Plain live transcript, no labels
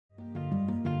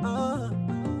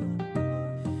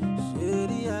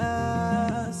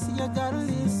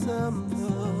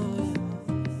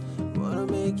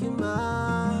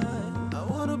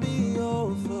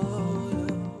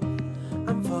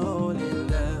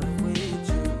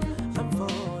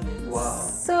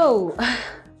So,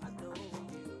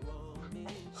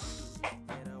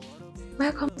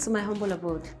 welcome to my humble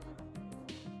abode.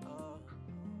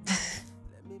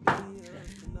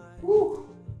 Ooh,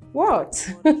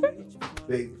 what?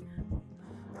 Babe,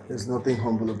 there's nothing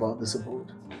humble about this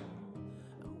abode.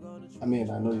 I mean,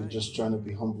 I know you're just trying to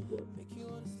be humble, but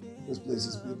this place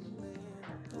is beautiful.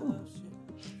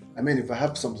 I mean, if I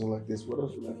have something like this, what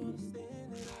else would I be looking for?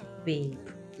 Babe,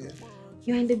 Yeah.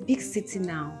 you're in the big city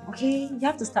now, okay? You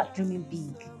have to start dreaming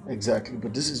big. Exactly,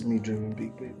 but this is me dreaming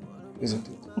big, babe. Isn't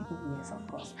it? Yes, of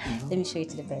course. Let me show you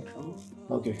to the bedroom.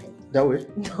 Okay. That way?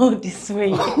 No, this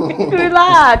way.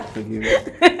 Relax. Forgive me.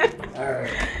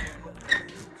 Alright.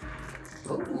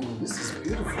 Oh, this is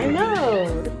beautiful. I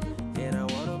know.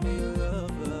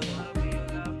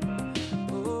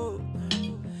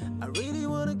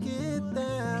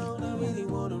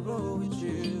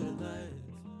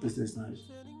 This is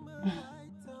nice.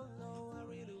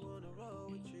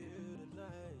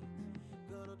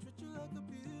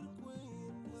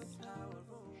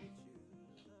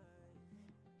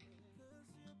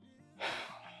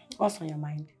 What's on your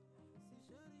mind?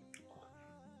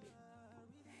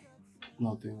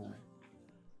 Nothing.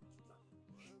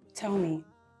 Tell me.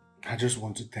 I just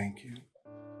want to thank you.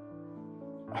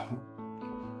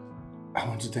 I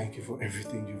want to thank you for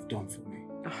everything you've done for me.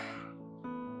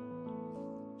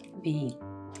 B,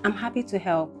 I'm happy to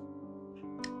help.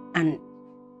 And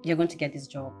you're going to get this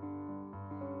job.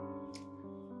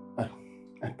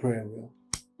 I pray I will.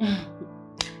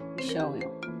 You sure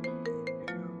will.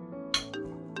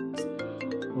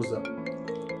 Who's that?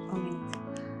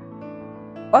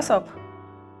 What's up?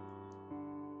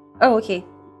 Oh, okay.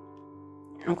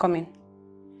 I'm coming.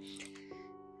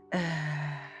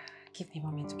 Give me a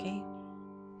moment, okay?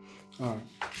 All right.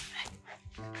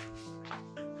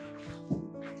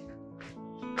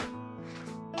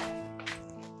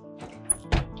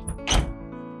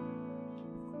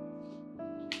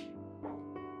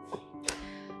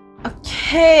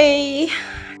 Okay.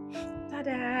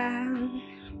 Ta-da!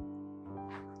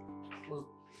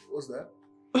 What's that?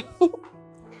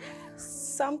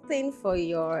 Something for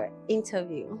your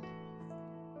interview.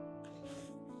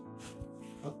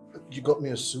 You got me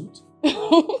a suit?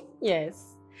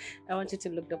 Yes. I want you to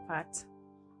look the part.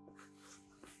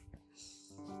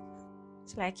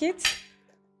 Do you like it?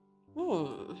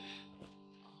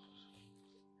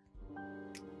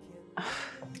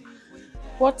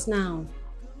 What now?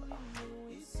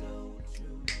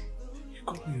 You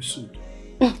got me a suit.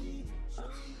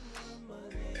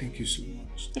 Thank you so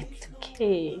much. It's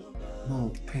okay.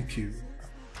 No, thank you.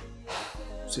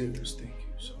 Serious, thank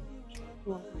you so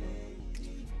much.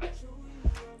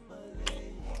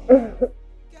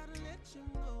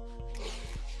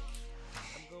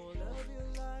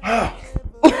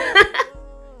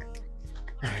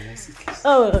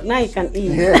 Oh, now you can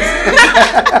eat. Yes.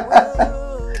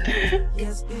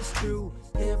 Yes, it's true.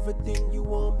 Everything you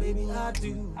want, baby, I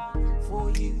do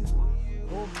for you.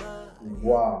 Oh my.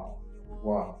 Wow.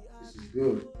 Wow. This is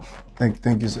good.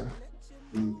 Thank you, sir.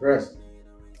 I'm impressed.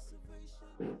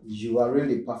 You are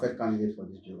really a perfect candidate for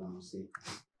this job, I must say.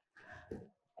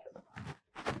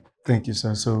 Thank you,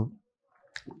 sir. So,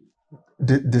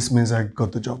 this means I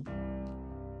got the job?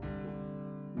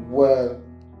 Well,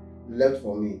 left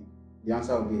for me, the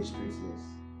answer will be a straight yes.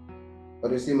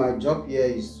 But you see, my job here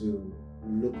is to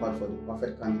look out for the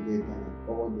perfect candidate and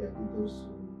forward their details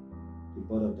to the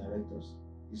board of directors.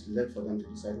 It's left for them to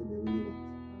decide who they really want.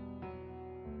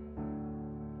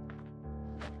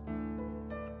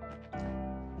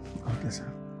 Okay,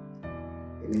 sir.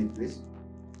 A minute, please.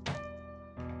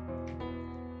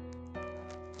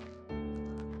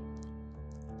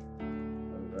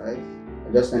 Alright.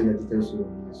 I just send your details to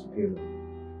my superior.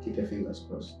 Keep your fingers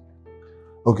crossed.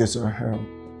 Okay, sir.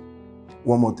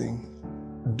 One more thing.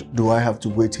 Do I have to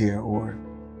wait here, or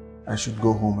I should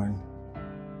go home and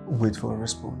wait for a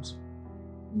response?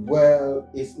 Well,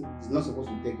 it's not supposed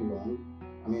to take long.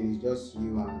 I mean, it's just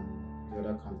you and the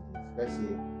other candidates. Let's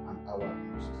say an hour at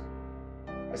most.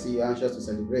 I see you're anxious to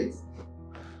celebrate.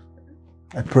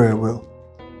 I pray I will.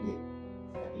 Yeah.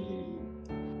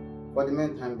 For the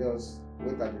meantime, just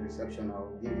wait at the reception.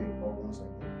 I'll give you a call once I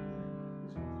get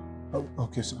here. Oh,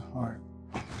 okay, sir. All right.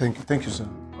 Thank you, sir.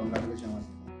 Congratulations once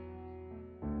again.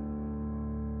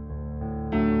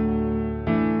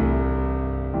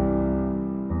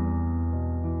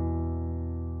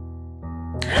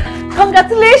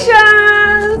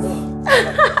 Congratulations!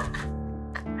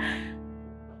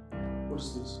 What is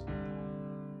this?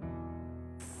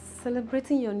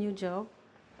 Celebrating your new job.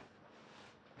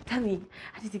 Tell me,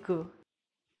 how did it go?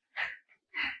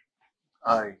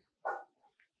 I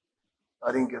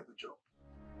didn't get the job.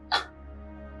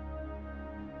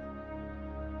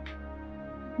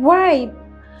 Why?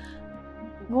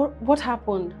 What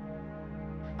happened?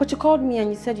 But you called me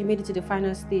and you said you made it to the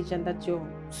final stage and that you're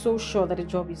so sure that the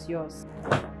job is yours.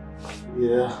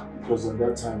 Yeah, because at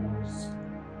that time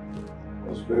I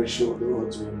was very sure the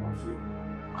odds were in my favor.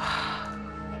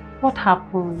 What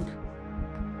happened?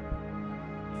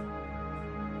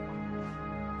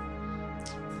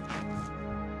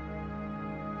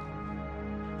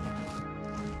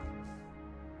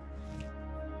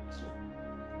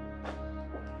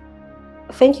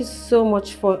 Thank you so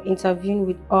much for interviewing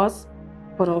with us,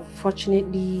 but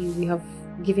unfortunately we have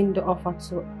given the offer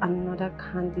to another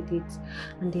candidate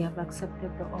and they have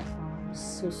accepted the offer. I'm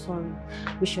so sorry.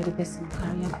 Wish you the best in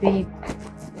your career, babe.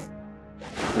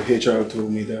 The HR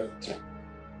told me that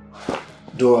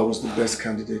though I was the best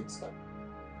candidate,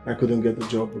 I couldn't get the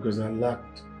job because I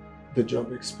lacked the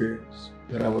job experience,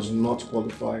 that I was not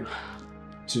qualified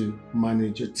to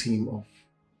manage a team of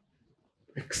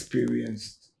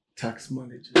experienced tax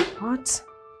managers. What?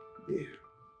 Yeah.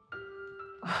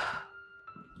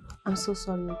 I'm so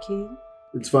sorry, okay?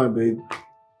 It's fine, babe.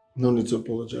 No need to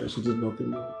apologize. You did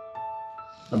nothing wrong.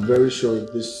 I'm very sure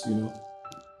if this,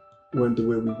 went the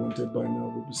way we wanted by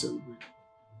now, we'll be celebrating.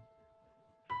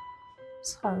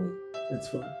 Sorry. It's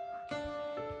fine.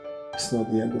 It's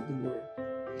not the end of the world.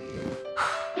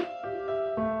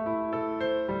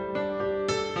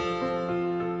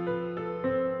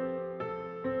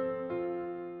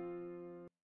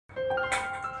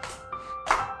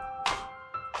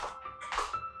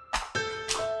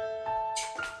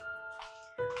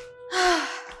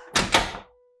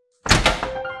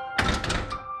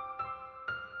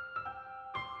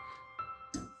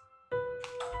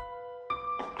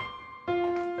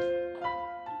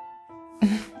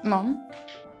 Mom?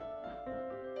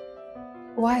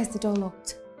 Why is the door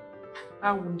locked?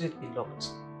 How would it be locked?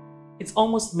 It's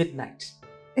almost midnight.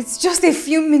 It's just a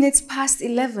few minutes past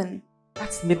 11.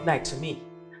 That's midnight to me.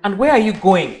 And where are you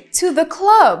going? To the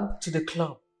club. To the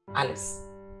club, Alice,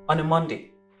 on a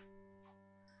Monday.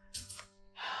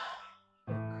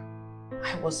 Look,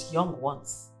 I was young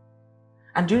once.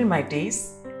 And during my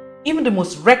days, even the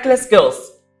most reckless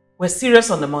girls were serious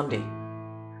on a Monday.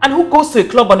 And who goes to a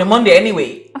club on a Monday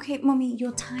anyway? Okay, Mommy,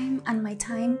 your time and my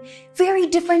time, very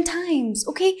different times,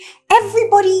 okay?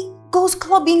 Everybody goes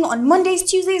clubbing on Mondays,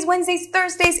 Tuesdays, Wednesdays,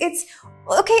 Thursdays. It's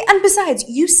okay. And besides,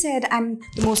 you said I'm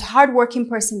the most hardworking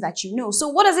person that you know. So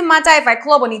what does it matter if I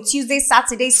club on a Tuesday,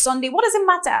 Saturday, Sunday? What does it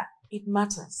matter? It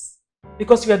matters.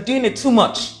 Because you are doing it too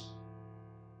much.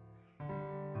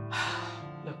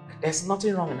 Look, there's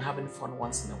nothing wrong in having fun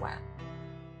once in a while.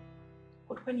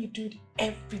 But when you do it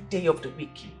every day of the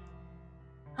week,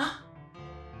 huh?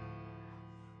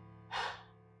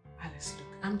 Alice, look,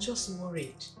 I'm just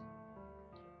worried.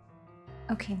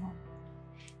 Okay, Mom.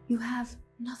 You have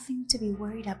nothing to be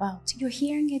worried about. You're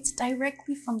hearing it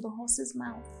directly from the horse's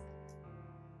mouth.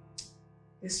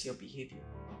 This is your behavior.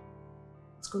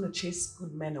 It's going to chase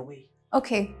good men away.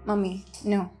 Okay, Mommy,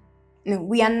 no. No,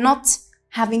 we are not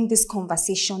having this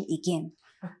conversation again.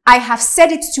 I have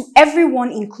said it to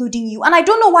everyone, including you. And I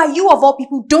don't know why you, of all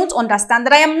people, don't understand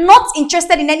that I am not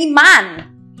interested in any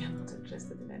man. You're not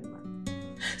interested in any man.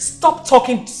 Stop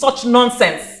talking such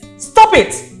nonsense. Stop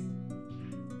it.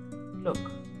 Look,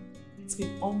 it's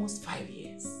been almost 5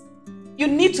 years. You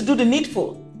need to do the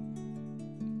needful.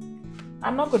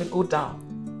 I'm not going to go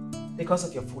down because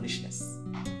of your foolishness.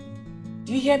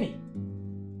 Do you hear me?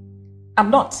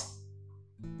 I'm not.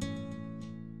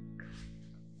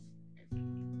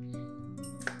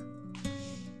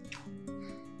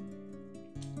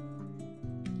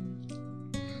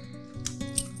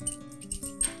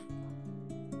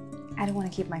 I don't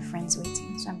want to keep my friends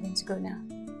waiting, so I'm going to go now.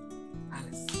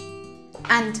 Alice.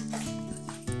 And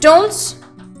don't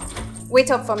wait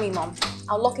up for me, Mom.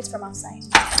 I'll lock it from outside.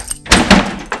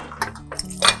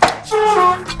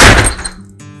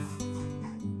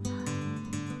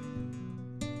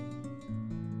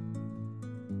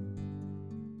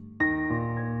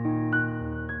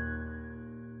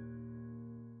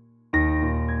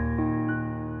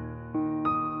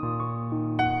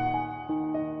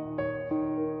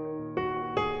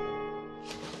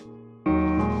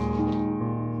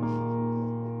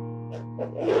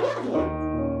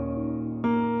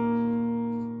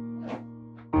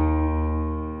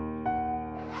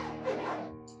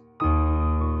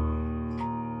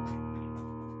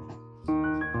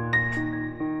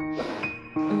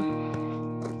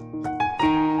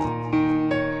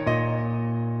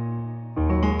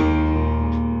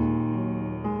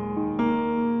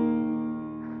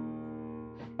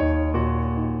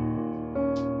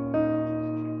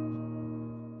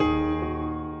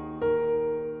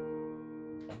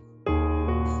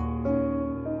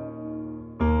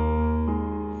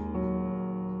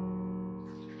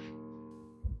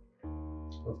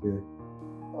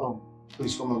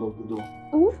 Please come and lock the door.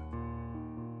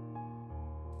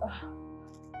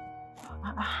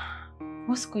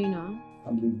 What's going on?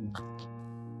 I'm leaving.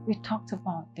 We talked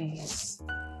about this.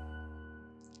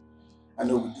 I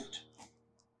know we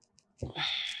did.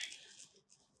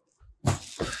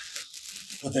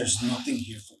 But there's nothing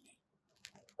here for me.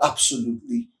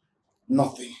 Absolutely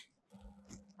nothing.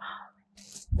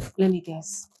 Let me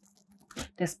guess.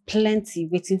 There's plenty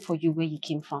waiting for you where you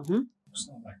came from, It's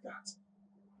not like that.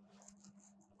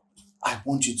 I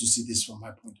want you to see this from my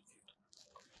point of view.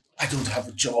 I don't have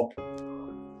a job.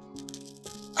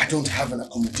 I don't have an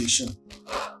accommodation.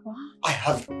 What? I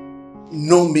have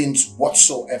no means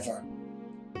whatsoever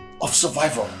of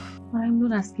survival. But I'm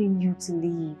not asking you to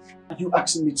leave. Are you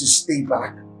asking me to stay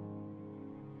back?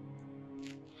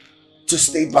 To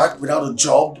stay back without a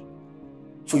job?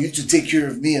 For you to take care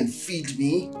of me and feed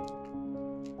me?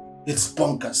 It's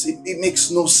bonkers. It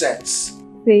makes no sense.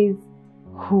 Says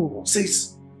who?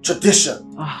 Says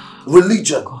tradition, Oh,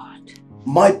 religion, God.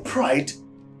 my pride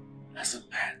as a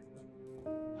man.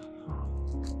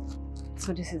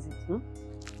 So this is it,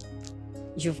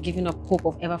 You've given up hope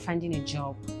of ever finding a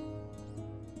job.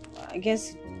 I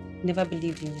guess you never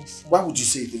believed in yourself. Why would you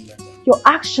say a thing like that? Your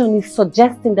action is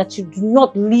suggesting that you do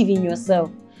not believe in yourself.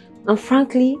 And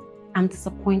frankly, I'm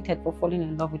disappointed for falling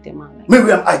in love with a man like that.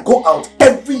 Miriam, I go out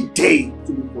every day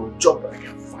to look for a job that I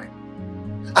can find.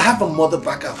 I have a mother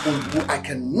back at home who I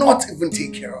cannot even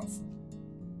take care of.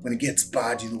 When it gets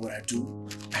bad, you know what I do?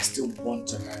 I still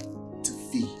want her to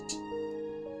feed.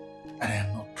 And I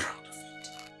am not proud of it.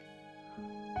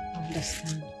 I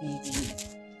understand, baby.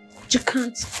 But you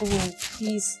can't go.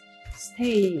 Please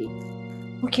stay.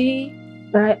 Okay?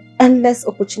 There are endless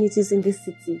opportunities in this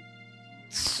city.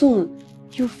 Soon,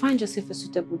 you'll find yourself a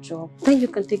suitable job. Then you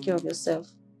can take care of yourself,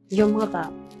 your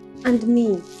mother, and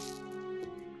me.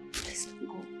 Please don't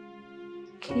go.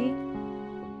 Okay?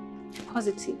 Be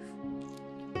positive.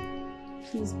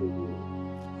 Please, baby.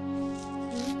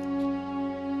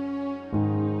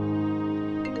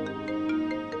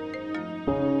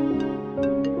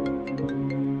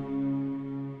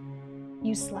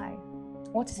 You sly.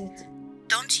 What is it?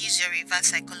 Don't use your reverse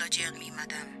psychology on me,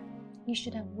 madam. You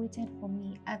should have waited for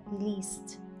me at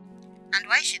least. And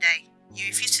why should I? You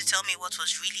refused to tell me what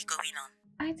was really going on.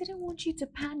 I didn't want you to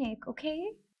panic, okay?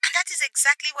 And that is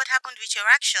exactly what happened with your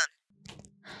action.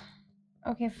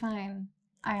 Okay, fine.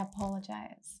 I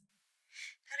apologize.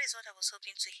 That is what I was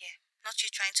hoping to hear. Not you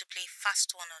trying to play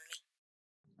fast one on me.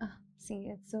 See,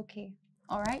 it's okay.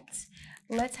 All right?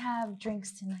 Let's have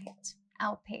drinks tonight.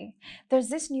 I'll pay.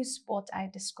 There's this new spot I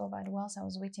discovered whilst I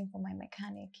was waiting for my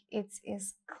mechanic. It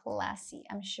is classy.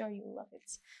 I'm sure you'll love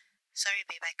it. Sorry,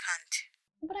 babe, I can't.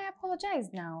 But I apologize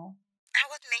now. And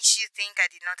what makes you think I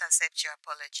did not accept your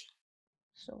apology?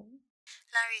 So?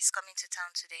 Larry is coming to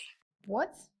town today.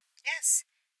 What? Yes,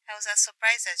 I was as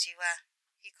surprised as you were.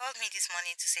 He called me this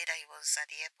morning to say that he was at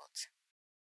the airport.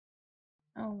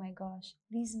 Oh my gosh.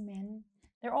 These men,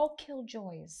 they're all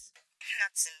killjoys.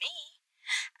 Not to me.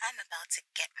 I'm about to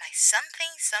get my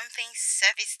something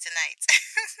service tonight.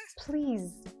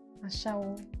 Please,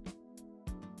 Ashao.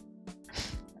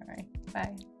 Alright,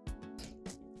 bye.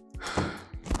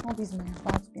 All these men are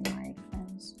about to be married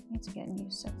friends. I need to get new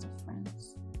sets of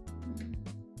friends.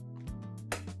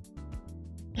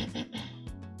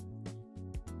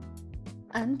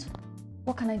 And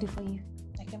what can I do for you?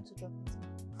 I came to drop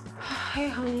it. Hey,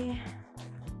 honey.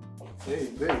 Hey,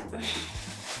 babe.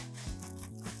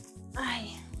 Hi.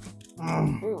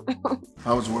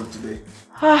 How was work today?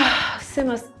 Same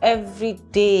as every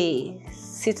day.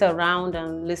 Sit around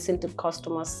and listen to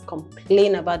customers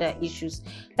complain about their issues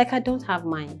like I don't have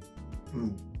mine.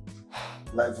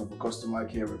 Life of a customer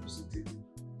care representative.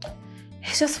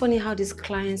 It's just funny how these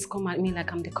clients come at me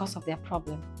like I'm the cause of their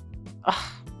problem.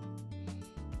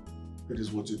 That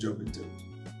is what your job entails,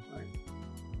 right?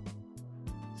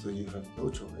 So you have no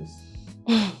choice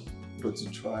but to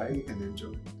try and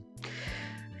enjoy it.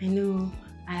 I know,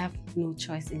 I have no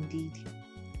choice indeed.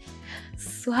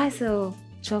 So how's the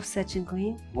job searching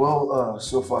going? Well,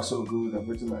 so far so good. I've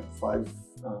written like 5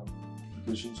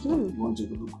 applications. You want to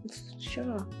take a look?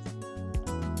 Sure.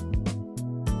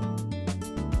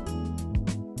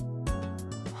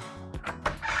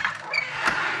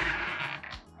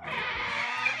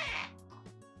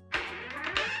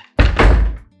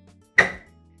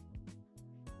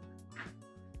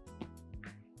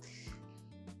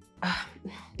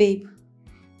 Babe.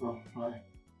 Oh, hi.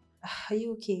 Are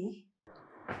you okay?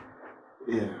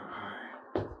 Yeah,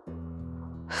 hi.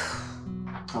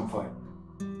 I'm fine.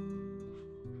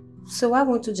 So why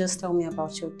won't you just tell me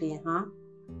about your day, huh?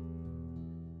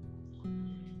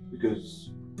 Because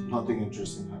nothing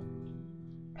interesting happened.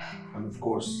 And of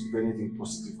course, if anything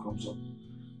positive comes up,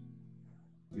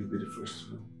 you'll be the first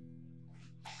to know.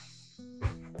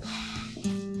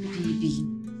 Baby,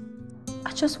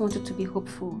 I just wanted to be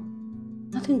hopeful.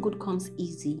 Nothing good comes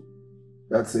easy.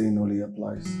 That saying only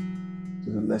applies to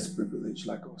the less privileged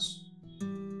like us.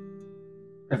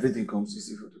 Everything comes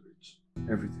easy for the rich.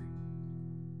 Everything.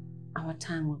 Our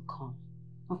time will come,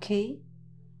 okay?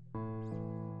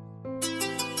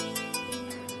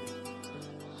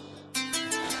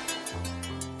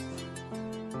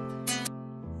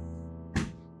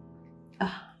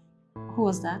 Who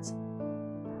was that?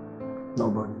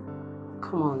 Nobody.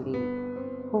 Come on, baby.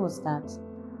 Who was that?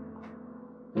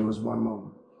 It was my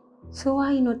mom. So why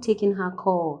are you not taking her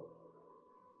call?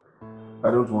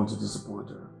 I don't want to disappoint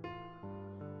her.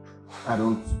 I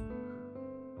don't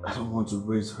want to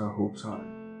raise her hopes high,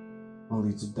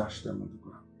 only to dash them on the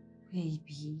ground.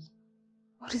 Baby,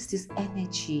 what is this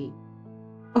energy?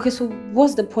 Okay, so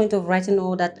what's the point of writing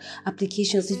all that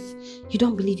applications if you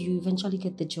don't believe you eventually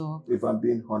get the job? If I'm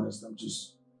being honest, I'm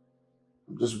just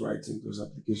writing those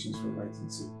applications for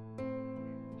writing's sake.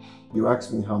 You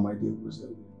asked me how my day was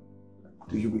earlier.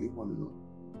 Do you really want to know?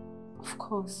 Of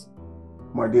course.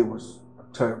 My day was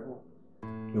terrible.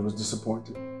 It was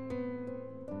disappointing.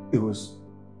 It was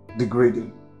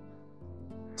degrading.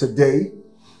 Today,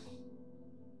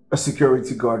 a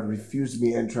security guard refused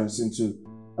me entrance into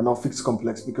an office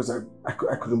complex because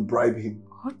I couldn't bribe him.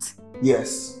 What?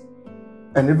 Yes.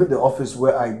 And even the office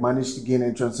where I managed to gain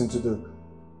entrance into the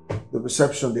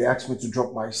reception, they asked me to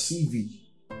drop my CV.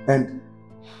 And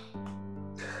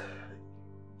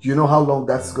you know how long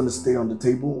that's going to stay on the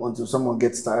table until someone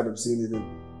gets tired of seeing it and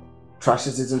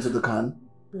trashes it into the can?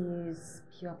 Yes,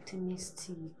 be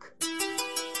optimistic.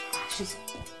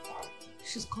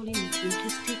 She's calling me.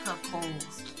 Please take her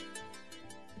calls.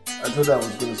 I told her I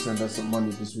was going to send her some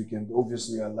money this weekend.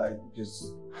 Obviously, I lied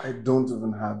because I don't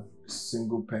even have a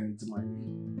single penny to my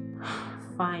name.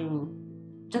 Fine.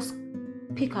 Just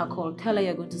pick her call. Tell her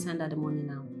you're going to send her the money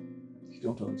now. You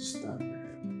don't understand, man.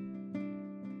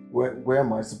 Where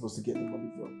am I supposed to get the money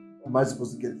from? Am I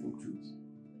supposed to get it from Truth?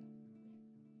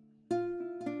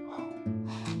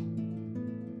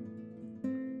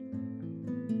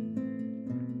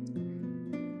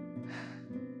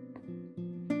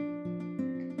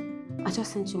 I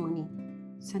just sent you money.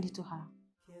 Send it to her.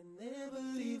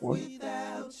 What? I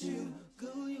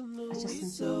just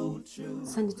sent you money.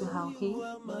 Send it to her, okay?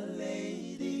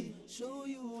 Show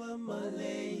you are my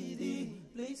lady.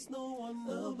 Place no one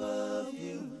above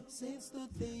you. Since the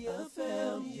day I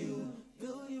found you,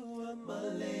 girl, you are my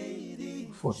lady.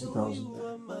 40,000.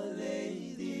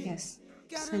 Yes.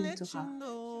 Send it to her.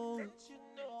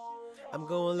 I'm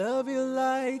gonna love you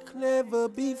like never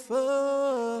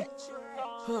before.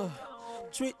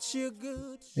 Treat you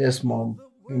good. Yes, Mom.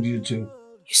 And you too.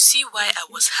 You see why I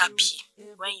was happy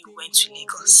when you went to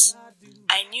Lagos.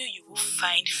 I knew you would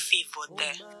find favor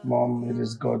there. Mom, it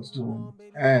is God's doing.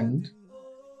 And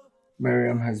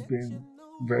Miriam has been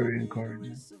very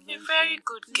encouraging. A very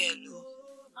good girl,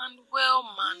 and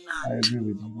well-mannered. I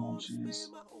agree with you, Mom. She is.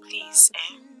 Please,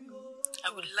 I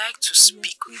would like to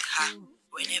speak with her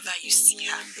whenever you see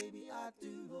her.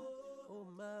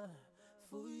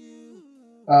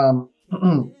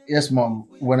 Yes, Mom.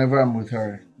 Whenever I'm with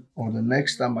her, or the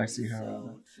next time I see her,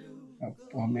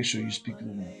 I'll make sure you speak to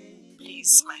her.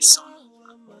 Please, my son.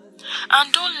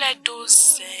 And don't let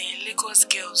those Lagos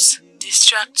girls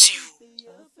distract you.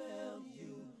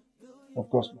 Of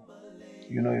course, Mom.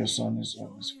 You know your son is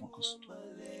always focused.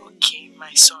 Okay,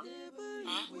 my son.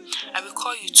 I will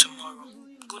call you tomorrow.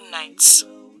 Good night.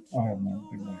 Alright, Mom.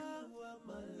 Good night.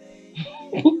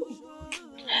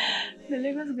 The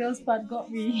Lagos girls part got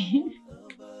me.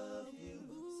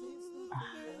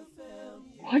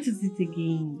 What is it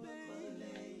again?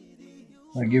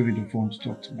 I gave you the phone to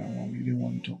talk to my mom. You didn't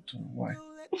want to talk to her. Why?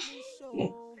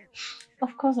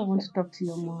 Of course I want to talk to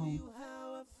your mom.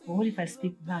 But what if I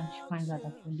speak with her and she finds out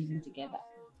that we're living together?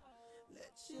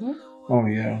 Oh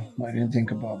yeah, I didn't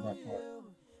think about that part.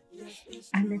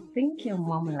 And I think your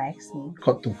mom likes me.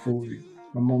 Cut the foolery.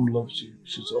 My mom loves you.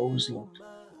 She's always loved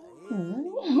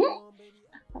you.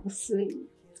 How sweet.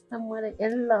 I'm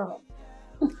mother-in-law.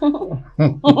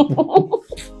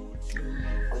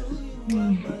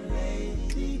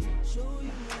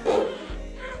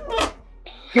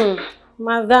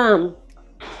 Madam,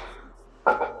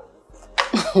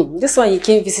 this one you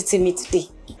came visiting me today.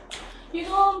 You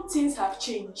know, things have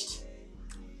changed.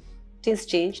 Things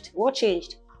changed? What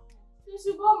changed? Since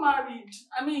you got married,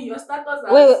 I mean, your status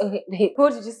as... Wait.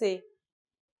 What did you say?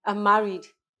 I'm married.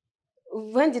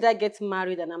 When did I get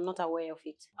married and I'm not aware of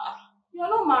it? You're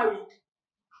not married.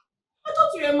 I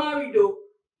thought you were married though.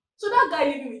 So that guy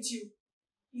living with you,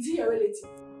 is he your relative?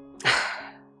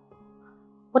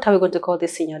 What are we going to call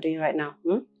this thing you're doing right now?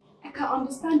 I can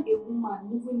understand a woman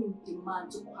moving in with a man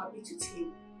to cohabit with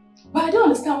him. But I don't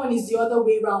understand when it's the other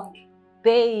way around.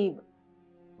 Babe,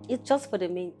 it's just for the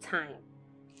meantime.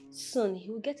 Soon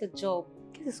he will get a job,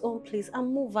 get his own place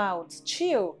and move out.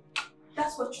 Chill.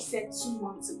 That's what you said 2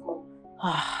 months ago.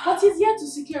 But he's here to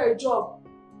secure a job.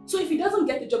 So if he doesn't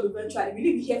get a job eventually, will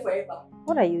he be here forever?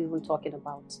 What are you even talking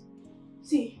about?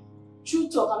 See, true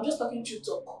talk, I'm just talking true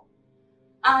talk.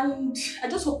 And I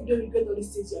just hope you don't regret all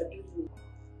these things you are doing.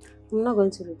 I'm not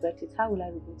going to regret it. How will I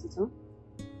regret it,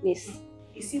 Miss?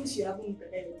 It seems you haven't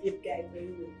prepared the guy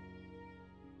very well.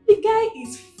 The guy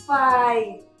is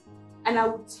fine. And I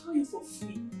will tell you for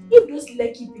free, if those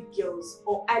lucky big girls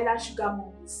or island sugar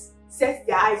mommies set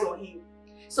their eyes on him,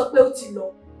 so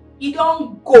he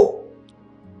don't go.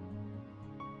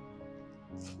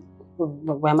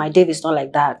 Well, my Dave is not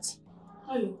like that.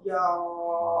 Oh, yeah.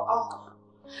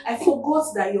 I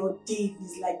forgot that your Dave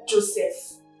is like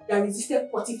Joseph that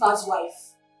resisted Potiphar's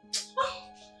wife.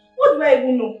 What do I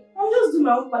even know? I'm just doing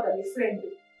my own part as a friend.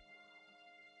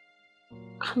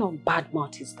 What kind of bad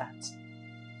mouth is that?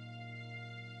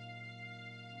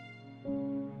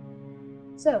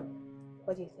 So,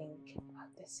 what do you think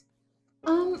about this?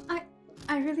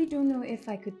 I really don't know if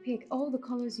I could pick. All the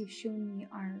colors you've shown me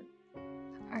are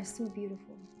so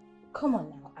beautiful. Come on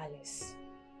now, Alice.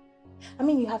 I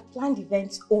mean, you have planned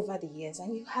events over the years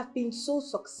and you have been so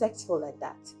successful at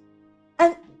that.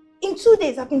 And in 2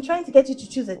 days, I've been trying to get you to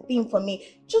choose a theme for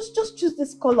me. Just choose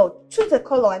this color. Choose a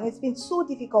color, and it's been so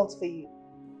difficult for you.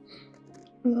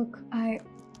 Look, I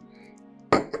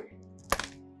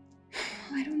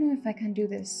don't know if I can do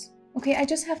this. Okay, I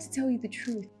just have to tell you the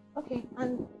truth. Okay,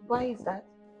 and why is that?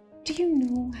 Do you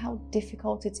know how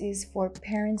difficult it is for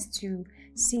parents to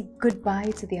say goodbye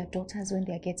to their daughters when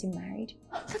they are getting married?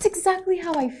 That's exactly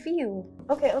how I feel.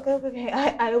 Okay.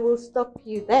 I will stop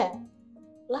you there.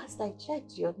 Last I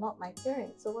checked, you're not my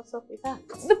parent, so what's up with that?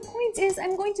 The point is,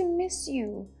 I'm going to miss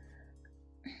you.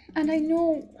 And I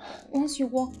know once you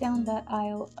walk down that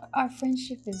aisle, our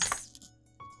friendship is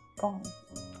gone.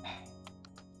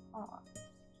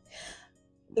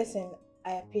 Listen,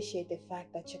 I appreciate the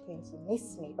fact that you're going to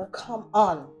miss me, but come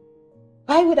on.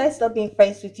 Why would I stop being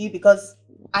friends with you because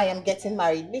I am getting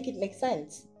married? Make it make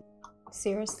sense.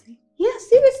 Seriously? Yeah,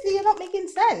 seriously, you're not making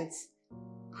sense.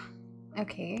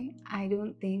 Okay, I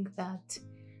don't think that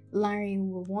Larry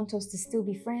will want us to still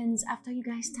be friends after you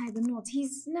guys tie the knot.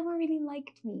 He's never really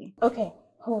liked me. Okay,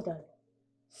 hold on.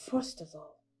 First of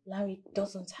all, Larry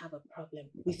doesn't have a problem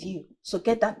with you, so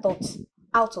get that thought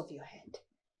out of your head.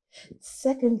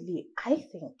 Secondly, I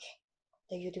think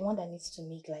that you're the one that needs to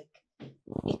make like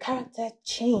a character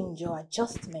change or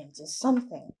adjustment or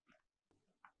something.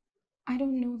 I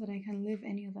don't know that I can live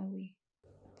any other way.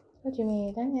 What do you mean?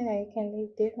 You don't know that you can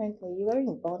live differently. You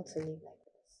weren't born to live like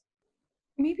this.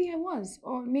 Maybe I was,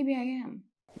 or maybe I am.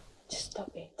 Just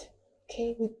stop it,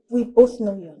 okay? We both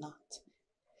know you're not.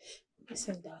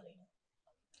 Listen, darling,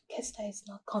 Kester is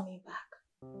not coming back.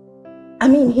 I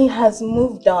mean, he has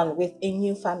moved on with a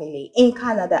new family in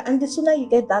Canada, and the sooner you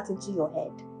get that into your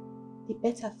head, the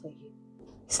better for you.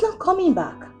 He's not coming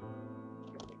back.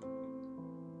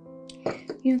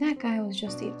 You know, that guy was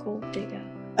just a gold digger.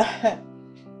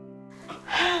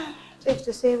 Safe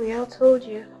to say we all told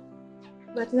you.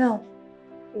 But no,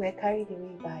 you were carried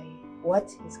away by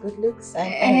what? His good looks?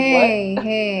 And what?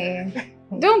 Hey.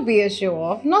 Don't be a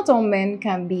show-off. Not all men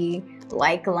can be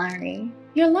like Larry.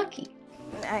 You're lucky.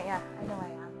 Yeah, I know I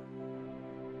am.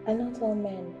 And not all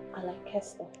men are like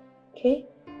Kester, okay?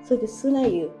 So the sooner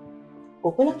you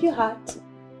open up your heart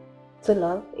to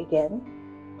love again,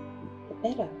 the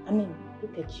better. I mean,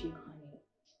 look at you, honey.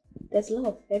 There's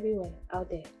love everywhere out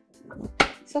there.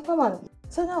 So come on.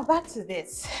 So now back to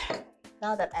this.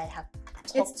 Now that I have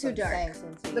talked It's too some dark. sense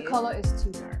into The you. color is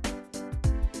too dark.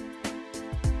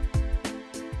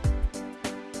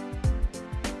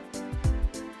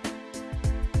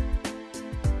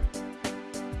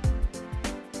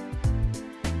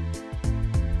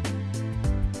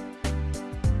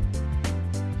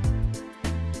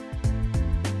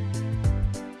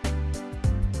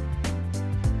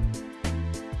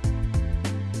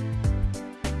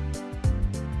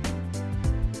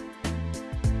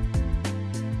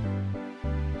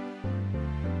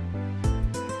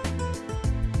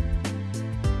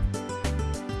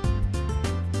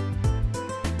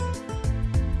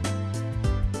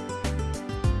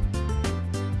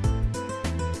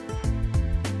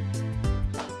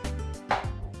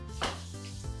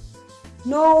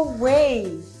 No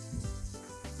way.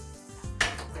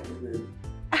 Hey, babe.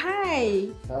 Hi.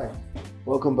 Hi.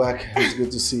 Welcome back. It's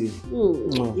good to see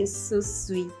you. You're so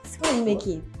sweet. What are you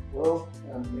making? Well,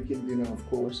 I'm making dinner, of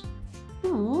course.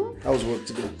 Oh. How's work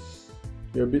today?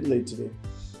 You're a bit late today.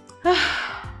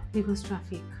 Because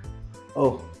traffic.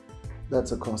 Oh,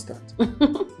 that's a constant. I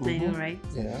know, right?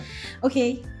 Yeah.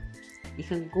 Okay, you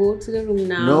can go to the room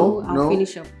now. No, I'll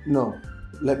finish up. No,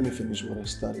 let me finish what I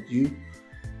started. You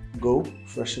go,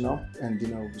 freshen up, and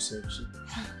dinner will be served soon.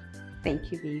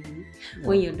 Thank you, baby. Yeah.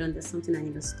 When you're done, there's something I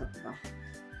need to talk about.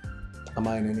 Am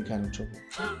I in any kind of trouble?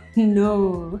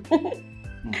 No.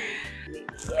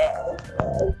 Yeah.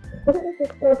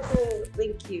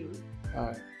 Thank you. All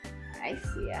right. I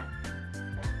see ya.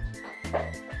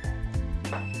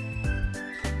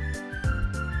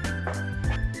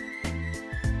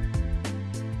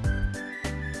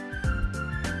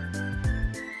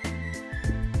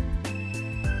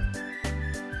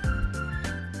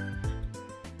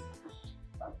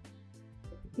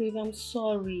 Babe, I'm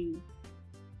sorry.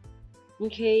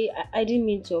 Okay, I didn't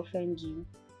mean to offend you.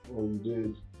 Oh, you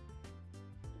did.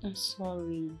 I'm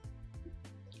sorry.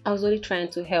 I was only trying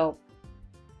to help.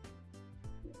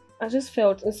 I just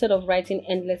felt instead of writing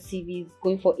endless CVs,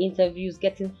 going for interviews,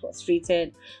 getting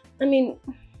frustrated, I mean,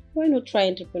 why not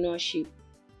try entrepreneurship?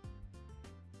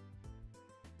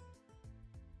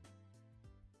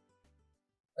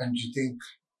 And you think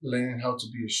learning how to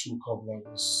be a shoe cobbler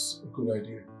was a good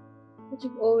idea? But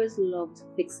you've always loved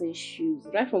fixing shoes,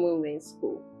 right from when we were in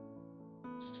school.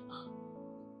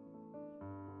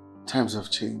 Times have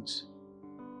changed.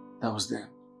 That was then.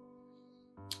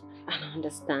 I don't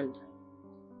understand.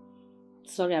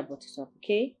 Sorry I brought it up,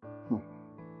 okay? I'm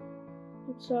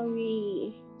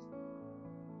sorry.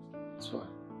 It's fine.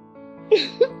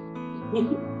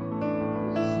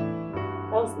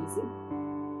 That was easy.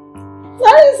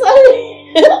 Sorry.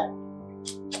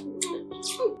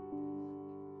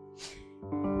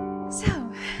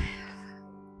 So,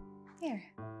 here.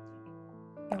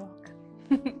 You're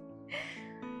welcome.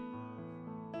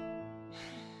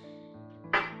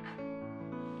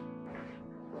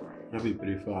 Happy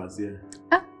beautiful house here.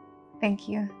 Oh, thank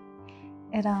you.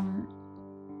 It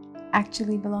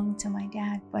actually belonged to my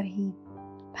dad, but he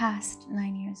passed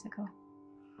 9 years ago.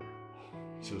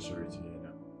 So sorry to hear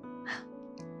that.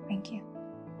 Thank you.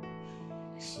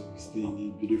 So you stay in the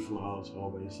beautiful house all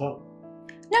by yourself?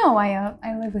 No, I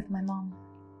live with my mom.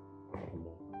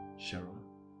 Cheryl?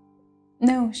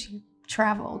 No, she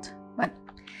traveled. But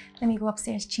let me go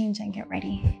upstairs, change, and get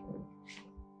ready.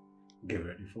 Get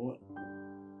ready for what?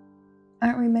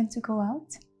 Aren't we meant to go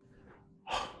out?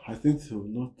 I think so,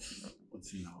 not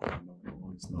what's now.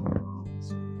 It's not around.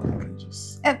 So I can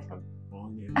just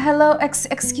Hello,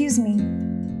 excuse me.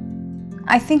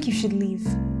 I think you should leave.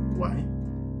 Why?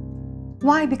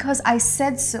 Why? Because I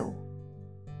said so.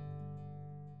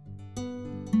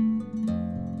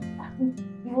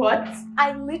 What?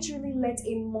 I literally let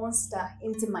a monster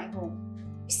into my home.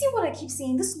 You see what I keep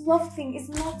saying? This love thing is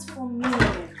not for me.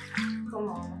 Come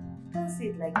on. Don't say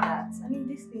it like that. I mean,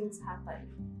 these things happen.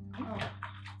 Oh.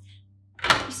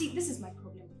 You see, this is my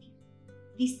problem with you.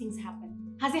 These things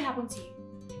happen. Has it happened to you?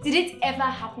 Did it ever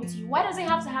happen to you? Why does it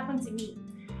have to happen to me?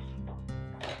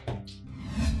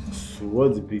 So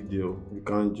what's the big deal? You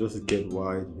can't just get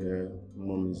wide here.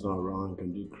 Mom is not around, you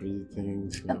can do crazy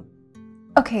things, you know.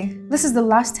 Okay, this is the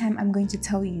last time I'm going to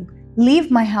tell you. Leave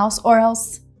my house or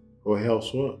else... Or else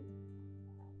what?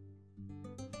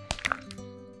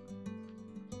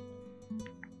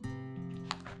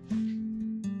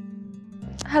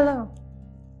 Hello.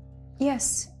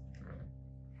 Yes.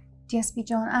 DSP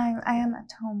John, I am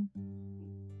at home.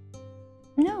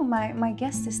 No, my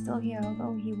guest is still here,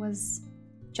 although he was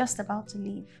just about to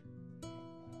leave.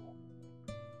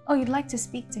 Oh, you'd like to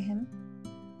speak to him?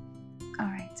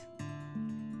 Alright.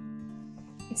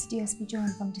 It's DSP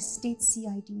John from the State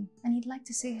CID, and he'd like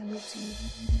to say hello to you.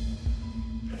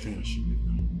 I think I should leave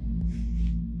now.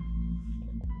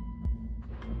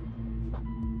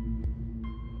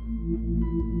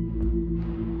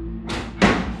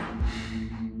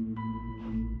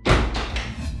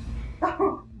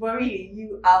 But really,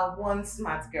 you are one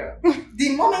smart girl. The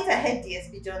moment I heard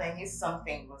DSP John, I knew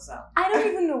something was up. I don't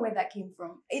even know where that came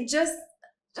from. It just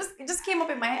came up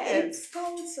in my head. It's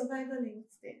called survival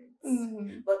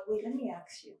instinct. But But wait, let me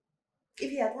ask you.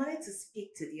 If you had wanted to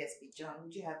speak to DSP John,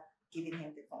 would you have given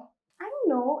him the phone? I don't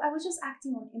know. I was just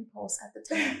acting on impulse at the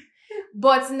time.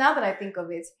 But now that I think of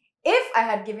it, if I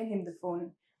had given him the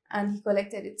phone and he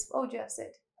collected it, what would you have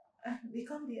said?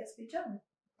 Become DSP John.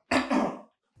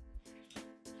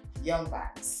 Young man.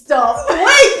 Stop.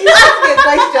 Wait, you asked me a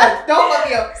question. Don't fuck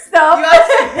me up. Stop. You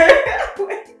asked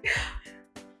me.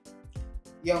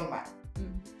 Young man.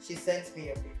 She sent me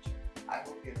your picture. I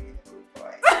hope you're being a good boy.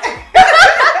 voice.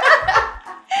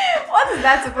 What is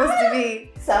that supposed to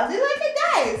be? Sounding like a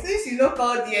guy. Since you know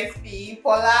called DSP,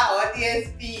 Paula or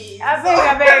DSP. I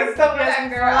beg, Stop that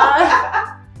girl.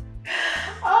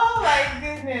 Oh my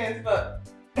goodness. But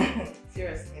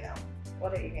seriously now,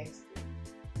 what are you going to do?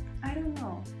 I don't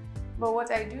know. But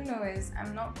what I do know is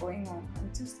I'm not going home.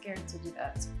 I'm too scared to do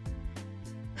that.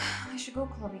 I should go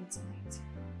clubbing tonight.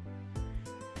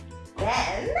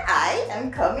 Then I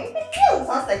am coming with you.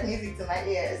 Sounds like music to my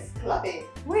ears. Clubbing.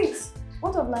 Wait,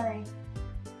 what of Larry?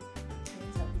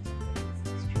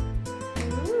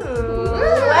 Ooh,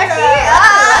 lucky.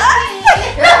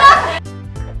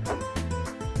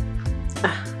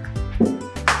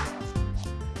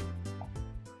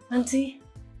 Auntie,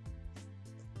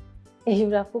 if you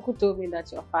would have told me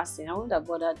that you're fasting, I wouldn't have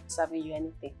bothered serving you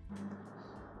anything.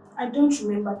 I don't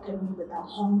remember telling you that I'm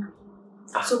hungry.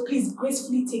 So please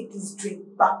gracefully take this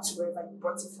drink back to wherever you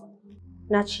brought it from.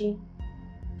 Nachi,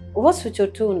 what's with your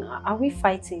tone? Are we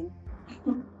fighting?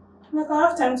 Like I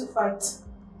have time to fight.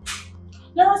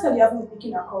 Lara said you haven't been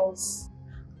picking her calls.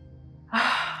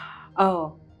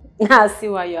 Oh, now I see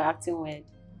why you're acting weird.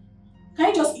 Can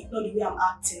you just ignore the way I'm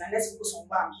acting and let's focus on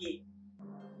why I'm here?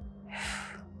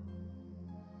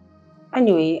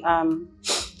 Anyway,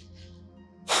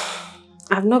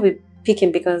 I've not been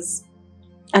picking because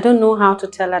I don't know how to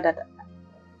tell her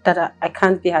that I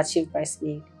can't be her chief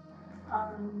bridesmaid.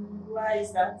 Why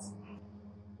is that?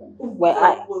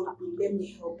 Well, let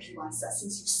me help you answer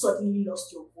since you suddenly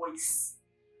lost your voice.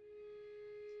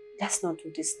 Let's not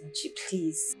do this, Nachi,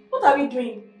 please. What are we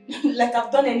doing? Like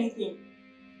I've done anything.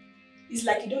 It's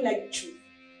like you don't like the truth.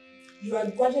 You are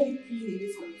gradually pulling away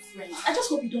from your friends. I just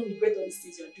hope you don't regret all these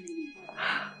things you're doing.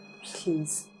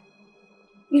 Please.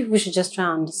 We should just try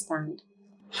and understand.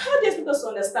 How do you expect us to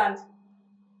understand?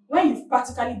 When you've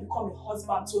practically become a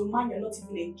husband to a man you're not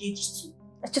even engaged to.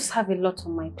 I just have a lot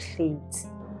on my plate.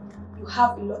 You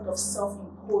have a lot of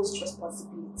self-imposed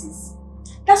responsibilities.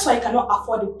 That's why you cannot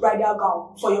afford a bridal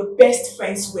gown for your best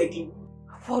friend's wedding.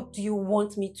 What do you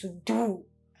want me to do?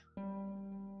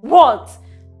 What?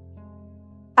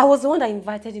 I was the one that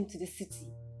invited him to the city.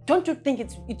 Don't you think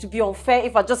it would be unfair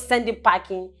if I just send him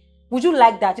packing? Would you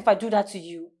like that if I do that to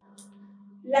you?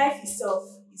 Life itself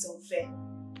is unfair.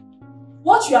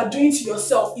 What you are doing to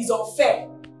yourself is unfair.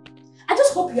 I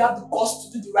just hope you have the guts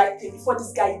to do the right thing before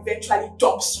this guy eventually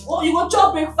dumps you. Oh, you go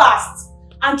chop breakfast.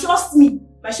 And trust me,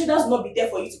 my shoulders will not be there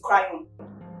for you to cry on.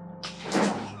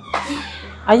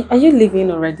 Are you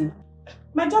leaving already?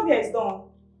 My job here is done.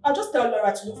 I'll just tell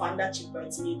Laura to look for another chief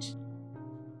bridesmaid.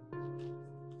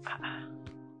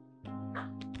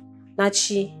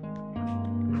 Nachi.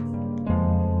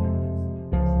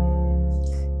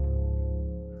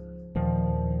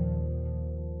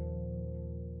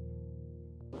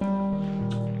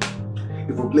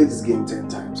 If we play this game 10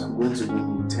 times, I'm going to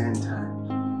win you 10 times.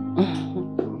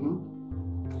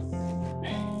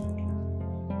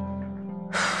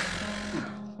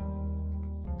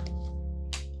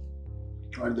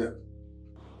 Right there.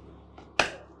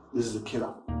 This is the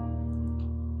killer.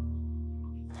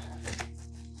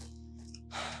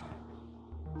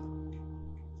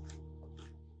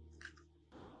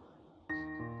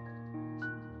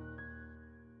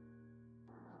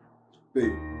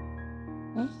 Babe.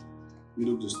 You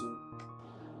look disturbed.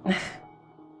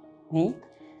 Me?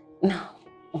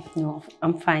 No,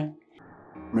 I'm fine.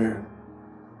 Mary,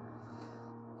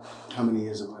 how many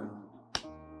years have I known?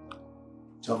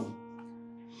 Tell me.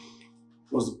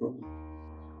 What's the problem?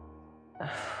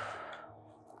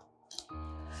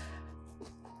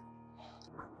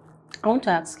 I want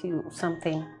to ask you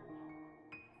something.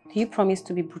 Do you promise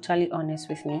to be brutally honest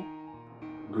with me?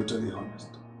 Brutally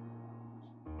honest?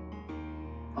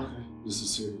 Okay, this is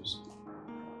serious.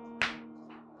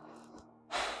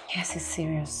 Yes, it's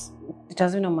serious. It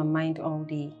has been on my mind all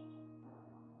day.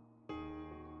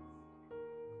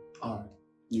 Alright,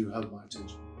 you have my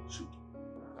attention. Shoot.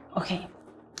 Okay,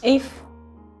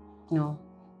 no,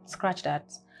 scratch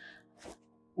that.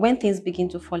 When things begin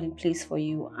to fall in place for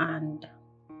you and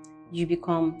you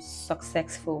become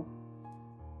successful,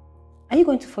 are you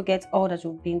going to forget all that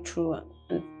you've been through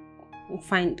and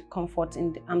find comfort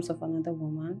in the arms of another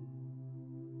woman?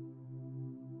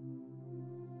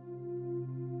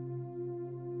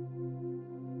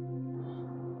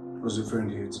 Was your friend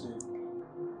here today?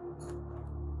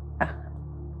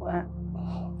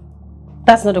 Well,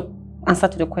 that's not the answer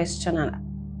to the question.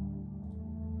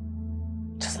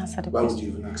 Just answer the Why question. would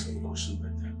you even ask me a question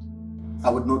like that? I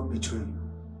would not betray you.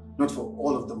 Not for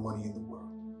all of the money in the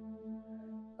world.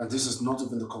 And this is not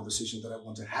even the conversation that I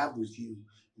want to have with you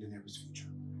in the nearest future.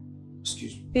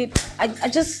 Excuse me. Babe, I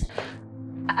just...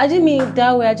 I didn't mean it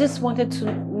that way. I just wanted to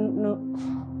know.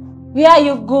 Where are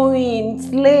you going? It's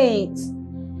late.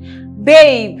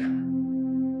 Babe.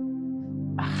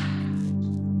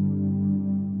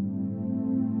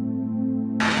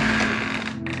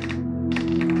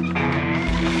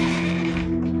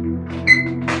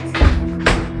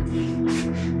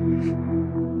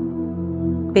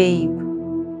 Babe.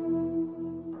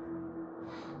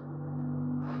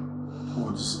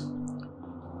 What's...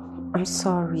 I'm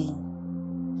sorry.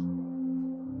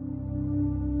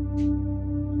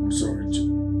 I'm sorry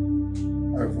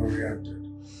too. I've overreacted.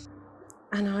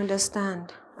 And I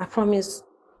understand. I promise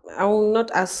I will not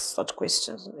ask such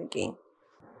questions again.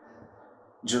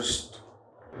 Just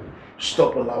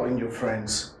stop allowing your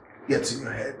friends get to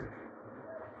your head.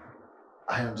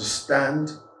 I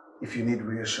understand if you need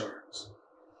reassurance,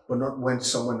 but not when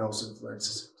someone else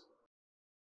influences it.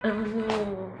 Oh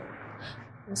no.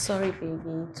 I'm sorry, baby.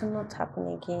 It will not happen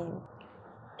again.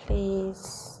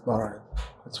 Please. Alright,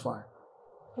 that's fine.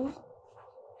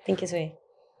 Think it's way.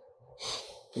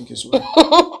 Think it's way.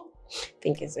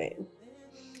 Think it's way.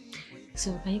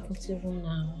 So can you come to the room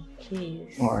now,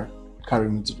 please? Alright, carry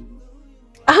me to the room.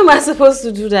 How am I supposed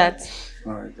to do that?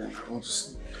 Alright then, I want to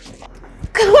sleep.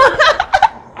 Come on!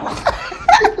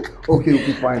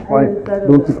 Okay, fine.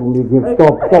 Don't tickle me again.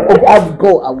 Stop. Okay, I'll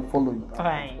go. I will follow you.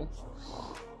 Fine.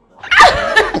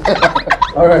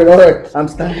 Alright. I'm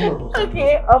standing up.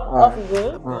 Okay, off you go.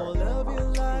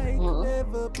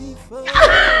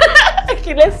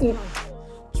 Okay, let's see.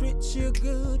 Treat you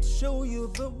good, show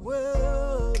you the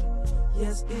world.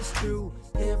 Yes, it's true.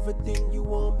 Everything you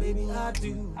want, baby, I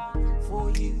do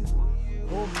for you.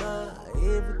 Oh my,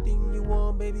 everything you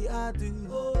want, baby, I do.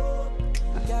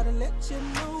 I gotta let you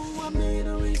know I made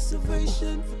a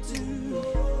reservation for two.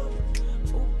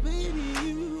 Oh baby,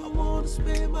 I wanna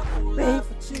spend my whole life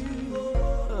with you.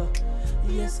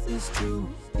 Yes, it's true.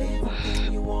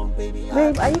 Everything you want, baby,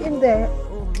 Babe, are you in there?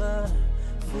 Oh my,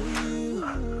 for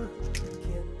you.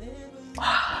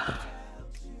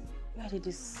 Where did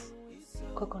this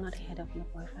coconut head of your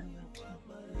boyfriend went to?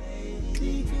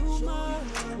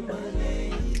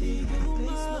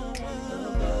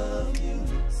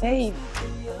 Babe.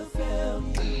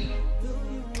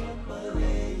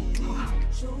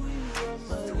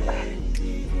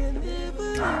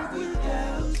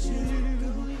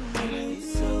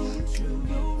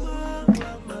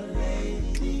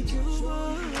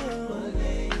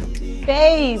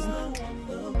 Babe.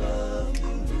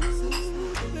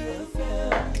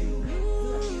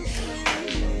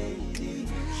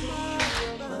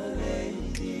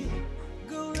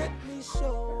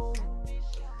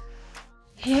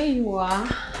 Here you are.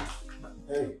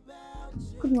 Hey.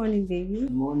 Good morning, baby.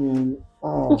 Good morning.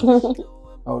 Oh.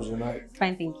 How was your night?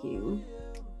 Fine, thank you.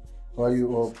 Why are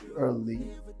you up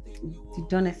early? You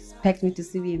don't expect me to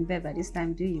see you in bed by this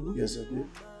time, do you? Yes, I did.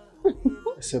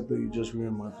 Except that you just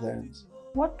ruined my plans.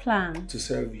 What plan? To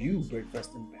serve you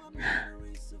breakfast in bed.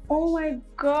 Oh my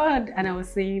god! And I was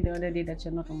saying the other day that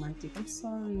you're not romantic. I'm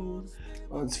sorry.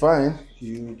 Oh, it's fine.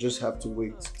 You just have to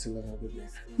wait till another day.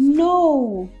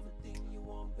 No!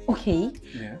 Okay.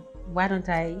 Yeah. Why don't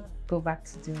I go back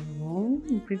to the room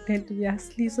and pretend to be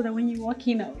asleep so that when you walk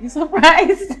in, I'll be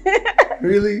surprised?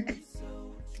 Really?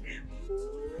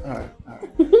 Alright.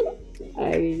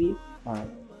 Really? Alright.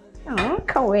 Oh,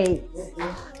 can't wait.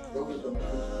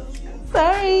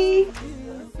 Sorry.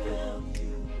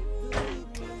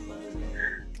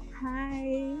 Hi,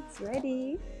 it's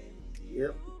ready.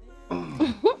 Yep.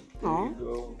 Oh,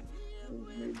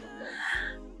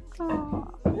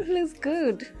 it looks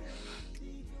good.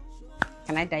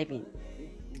 Can I dive in?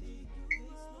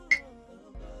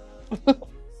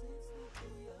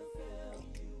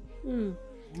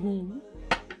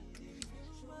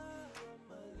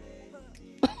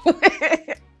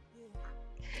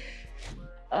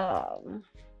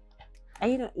 Are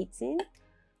you not eating?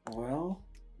 Well,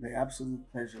 the absolute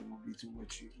pleasure will be to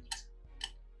watch you eat.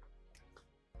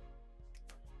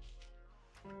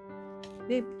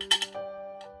 Babe.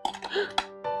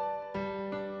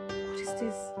 What is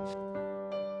this?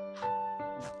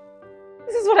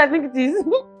 This is what I think it is.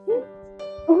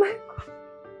 Oh my god.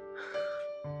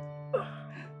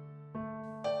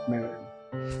 Miriam,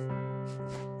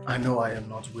 I know I am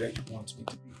not where you want me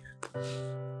to be.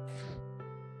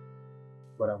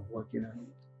 But I'm working on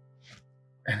it.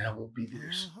 And I will be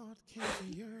there soon.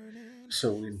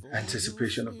 So in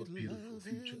anticipation of a beautiful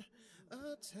future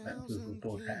that we will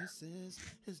both have,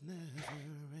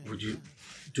 would you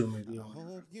do me the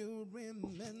honor of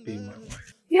being my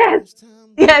wife? Yes,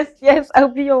 yes, yes, I'll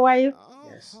be your wife.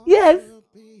 Yes. Yes.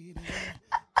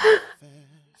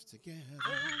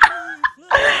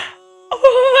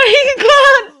 Oh my my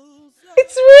God!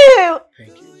 It's real!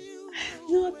 Thank you.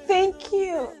 No, thank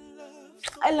you.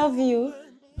 I love you.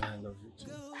 I love you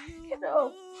too. You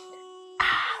know,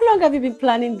 how long have you been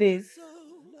planning this?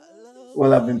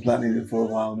 Well, I've been planning it for a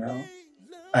while now.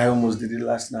 I almost did it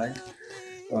last night.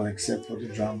 Well, except for the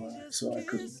drama, so I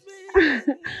couldn't.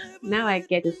 Now I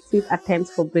get a sweet attempt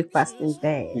for breakfast in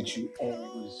bed. Which you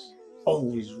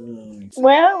always ruin.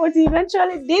 Well, but you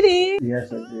eventually did it.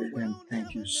 Yes, I did, and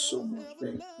thank you so much,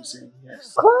 babe, for saying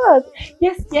yes. Of course.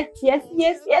 Yes, yes, yes,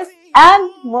 yes, yes.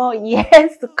 And more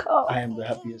yes to come. I am the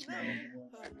happiest man in the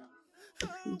world right now.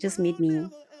 You just made me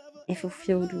a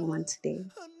fulfilled woman today.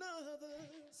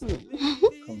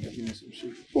 Come here, give me some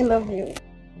sugar. I love you.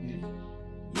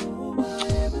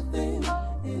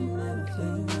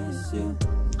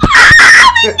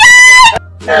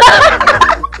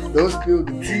 Don't spill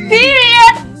the tea.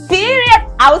 Period.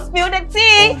 I'll spill the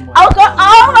tea. I'll call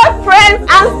all my friends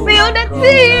and spill the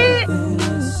tea.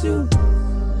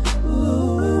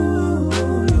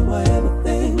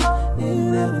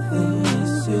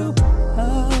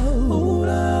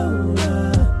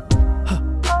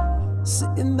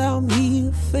 Sitting down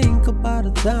here, think about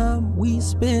the time we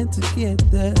spent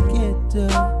together.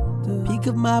 Pick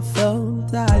up my phone,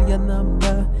 dial your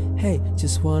number. Hey,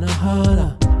 just wanna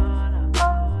holler.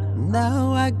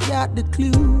 Now I got the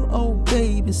clue. Oh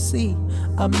baby, see,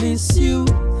 I miss you.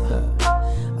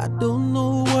 I don't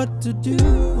know what to do.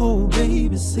 Oh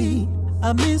baby, see,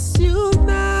 I miss you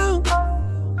now.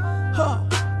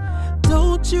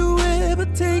 Don't you ever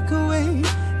take away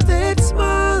that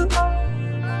smile.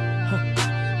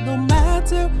 No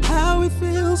matter how it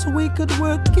feels, we could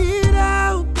work it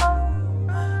out.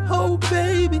 Oh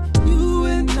baby, you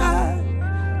and I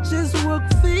just work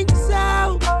things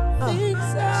out.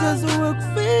 Just work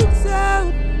things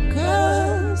out.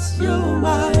 'Cause you're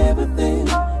my everything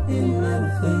and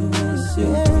everything is you.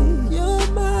 You're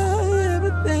my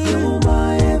everything. You're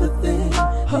my everything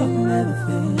and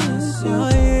everything is you.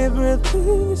 My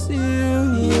everything is you.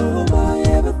 You're my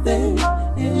everything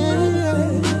and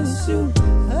everything is you.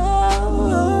 Oh,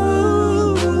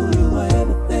 you're my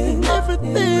everything.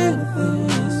 Everything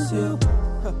is you.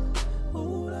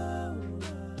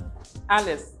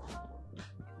 Alice.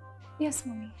 Yes,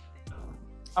 Mommy.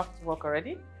 Off to work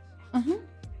already? Mm-hmm.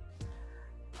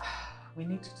 We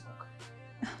need to talk.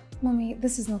 Mommy,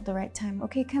 this is not the right time,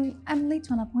 okay? I'm late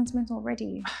to an appointment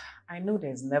already. I know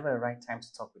there's never a right time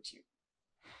to talk with you.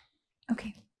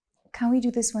 Okay. Can we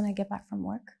do this when I get back from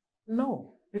work?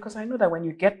 No, because I know that when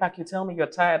you get back, you tell me you're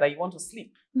tired, that you want to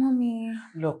sleep. Mommy.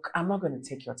 Look, I'm not going to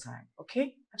take your time,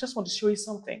 okay? I just want to show you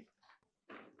something.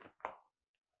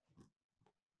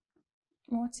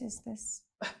 What is this?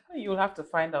 You'll have to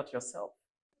find out yourself.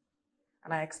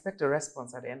 And I expect a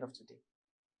response at the end of today.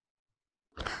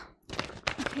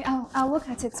 Okay, I'll look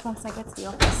at it once I get to the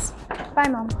office. Bye,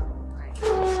 Mom.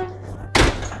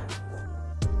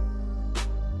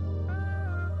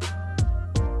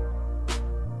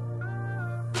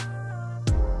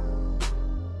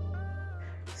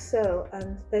 So,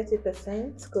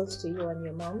 30% goes to you and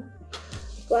your mom,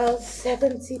 while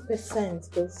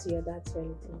 70% goes to your dad's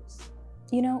relatives.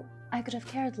 You know, I could have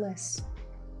cared less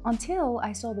until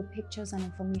I saw the pictures and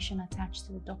information attached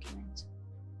to the document.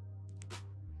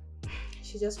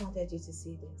 She just wanted you to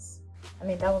see this. I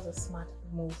mean, that was a smart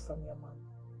move from your mom.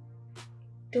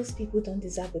 Those people don't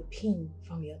deserve a pin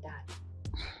from your dad.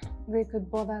 They could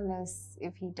bother less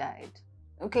if he died.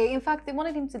 Okay, in fact, they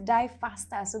wanted him to die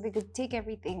faster so they could take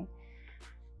everything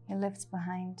he left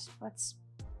behind. But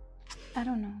I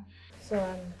don't know. So,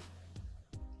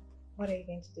 what are you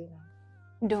going to do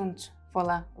now? Don't,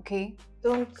 Fola, okay?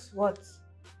 Don't what?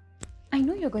 I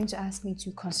know you're going to ask me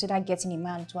to consider getting a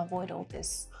man to avoid all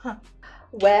this. Huh.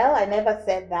 Well, I never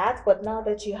said that, but now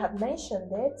that you have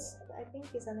mentioned it, I think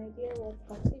it's an idea worth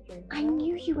considering. I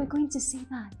knew you were going to say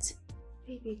that.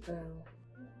 Baby girl,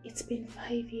 it's been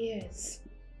 5 years,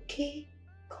 okay?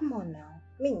 Come on now.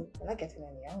 I mean, you're not getting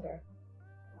any younger.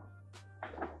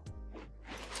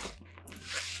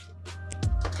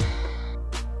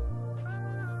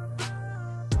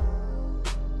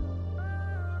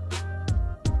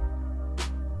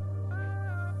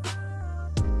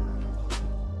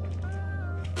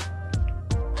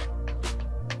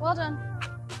 Well done.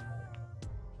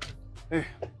 Hey.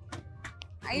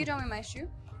 Are you done with my shoe?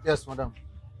 Yes, madam.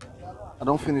 I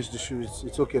don't finish the shoe.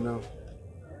 It's okay now.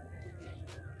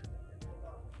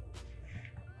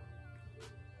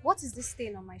 What is this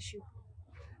stain on my shoe?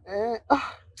 And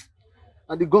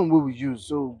the gun we use,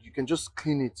 so you can just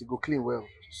clean it. It go clean well.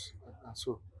 And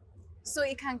so. so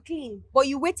it can clean. But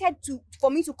you waited for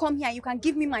me to come here and you can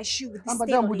give me my shoe with this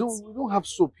stain on we it. don't have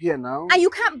soap here now. And you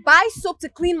can't buy soap to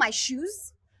clean my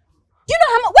shoes? Do you know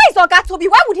how much? Where is Oga Toby?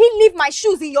 Why would he leave my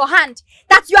shoes in your hand?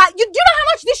 That do you know how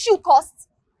much this shoe costs?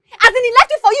 As in, he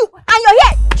left it for you, and you're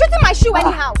here treating my shoe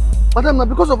anyhow. Madam, now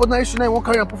because of ordinary shoe, I won't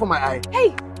carry and put for my eye.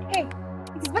 Hey, it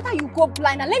is better you go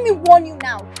blind. And let me warn you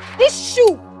now. This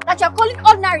shoe that you're calling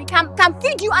ordinary can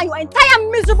feed you and your entire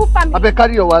miserable family. I beg,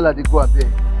 carry your wallet, they go up there.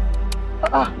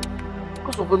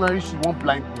 Because of ordinary shoe, won't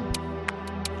blind me.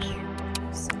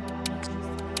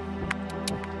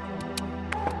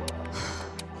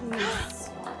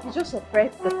 You just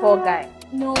oppressed the poor guy.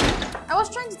 No, I was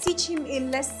trying to teach him a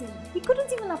lesson. He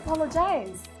couldn't even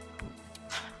apologize.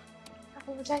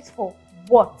 Apologize for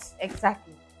what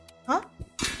exactly? Huh?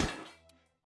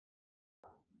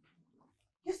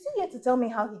 You're still here to tell me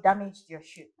how he damaged your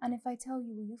shoe. And if I tell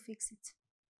you, will you fix it?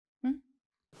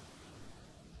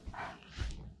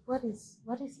 What is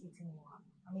eating you up?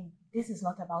 I mean, this is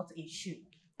not about a shoe.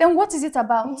 Then what is it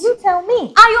about? You tell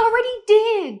me. I already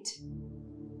did.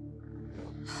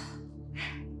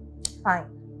 Fine.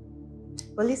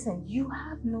 But listen, you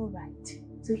have no right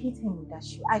to hit him with that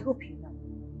shoe. I hope you know.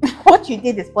 What you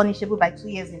did is punishable by 2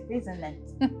 years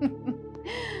imprisonment.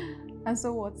 And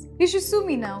so what? You should sue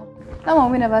me now. That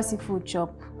one will never see food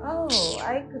chop. Oh,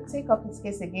 I could take up his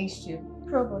case against you.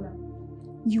 Pro bono.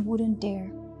 You wouldn't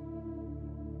dare.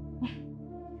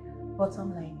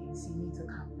 Bottom line is you need to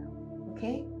calm down,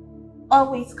 okay?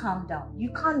 Always calm down.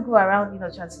 You can't go around,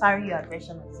 transferring your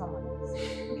aggression on someone else,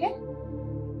 okay?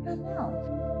 Calm down.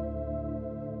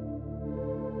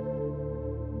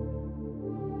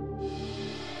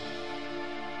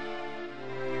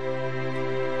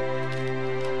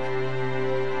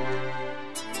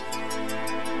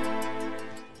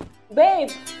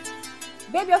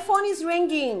 Babe, your phone is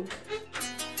ringing.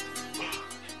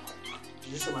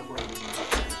 Did you see my phone?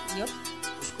 Yep.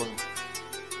 Who's calling?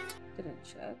 Didn't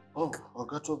check. Oh,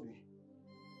 Oga Toby.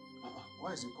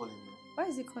 Why is he calling me? Why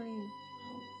is he calling you?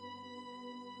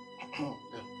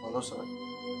 Hello, sir.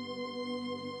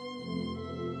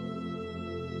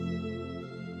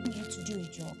 I'm here to do a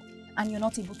job and you're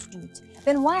not able to do it.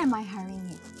 Then why am I hiring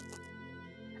you?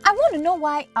 I want to know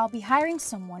why I'll be hiring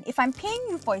someone if I'm paying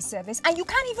you for a service and you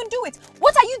can't even do it.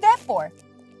 What are you there for?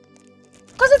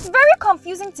 Because it's very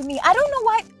confusing to me. I don't know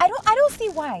why. I don't see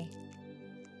why.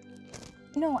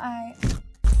 No,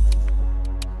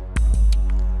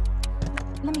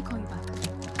 let me call you back.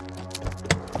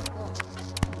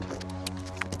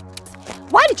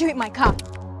 Why did you hit my car?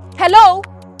 Hello?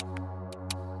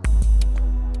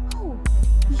 Oh,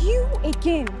 you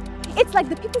again. It's like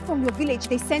the people from your village,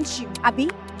 they sent you, Abi.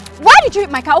 Why did you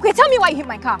hit my car? Okay, tell me why you hit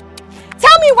my car.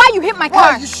 Tell me why you hit my car.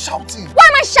 Why are you shouting? Why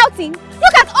am I shouting?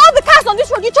 Look at all the cars on this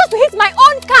road. You chose to hit my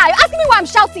own car. You're asking me why I'm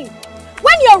shouting.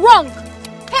 When you're wrong.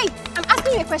 Hey, I'm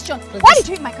asking you a question. Why did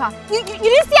you hit my car? You didn't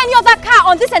see any other car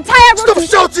on this entire road.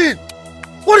 Stop shouting!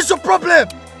 What is your problem?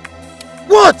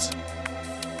 What?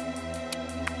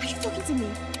 Are you talking to me?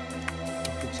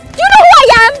 Do you know who I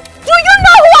am? Do you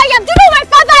know who I am? Do you know who my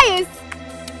father is?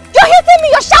 You're hitting me.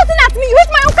 You're shouting at me. You hit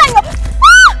my own car.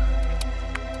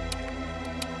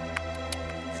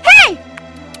 Hey!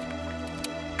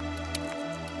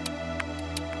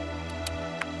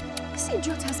 This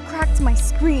idiot has cracked my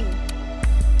screen.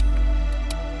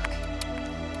 Okay.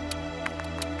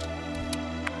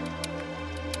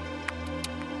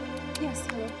 Yes,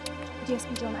 hello.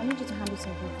 DSP John, I need you to handle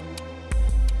something for me.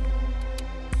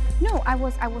 No, I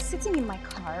was sitting in my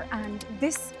car and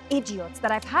this idiot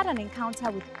that I've had an encounter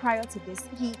with prior to this,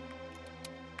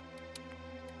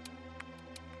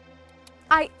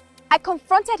 I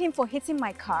confronted him for hitting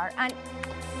my car and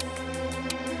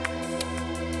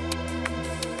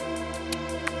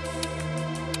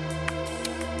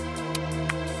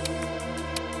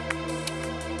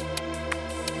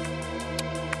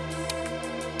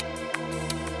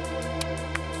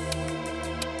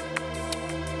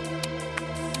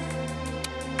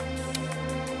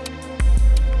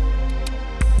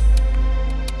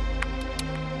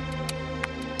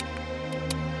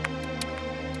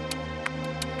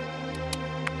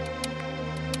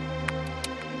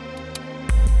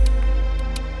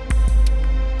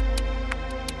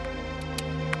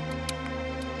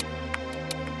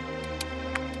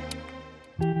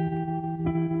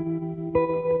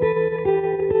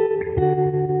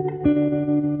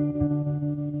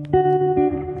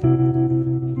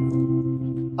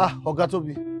Oga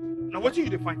Toby. Now, what you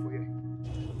dey find for here?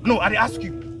 No, I dey ask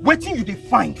you, what you dey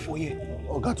find for here?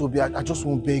 Oga Toby, I just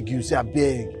won't beg you. Say I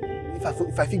beg.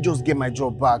 If I fit just get my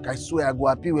job back, I swear I go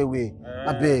happy way.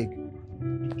 I beg.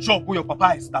 Job where your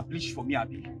papa established for me,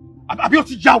 Abi.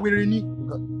 Abioti Jawere ni.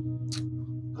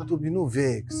 That will be no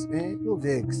vex, no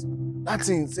vex. That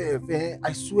thing itself,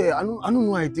 I swear, I don't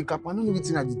know how I take up. I don't know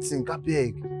anything I did think. I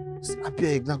beg.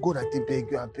 Now God, I take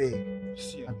beg you, I beg.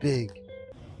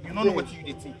 You don't know what you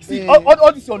did think. See,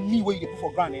 all this on me where you put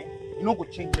for granted, you don't go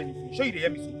change anything. Show you the hear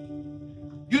me so.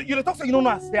 You the talk so you don't know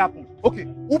how stay happen. Okay,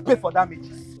 who pay for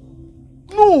damages?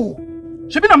 No!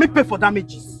 Shebi na me pay for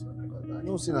damages. I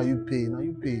know say now you pay,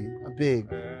 I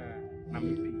beg. Na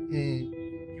me pay.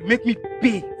 You make me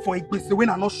pay for a gbese when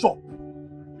I not shop.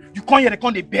 You come here, they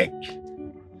come they beg.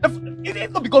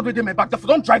 It not because they my back. Therefore,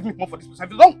 don't drive me more for this person.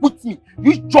 If you don't quit me,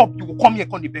 which job you will come here,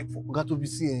 come they beg for? Got to be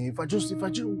seeing. If I just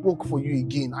work for you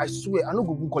again, I swear I not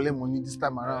go collect money this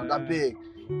time around. I beg.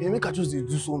 Make I just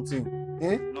do something.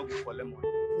 Not go collect money.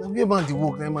 Now we man the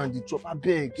work, man the job. I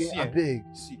beg. I beg.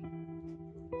 See,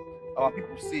 our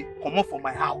people say, come on for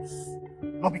my house,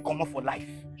 not be come on for life.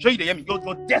 Show you the hear me.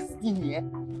 Your destiny,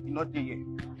 you not there.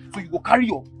 So you go carry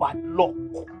your bad luck,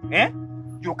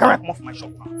 You carry come off my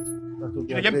shop now. I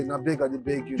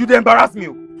beg you. You dey embarrass me.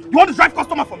 You want to drive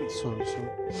customer for me? Sorry.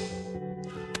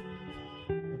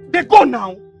 They go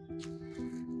now.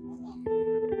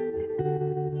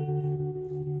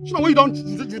 You know when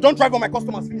you don't drive on my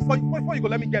customers finish before you go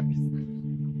let me get peace.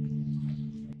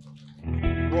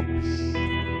 Rubbish.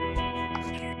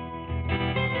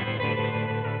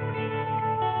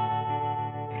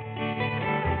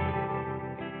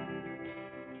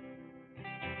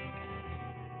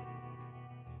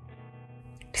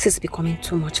 This is becoming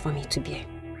too much for me to bear.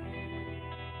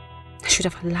 I should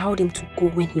have allowed him to go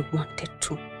when he wanted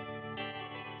to.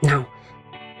 Now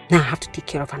I have to take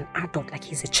care of an adult like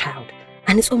he's a child.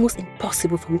 And it's almost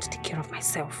impossible for me to take care of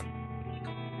myself.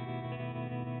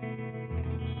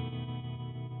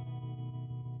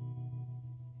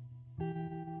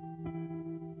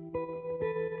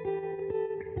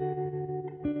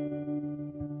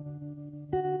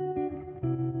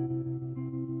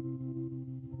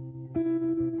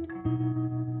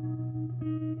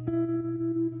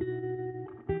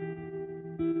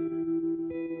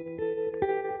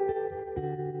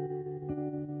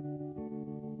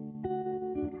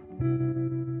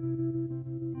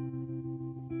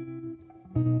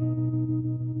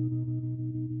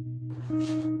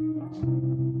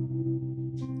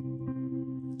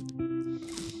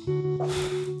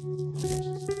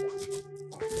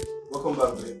 Welcome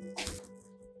back, babe.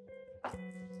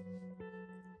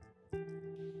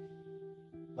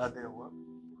 Bad day, what?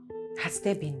 Has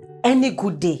there been any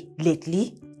good day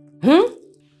lately?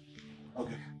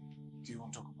 Okay. Do you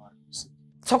want to talk about it?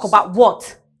 Talk about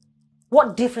what?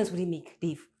 What difference would it make,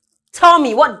 Dave? Tell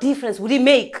me, what difference would it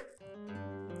make?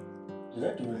 Did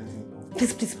I do anything wrong?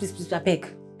 Please, I beg.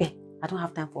 I don't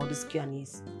have time for all these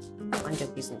Q&As. Mind your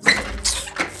business.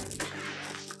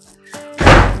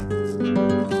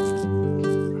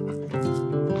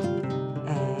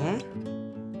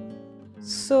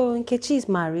 So, Nkechi is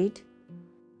married?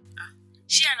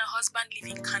 She and her husband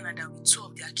live in Canada with 2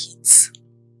 of their kids.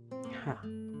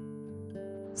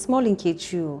 Small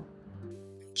Nkechi.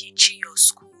 Nkechi, your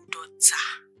school daughter.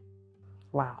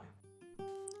 Wow.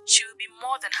 She will be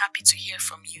more than happy to hear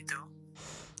from you, though.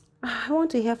 I want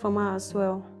to hear from her as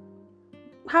well.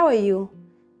 How are you?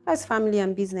 How's family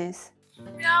and business?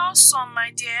 We are awesome,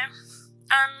 my dear.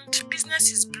 And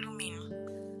business is blooming.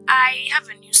 I have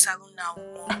a new salon now.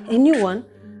 A new one?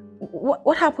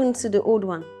 What happened to the old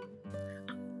one?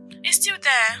 It's still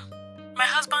there. My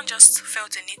husband just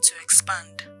felt a need to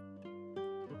expand.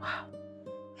 Wow.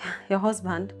 Your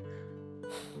husband?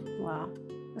 Wow.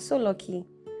 You're so lucky.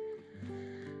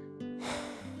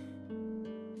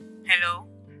 Hello?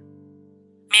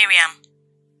 Miriam?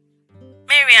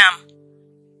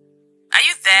 Are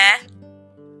you there?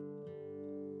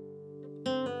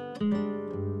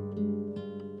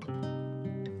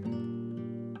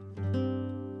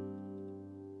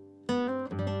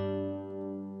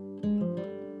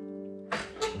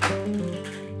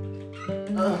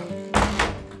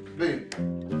 Babe.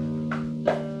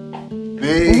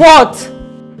 What?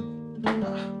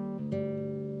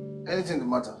 Anything the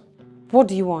matter? What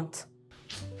do you want?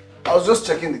 I was just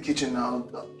checking the kitchen now.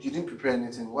 You didn't prepare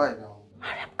anything. Why now?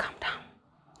 Mariam, calm down.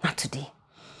 Not today.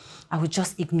 I will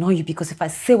just ignore you because if I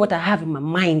say what I have in my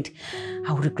mind,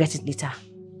 I will regret it later.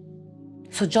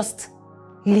 So just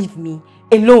leave me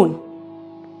alone.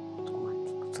 Come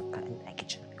on, in the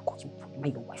kitchen. I'm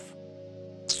your wife.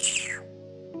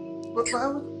 But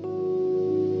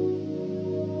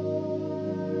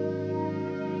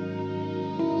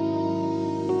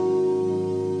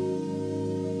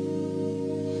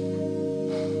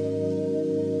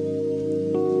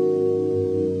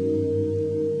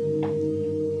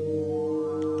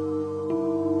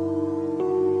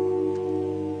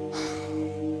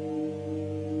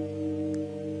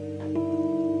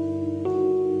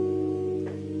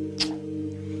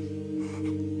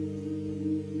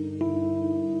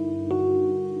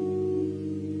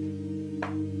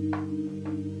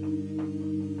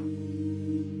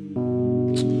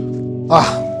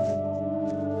Ah!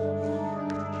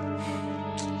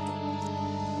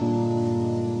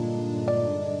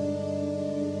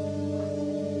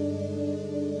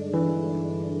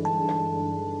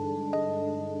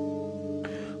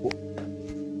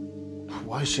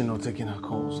 Why is she not taking her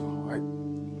calls now?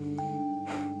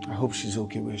 I hope she's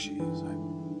okay where she is.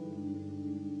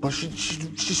 But she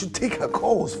should take her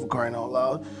calls, for crying out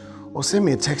loud. Or send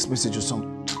me a text message or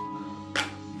something.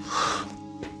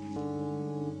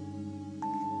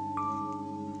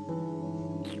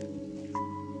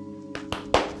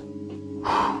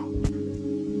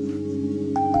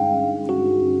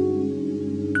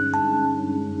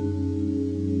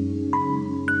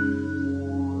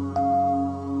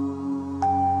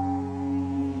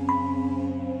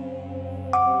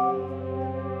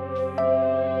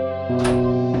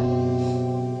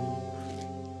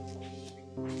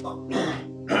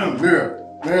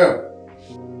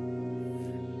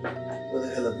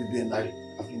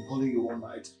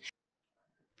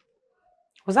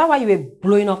 Was that why you were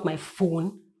blowing up my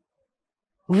phone?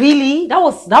 Really? That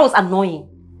was annoying.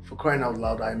 For crying out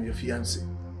loud, I am your fiancé.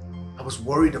 I was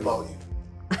worried about you.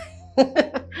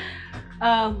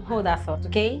 Hold that thought,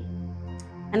 okay?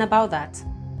 And about that,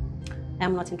 I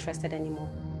am not interested anymore.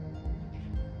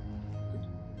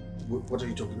 What are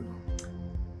you talking about?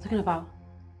 Talking about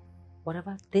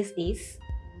whatever this is,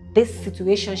 this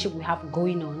situationship we have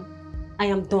going on, I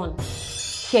am done.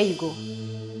 Here you go.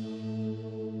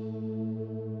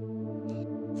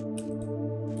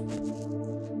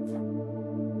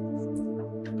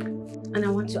 And I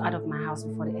want you out of my house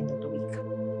before the end of the week.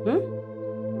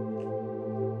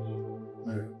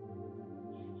 Mary,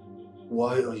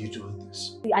 why are you doing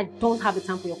this? I don't have the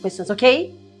time for your questions,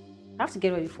 okay? I have to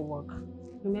get ready for work.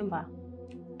 Remember,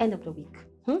 end of the week.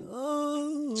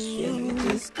 Oh, can we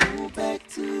just go back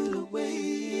to the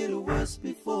way it was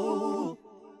before?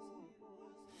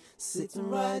 Sitting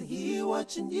right here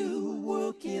watching you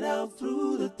work it out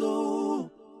through the door.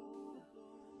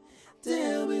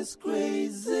 Damn, it's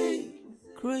crazy.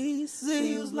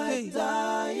 Crazy. Feels like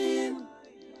dying.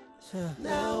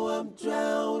 Now I'm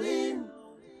drowning.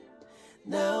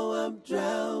 Now I'm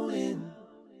drowning.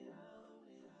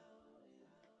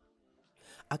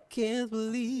 I can't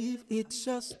believe it's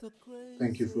just a crazy.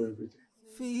 Thank you for everything.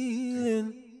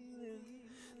 Feeling.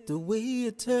 The way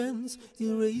it turns,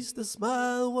 erase the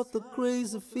smile, what the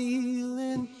crazy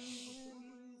feeling.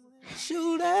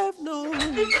 Should have known.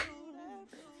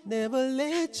 Never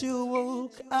let you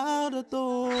walk out the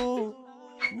door.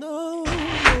 No,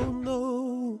 no,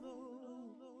 no.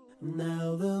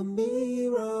 Now the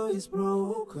mirror is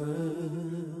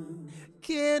broken.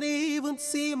 Can't even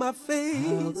see my face.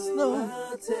 How do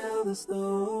I tell the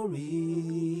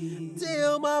story?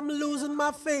 Damn, I'm losing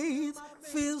my faith.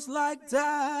 Feels like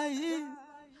dying.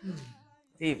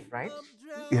 Dave, right?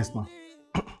 Yes, ma'am.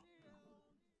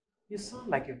 You sound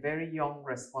like a very young,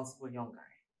 responsible young guy.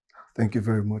 Thank you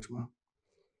very much, ma'am.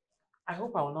 I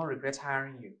hope I will not regret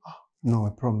hiring you. No, I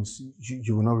promise.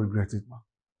 You will not regret it, ma'am.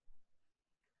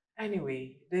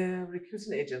 Anyway, the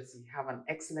recruiting agency have an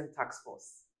excellent task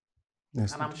force.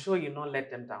 Yes, and I'm sure you'll not let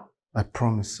them down. I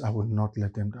promise I will not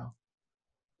let them down.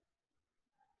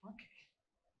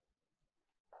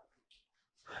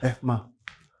 Okay. Ma,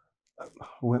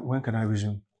 when can I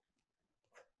resume?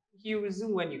 You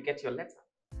resume when you get your letter.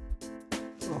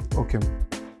 Oh, okay.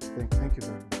 Thank you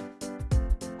very much.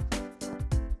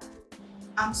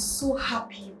 I'm so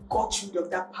happy you got rid of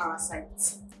that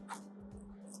parasite.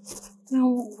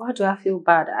 No, why do I feel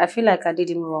bad? I feel like I did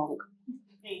him wrong.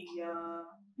 Hey,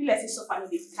 let's say so far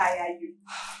they tire you.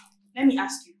 Let me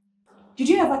ask you, did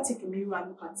you ever take a mirror and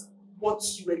look at what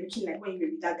you were looking like when you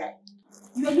were with that guy?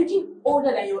 You were looking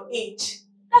older than your age.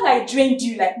 That guy drained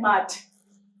you like mad.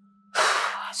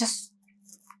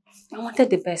 I wanted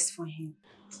the best for him.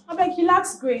 I beg, he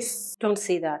lacks grace. Don't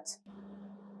say that.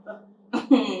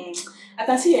 I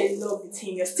can see you're in love with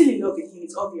him. You're still in love with him,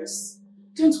 it's obvious.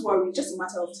 Don't worry, it's just a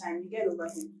matter of time. You get over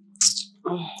him.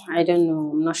 Oh, I don't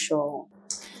know. I'm not sure.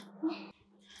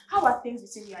 How are things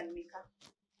between you and Mika?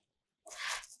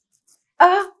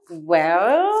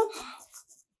 Well,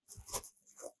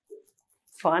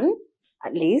 fun,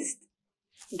 at least.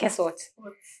 Guess what?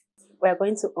 What? We're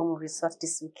going to Resort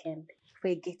this weekend for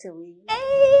a getaway.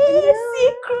 Hey,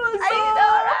 secrets! I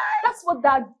know, right? That's what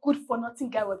that good-for-nothing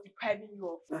guy was depriving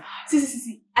you of.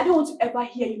 See. I don't want to ever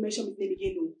hear you mention his name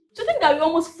again. No. Do you think that we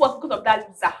almost fought because of that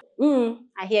loser?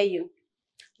 I hear you.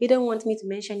 You don't want me to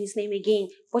mention his name again,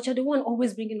 but you're the one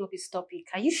always bringing up his topic.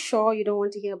 Are you sure you don't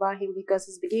want to hear about him? Because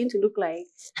it's beginning to look like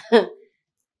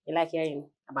you like hearing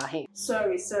about him.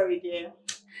 Sorry, dear.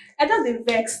 I just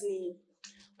vex me.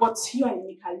 But you and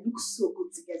Emeka look so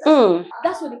good together.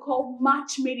 That's what they call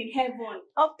match made in heaven.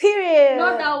 Oh, period.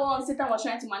 Not that one Satan was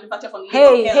trying to manufacture from the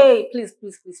Hey, please.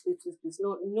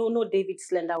 No, David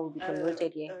Slender will be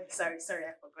promoted here. Sorry,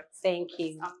 I forgot. Thank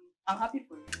you. I'm happy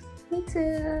for you. Me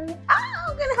too.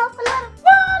 I'm gonna have a lot of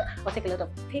fun. I'll take a lot of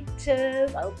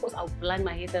pictures. I'll blind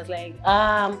my haters like,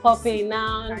 I'm popping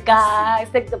now, guys.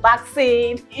 Take the back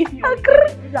seat. If you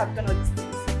have done all these things.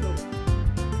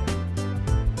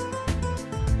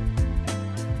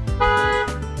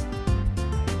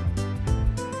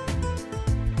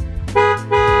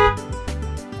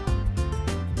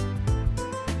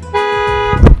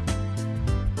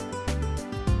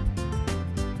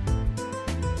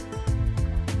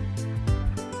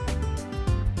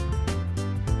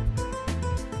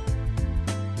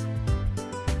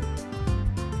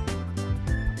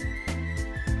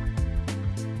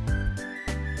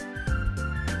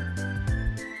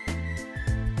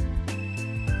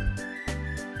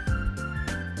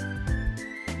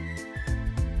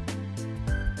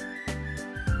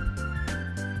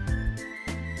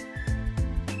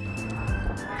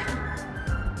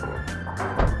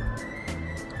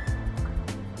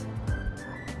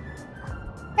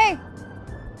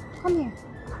 Come here.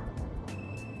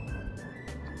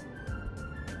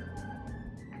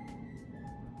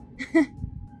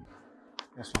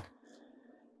 Yes, ma'am.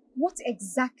 What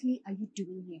exactly are you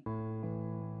doing here?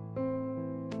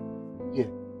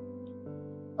 Here.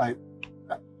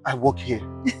 I work here.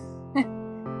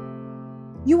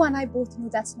 You and I both know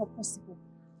that's not possible.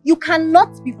 You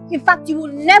cannot be, in fact, you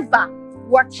will never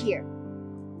work here.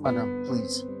 Madam,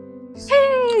 please.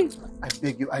 Hey! I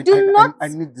beg you, I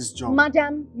need this job.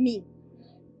 Madam, me.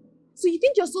 So you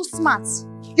think you're so smart?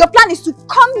 Your plan is to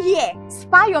come here,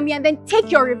 spy on me, and then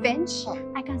take your revenge?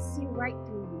 I can see right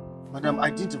through you. Madam, I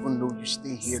didn't even know you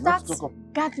stay here. Start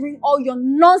gathering all your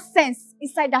nonsense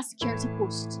inside that security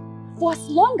post. For as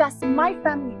long as my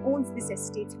family owns this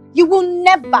estate, you will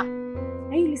never,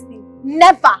 are you listening?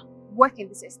 Never work in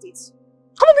this estate.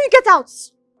 Come on, you get out!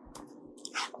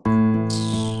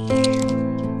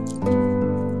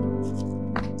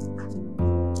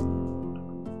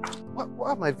 Why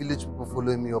are my village people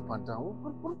following me up and down?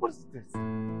 What is this?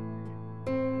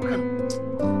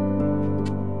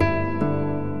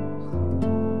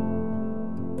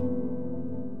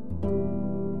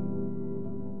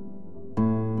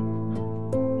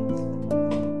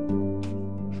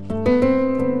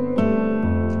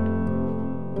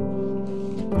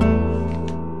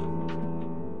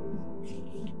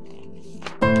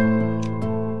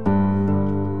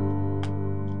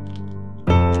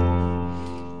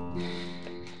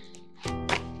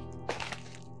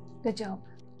 Good job.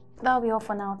 That'll be all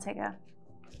for now, Tega.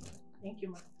 Thank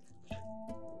you, ma'am.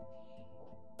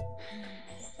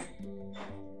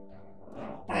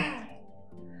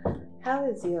 How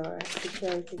is your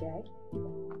security guy?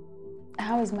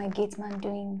 How is my gate man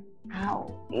doing?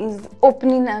 How? He's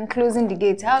opening and closing the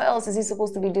gate. How else is he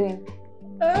supposed to be doing?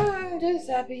 I'm just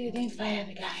happy you didn't fire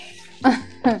the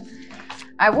guy.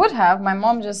 I would have. My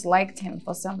mom just liked him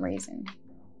for some reason.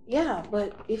 Yeah,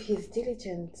 but if he's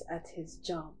diligent at his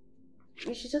job,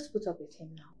 you should just put up with him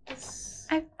now.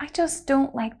 I just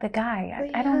don't like the guy.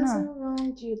 I don't know. He hasn't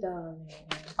wronged you, darling.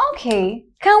 Okay.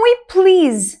 Can we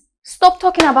please stop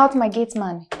talking about my gate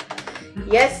man?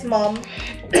 Yes, Mom.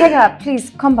 Tega,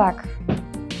 please come back.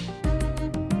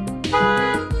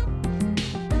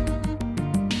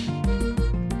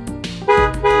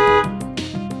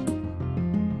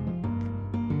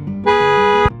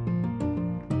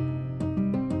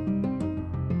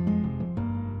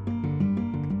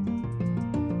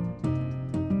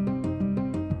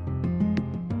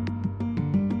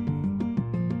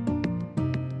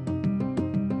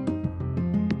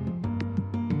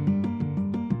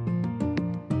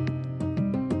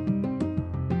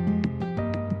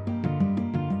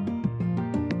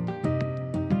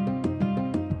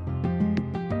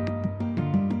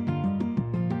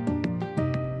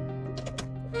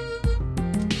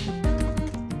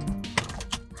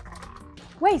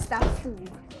 Where is that fool?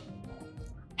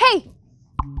 Hey!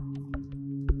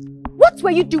 What were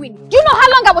you doing? Do you know how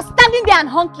long I was standing there and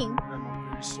honking?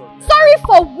 I'm very sorry. Sorry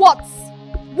for what?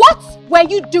 What were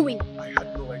you doing? I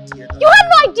had no idea. You had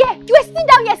no idea! You were sitting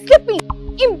down here sleeping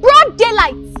in broad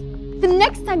daylight! The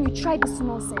next time you try this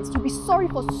nonsense, you'll be sorry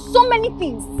for so many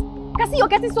things. I can see you're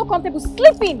getting so comfortable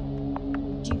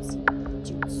sleeping. Duty.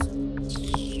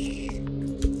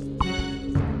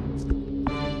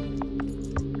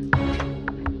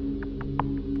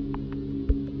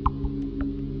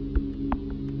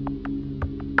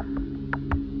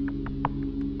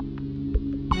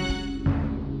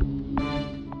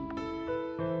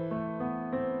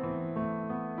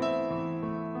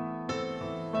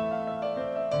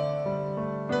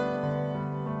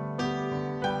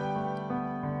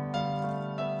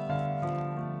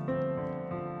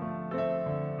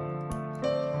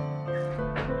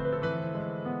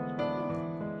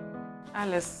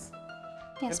 Alice,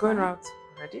 Yes, you're going ma'am. out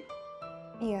already?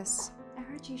 Yes. I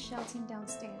heard you shouting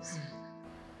downstairs.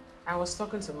 I was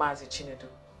talking to Mazi Chinedu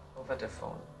over the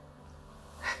phone.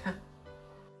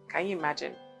 Can you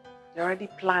imagine? You're already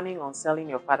planning on selling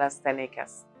your father's 10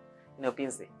 acres in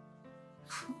Obinze.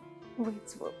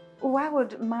 Wait, why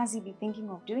would Mazi be thinking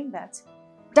of doing that?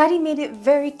 Daddy made it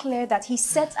very clear that he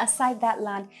set aside that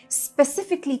land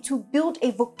specifically to build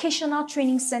a vocational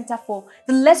training center for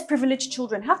the less privileged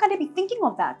children. How can they be thinking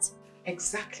of that?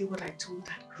 Exactly what I told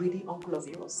that greedy uncle of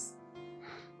yours.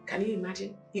 Can you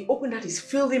imagine? He opened out his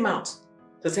filthy mouth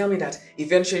to tell me that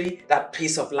eventually that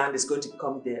piece of land is going to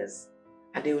become theirs.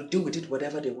 And they will do with it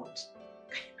whatever they want.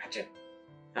 Can you imagine?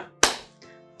 Huh?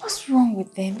 What's wrong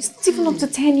with them? It's not even up to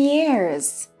 10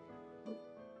 years.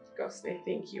 Because they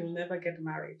think you'll never get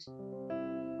married.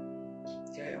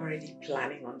 You're already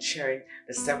planning on sharing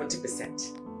the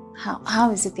 70%.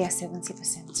 How is it they are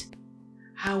 70%?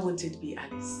 How won't it be,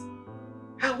 Alice?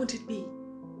 How won't it be?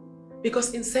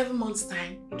 Because in 7 months'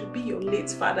 time, it will be your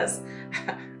late father's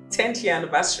 10th year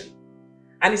anniversary.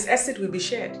 And his estate will be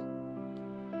shared.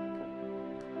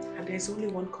 And there's only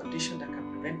one condition that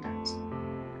can prevent that.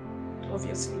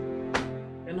 Obviously,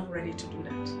 you're not ready to do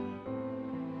that.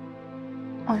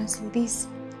 Honestly, these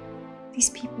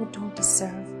people don't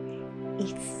deserve a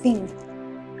thing.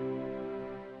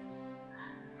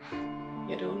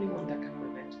 You're the only one that can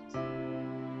prevent it.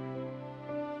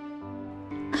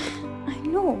 I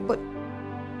know, but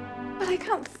I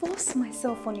can't force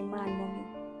myself on a man, Mommy.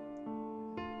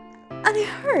 And it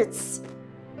hurts.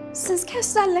 Since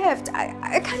Kester left,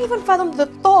 I can't even fathom the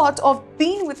thought of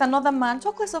being with another man,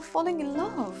 talk less of falling in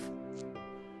love.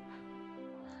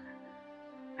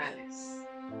 Alice,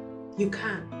 you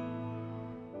can.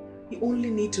 You only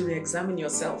need to re-examine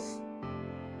yourself.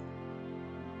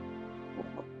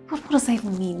 What does that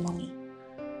even mean, Mommy?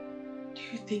 Do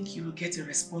you think you will get a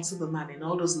responsible man in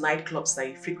all those nightclubs that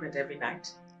you frequent every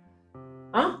night?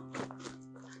 Huh?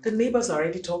 The neighbors are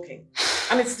already talking.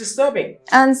 And it's disturbing.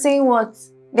 And saying what?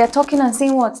 They're talking and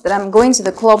saying what? That I'm going to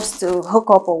the clubs to hook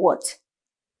up or what?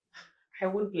 I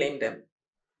won't blame them.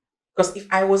 Because if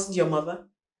I wasn't your mother,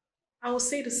 I would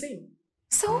say the same.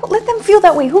 So let them feel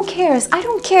that way. Who cares? I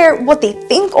don't care what they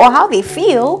think or how they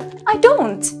feel. I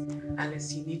don't.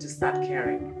 Alice, you need to start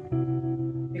caring.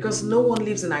 Because no one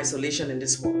lives in isolation in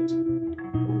this world.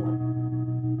 No one.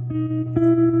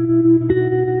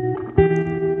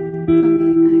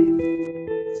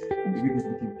 The wig is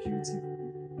looking beautiful.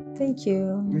 Thank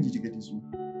you. Where did you get this one?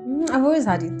 I've always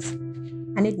had it.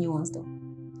 I need new ones though.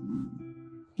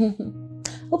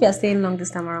 Hope you're staying long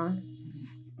this time around.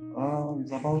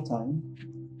 It's about time.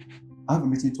 I have a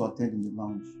meeting to attend in the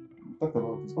lounge. We'll talk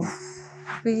about this one.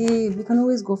 Babe, we can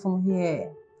always go from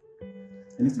here.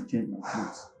 I need to change my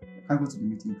clothes. I can't go to the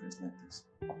meeting dressed like this.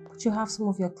 But you have some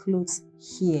of your clothes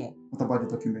here. What about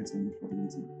the documents I need for the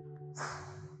meeting?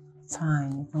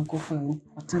 Fine, you can go for your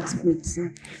important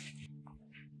meeting.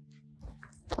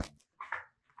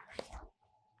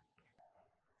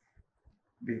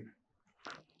 Babe,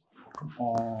 come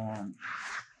on.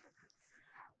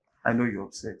 I know you're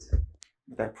upset,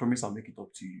 but I promise I'll make it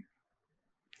up to you.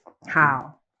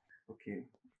 How? Okay.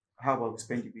 How about we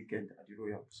spend the weekend at the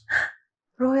Royals?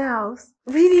 Royals?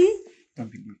 Really? Don't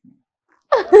believe me.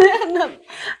 No,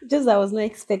 just I was not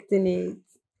expecting it.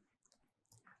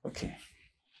 Okay.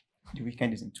 The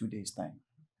weekend is in 2 days' time.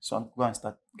 So I'll go and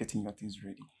start getting your things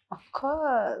ready. Of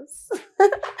course.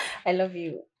 I love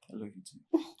you. I love you too.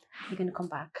 You're gonna come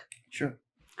back? Sure.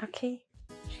 Okay.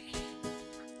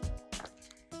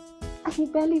 I can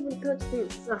barely even touch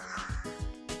this.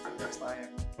 Yes, I am.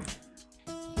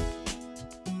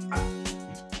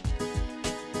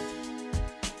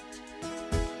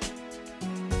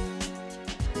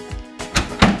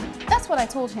 That's what I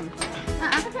told him.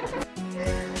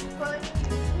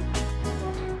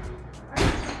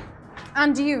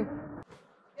 And you?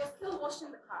 You're still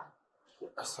washing the car.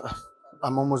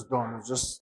 I'm almost done. It's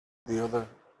just the other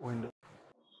window.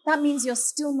 That means you're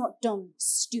still not done,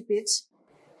 stupid.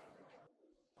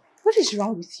 What is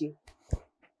wrong with you?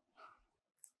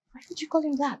 Why did you call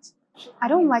him that? I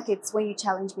don't like it when you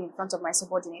challenge me in front of my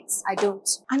subordinates. I don't.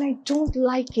 And I don't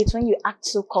like it when you act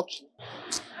so cocky.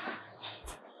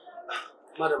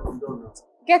 Madam, I'm done now.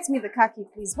 Get me the car key,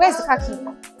 please. Where's the car key?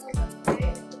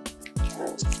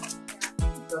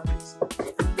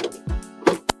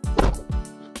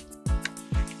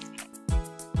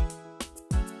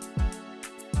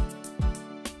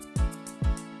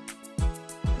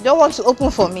 You don't want to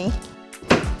open for me?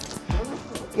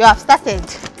 You have started.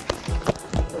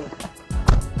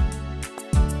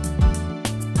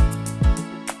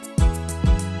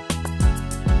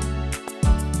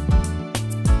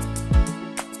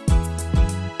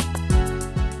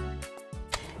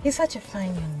 He's such a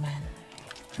fine young man.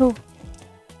 Who?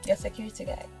 Your security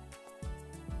guy.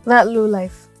 That low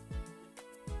life.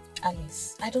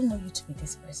 Alice, I don't know you to be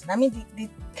this person. I mean, did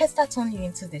Kester turn you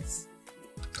into this?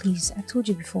 Please, I told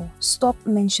you before. Stop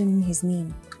mentioning his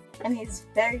name. And he's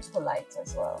very polite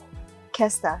as well.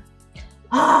 Kester.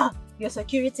 Ah, your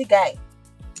security guy.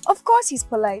 Of course he's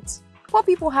polite. Poor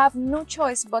people have no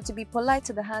choice but to be polite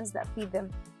to the hands that feed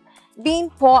them. Being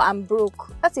poor and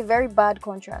broke, that's a very bad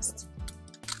contrast.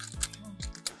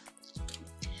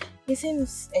 He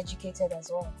seems educated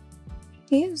as well.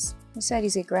 He is. He said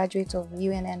he's a graduate of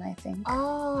UNN, I think.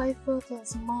 Oh, I thought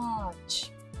as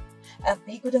much.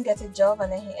 He couldn't get a job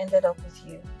and then he ended up with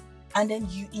you. And then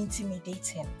you intimidate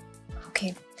him.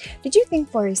 Okay. Did you think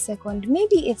for a second,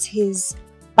 maybe it's his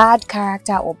bad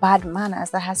character or bad manners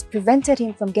that has prevented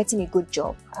him from getting a good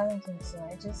job? I don't think so.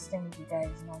 I just think the guy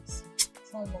is not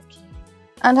lucky.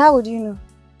 And how would you know?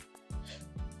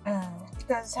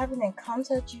 Because having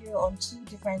encountered you on 2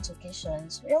 different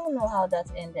occasions, we all know how that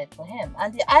ended for him.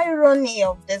 And the irony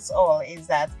of this all is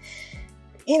that,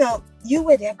 you know, you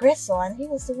were the aggressor and he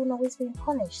was the one always being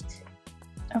punished.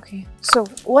 Okay, so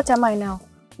what am I now?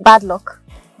 Bad luck?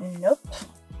 Nope.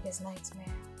 His nightmare.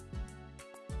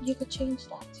 You could change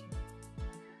that.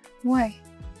 Why?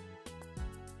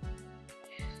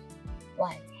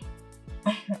 Why?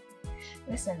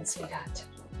 Listen, sweetheart.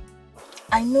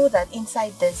 I know that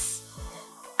inside this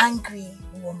angry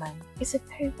woman is a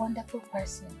very wonderful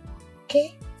person,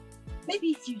 okay? Maybe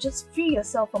if you just free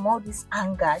yourself from all this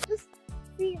anger, just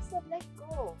free yourself, let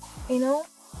go, you know?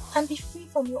 And be free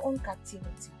from your own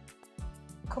captivity.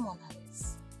 Come on,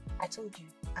 Alice. I told you,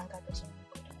 anger doesn't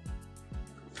look good.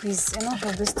 Please, enough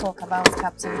of this talk about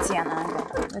captivity and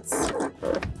anger. It's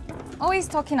always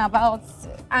talking about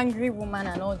angry woman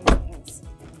and all these things.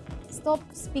 Stop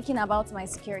speaking about my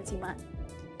security man.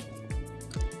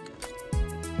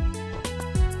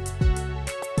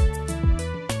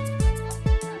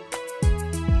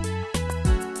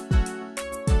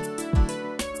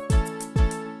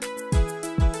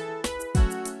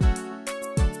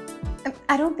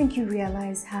 I don't think you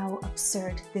realize how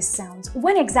absurd this sounds.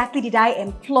 When exactly did I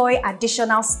employ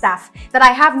additional staff that I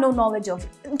have no knowledge of?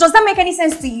 Does that make any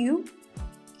sense to you?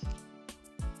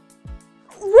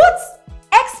 What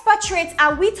expatriates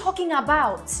are we talking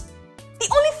about? The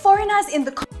only foreigners in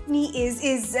the company is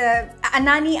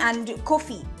Anani and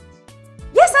Kofi.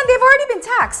 Yes, and they've already been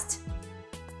taxed.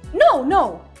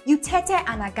 No. Utete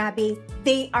and Agabe,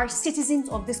 they are citizens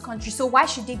of this country, so why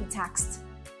should they be taxed?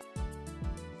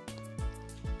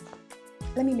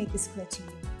 Let me make this clear to you.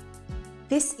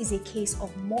 This is a case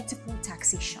of multiple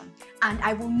taxation, and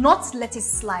I will not let it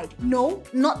slide. No,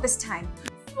 not this time.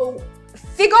 So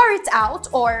figure it out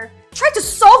or try to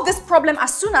solve this problem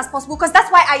as soon as possible, because that's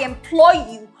why I employ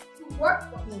you to work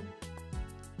for me.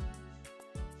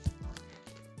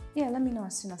 Yeah, let me know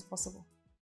as soon as possible.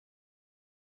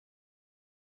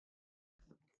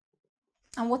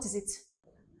 And what is it?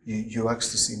 You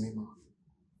asked to see me, Ma.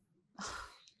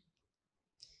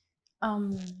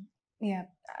 Yeah,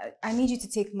 I need you to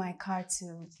take my car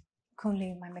to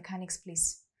Kunle, my mechanic's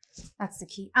place. That's the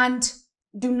key. And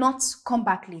do not come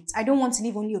back late. I don't want to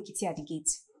leave only Okiti at the gate.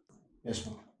 Yes,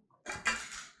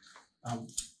 Ma.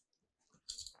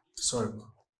 Sorry, Ma.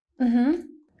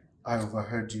 I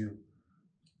overheard you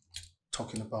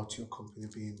talking about your company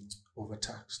being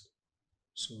overtaxed.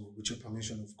 So, with your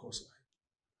permission, of course,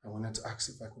 I wanted to ask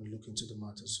if I could look into the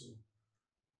matter so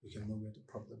we can know where the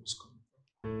problem is coming from.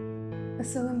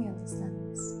 So let me understand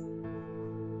this.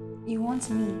 You want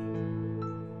me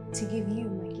to give you,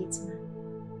 my gate man,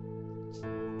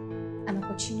 an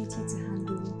opportunity to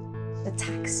handle the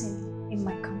taxing in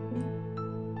my company?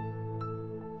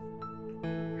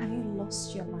 Have you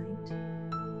lost your mind?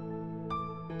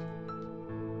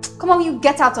 Come on, you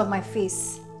get out of my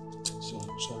face.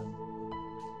 Sorry.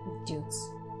 Idiots.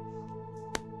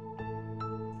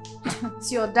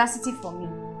 It's your audacity for me.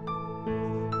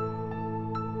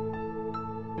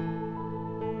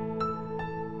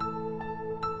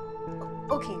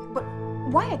 Okay, but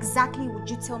why exactly would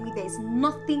you tell me there is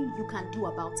nothing you can do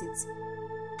about it?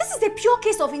 This is a pure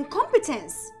case of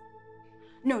incompetence.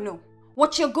 No.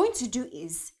 What you're going to do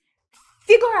is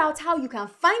figure out how you can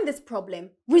find this problem,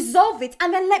 resolve it,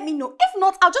 and then let me know. If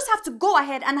not, I'll just have to go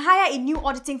ahead and hire a new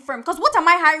auditing firm. Because what am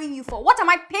I hiring you for? What am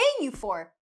I paying you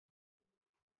for?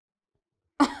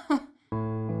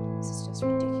 This is just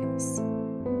ridiculous.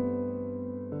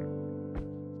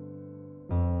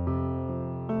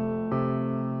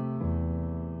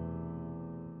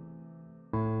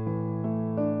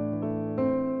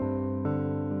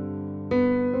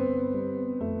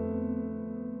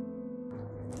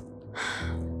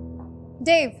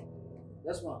 Dave.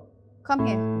 Yes, ma'am. Come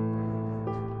here.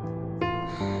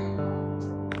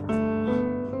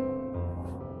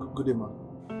 Good day, ma'am.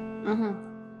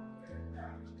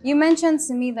 You mentioned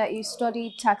to me that you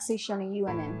studied taxation in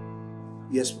UNN.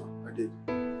 Yes, ma'am, I did.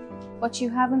 But you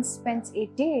haven't spent a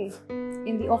day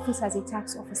in the office as a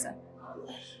tax officer.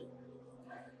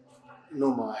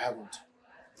 No, ma'am, I haven't.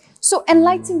 So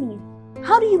enlighten me.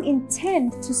 How do you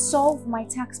intend to solve my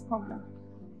tax problem?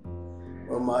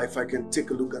 Well, ma'am, if I can take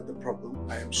a look at the problem,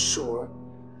 I am sure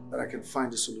that I can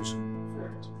find a solution for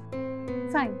it.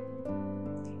 Fine.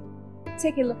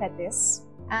 Take a look at this,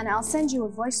 and I'll send you a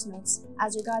voice note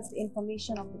as regards the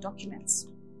information of the documents.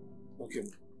 Okay.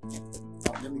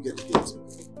 Let me get the gate.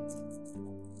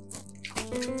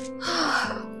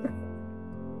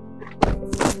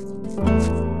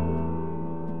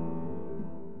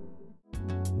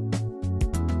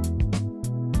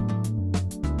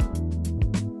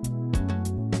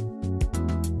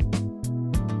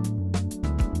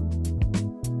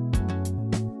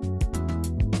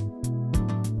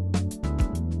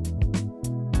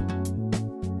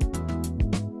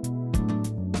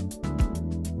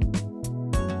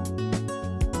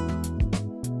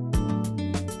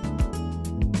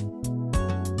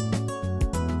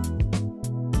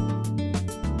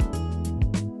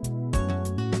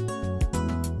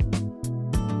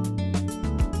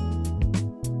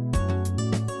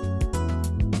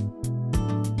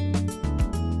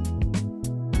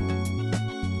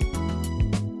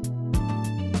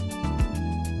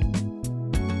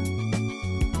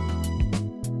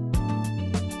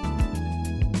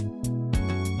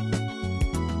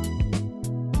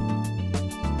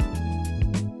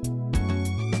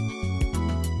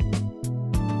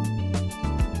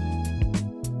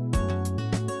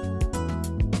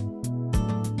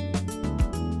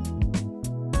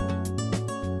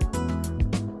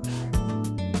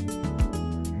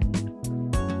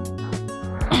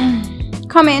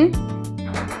 Come in.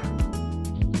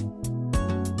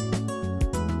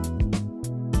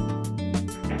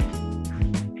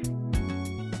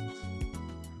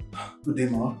 Good day,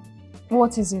 ma.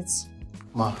 What is it?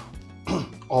 Ma,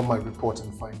 all my reports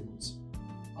and findings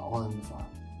are all in the file.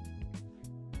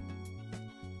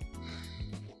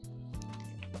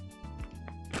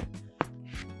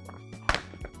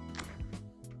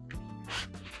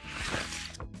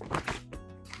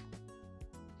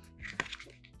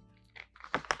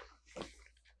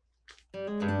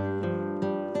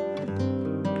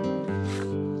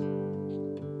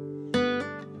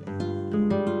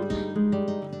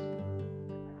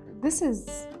 This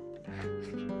is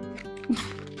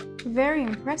very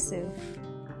impressive.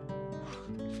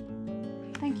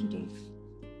 Thank you, Dave.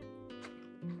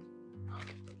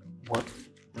 What?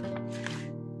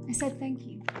 I said thank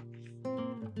you.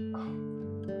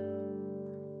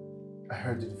 I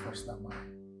heard it the first time, ma.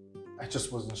 I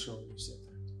just wasn't sure when you said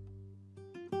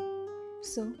that.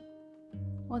 So,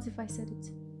 what if I said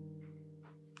it?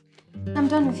 I'm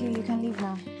done with you. You can leave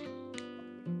now.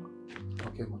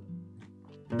 Okay, ma.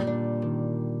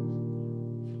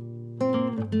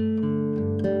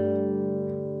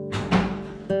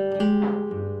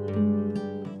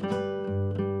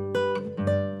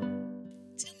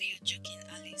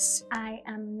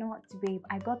 Babe,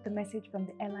 I got the message from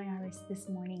the LIRS this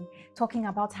morning talking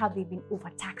about how they've been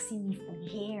overtaxing me for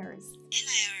years.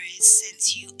 LIRS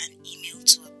sent you an email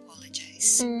to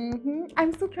apologize.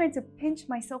 I'm still trying to pinch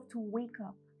myself to wake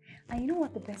up. And you know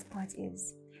what the best part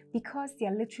is? Because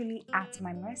they're literally at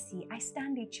my mercy, I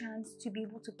stand a chance to be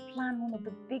able to plan one of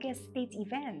the biggest state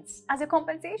events as a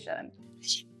compensation. I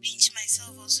should pinch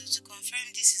myself also to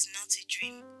confirm this is not a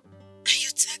dream. And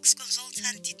your tax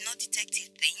consultant did not detect a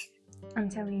thing? I'm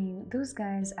telling you, those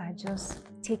guys are just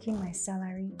taking my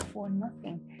salary for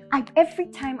nothing. Every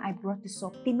time I brought this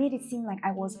up, they made it seem like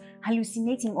I was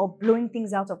hallucinating or blowing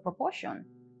things out of proportion.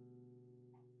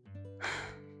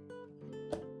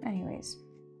 Anyways,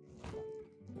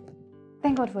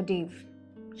 thank God for Dave.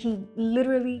 He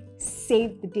literally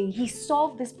saved the day. He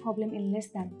solved this problem in less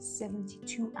than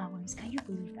 72 hours. Can you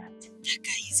believe that? That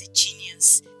guy is a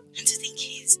genius. And to think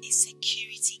he's a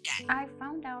security guy. I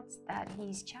found out that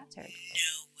he's chattered. No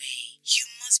way. You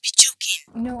must be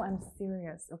joking. No, I'm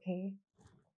serious, okay?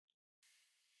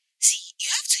 See, you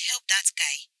have to help that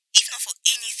guy. If not for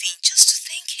anything, just to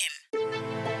thank him.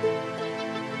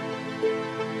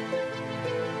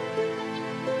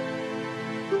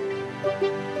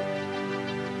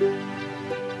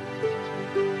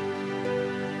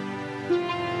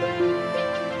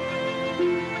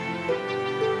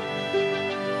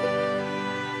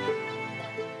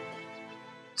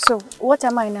 So, what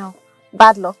am I now?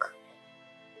 Bad luck?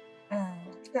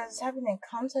 because having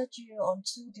encountered you on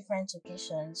 2 different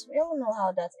occasions, we all know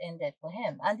how that ended for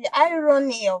him. And the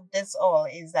irony of this all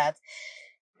is that,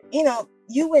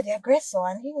 you were the aggressor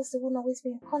and he was the one always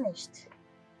being punished.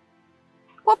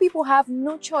 Poor people have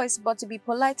no choice but to be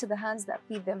polite to the hands that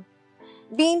feed them.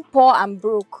 Being poor and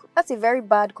broke, that's a very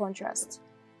bad contrast.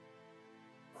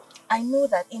 I know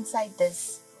that inside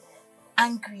this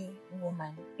angry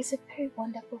woman is a very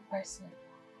wonderful person,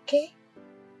 okay?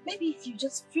 Maybe if you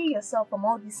just free yourself from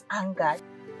all this anger.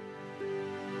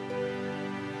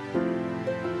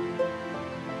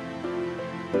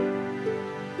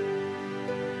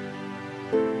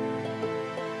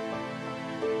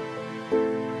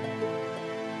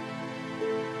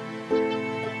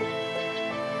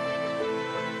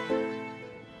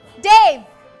 Dave!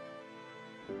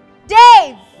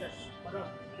 Dave! Yes, madam.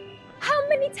 How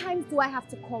many times do I have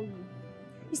to call you?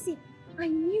 You see, I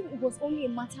knew it was only a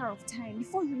matter of time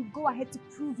before you would go ahead to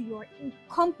prove your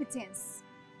incompetence.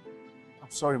 I'm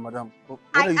sorry, madam, but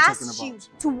what are you talking about? I asked you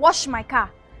to wash my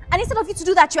car, and instead of you to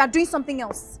do that, you are doing something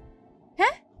else.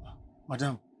 Huh?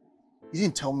 Madam, you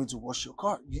didn't tell me to wash your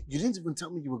car. You didn't even tell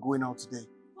me you were going out today.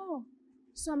 Oh,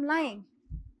 so I'm lying.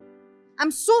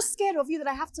 I'm so scared of you that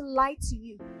I have to lie to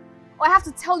you. Or I have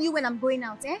to tell you when I'm going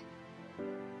out, eh?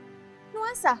 No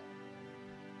answer.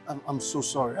 I'm so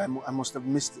sorry. I must have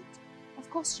missed it. Of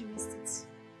course you missed it.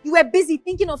 You were busy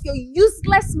thinking of your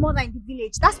useless mother in the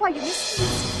village. That's why you missed it.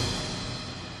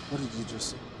 What did you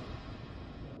just say?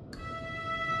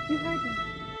 You heard me.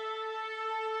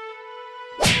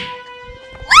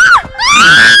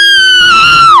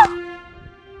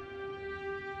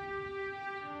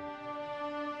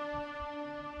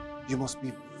 You must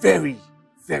be very,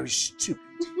 very stupid.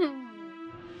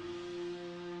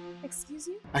 Excuse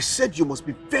you? I said you must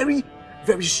be very,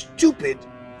 very stupid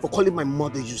for calling my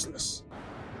mother useless.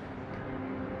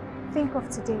 Think of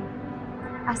today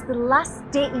as the last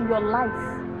day in your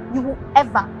life you will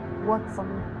ever work for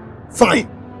me. Fine.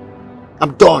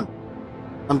 I'm done.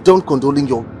 I'm done condoling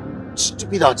your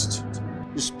stupid attitude.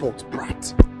 You spoiled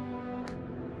brat.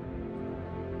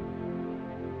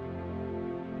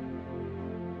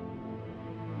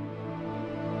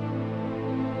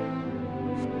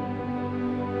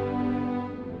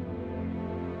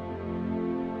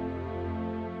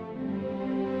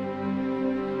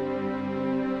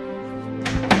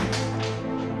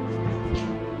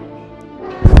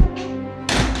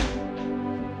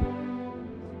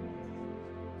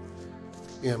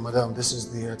 Yeah, madam, this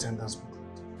is the attendance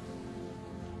booklet.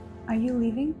 Are you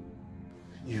leaving?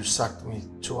 You sacked me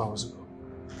 2 hours ago.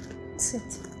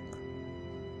 Sit.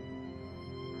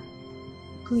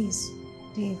 Please,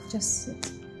 Dave, just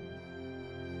sit.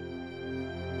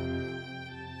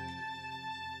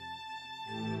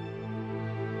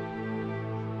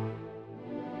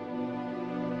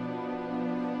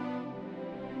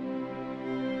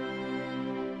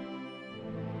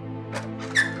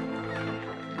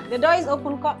 The door is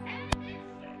open.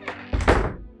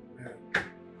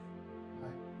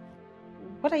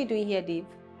 What are you doing here, Dave?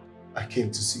 I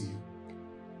came to see you.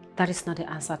 That is not the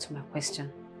answer to my question.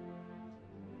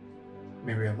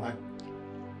 Miriam,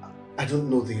 I don't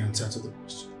know the answer to the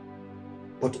question.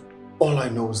 But all I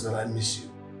know is that I miss you.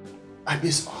 I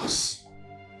miss us.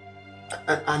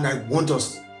 And I want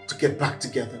us to get back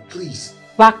together, please.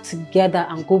 Back together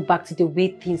and go back to the way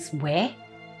things were?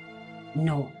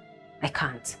 No, I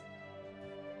can't.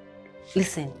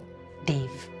 Listen,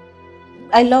 Dave,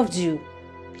 I loved you.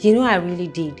 You know I really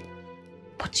did.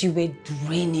 But you were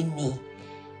draining me.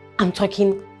 I'm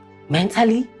talking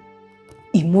mentally,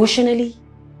 emotionally,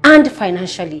 and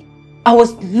financially. I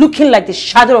was looking like the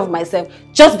shadow of myself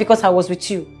just because I was with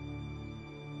you.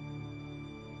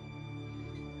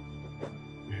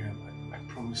 Miriam, I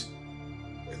promise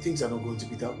things are not going to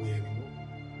be that way anymore.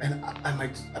 And I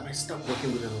might start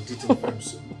working with an auditing firm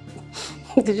soon.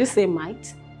 Did you say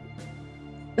might?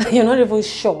 You're not even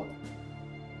sure.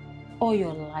 All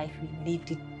your life you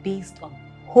lived it based on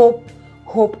hope,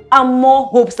 and more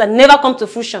hopes that never come to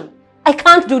fruition. I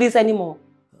can't do this anymore.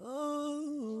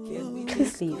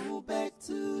 Please leave.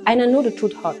 I know the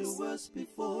truth hurts.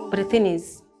 But the thing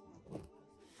is,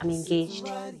 I'm engaged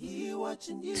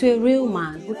to a real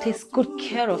man who takes good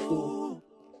care of me.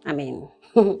 I mean,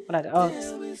 what are the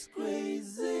odds?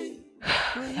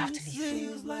 You have to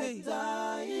leave.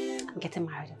 I'm getting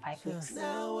married in 5 weeks.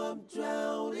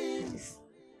 Please.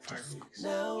 5 weeks?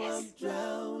 Yes.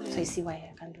 So you see why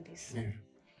I can't do this. Miriam,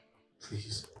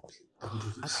 please, don't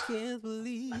do this. I can't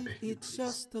believe it's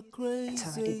just a crazy.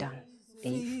 It's already done,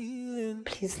 Dave.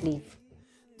 Please leave.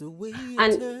 The way it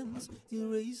And turns,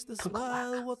 erase the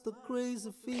smile, what the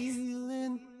crazy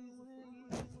feeling.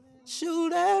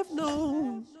 should have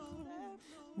known.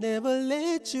 Never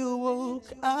let you walk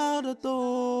out the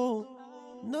door.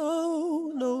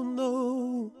 No, no,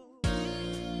 no.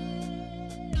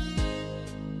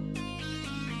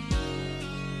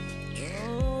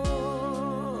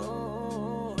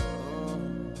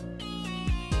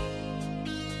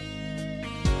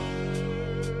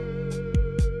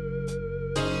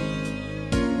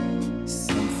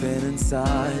 Something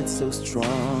inside so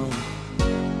strong,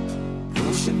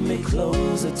 pushing me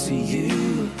closer to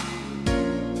you.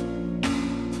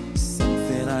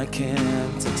 Something I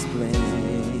can't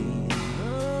explain.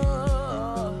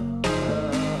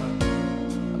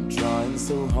 I'm trying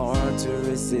so hard to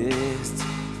resist,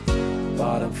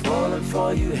 but I'm falling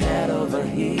for you head over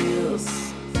heels.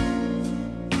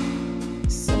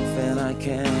 Something I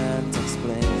can't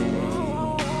explain.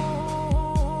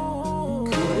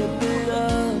 Could it be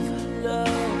love,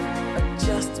 or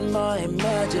just my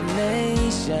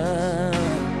imagination?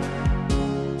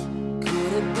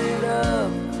 Could it be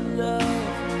love,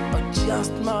 or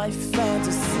just my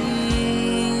fantasy?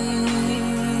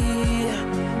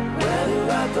 Where do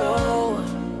I go?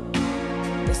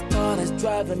 This thought is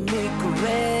driving me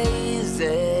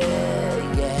crazy,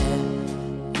 yeah.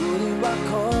 Who do I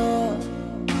call?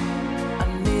 I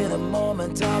need a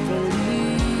moment of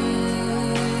relief.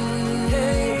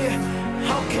 Hey,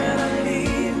 how can I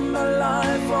live my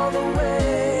life all the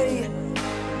way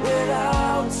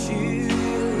without you?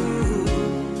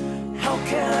 How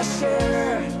can I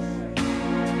share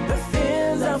the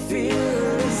things I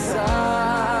feel inside?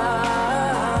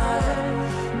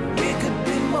 We could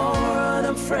be more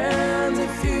than friends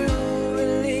if you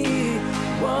really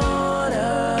want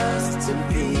us to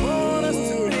be.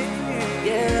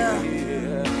 Yeah,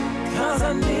 'cause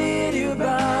I need you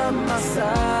by my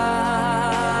side.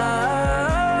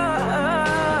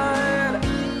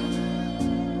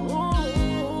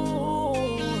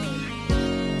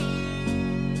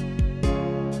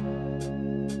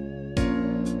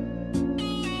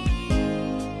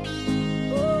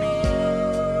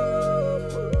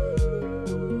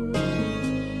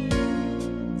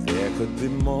 Could be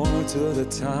more to the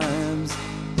times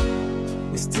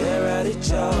we stare at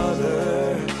each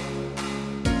other.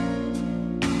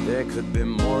 There could be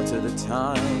more to the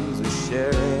times we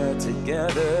share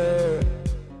together.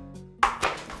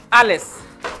 Alice,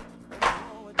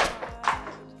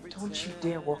 don't you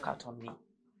dare walk out on me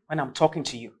when I'm talking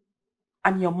to you.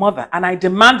 I'm your mother and I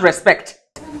demand respect.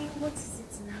 Mommy, what is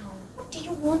it now? What do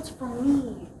you want from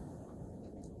me?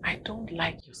 I don't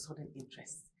like your sudden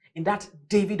interest in that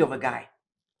David of a guy.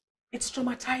 It's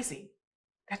traumatizing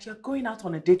that you're going out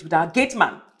on a date with our gate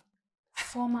man.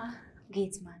 Former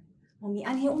gate man, Mommy,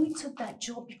 and he only took that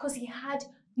job because he had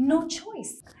no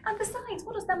choice. And besides,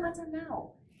 what does that matter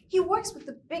now? He works with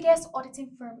the biggest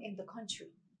auditing firm in the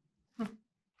country.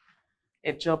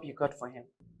 A job you got for him.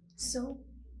 So,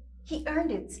 he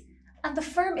earned it, and the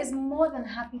firm is more than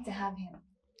happy to have him.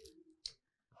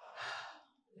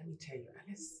 Let me tell you,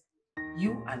 Alice,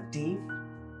 you and Dave,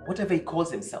 whatever he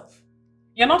calls himself,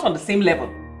 you're not on the same level.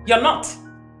 You're not.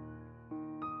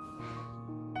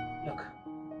 Look,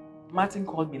 Martin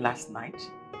called me last night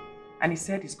and he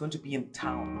said he's going to be in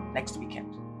town next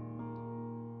weekend.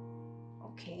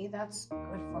 Okay, that's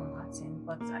good for Martin,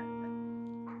 but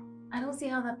I don't see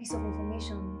how that piece of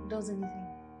information does anything.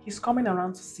 He's coming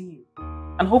around to see you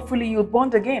and hopefully you'll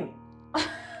bond again.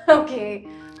 Okay,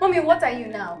 Mommy, what are you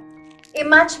now? A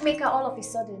matchmaker all of a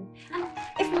sudden? And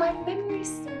if my memory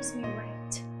serves me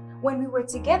right, when we were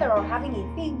together or having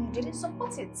a thing, you didn't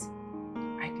support it.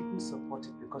 I didn't support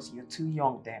it because you're too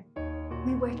young then.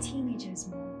 We were teenagers,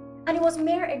 Mom. And it was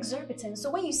mere exorbitance.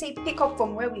 So when you say pick up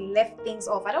from where we left things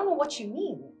off, I don't know what you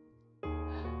mean.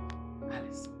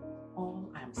 Alice, all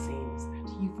I'm saying is that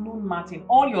you've known Martin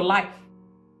all your life.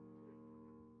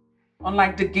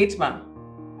 Unlike the gate man,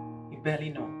 you barely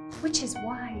know. Which is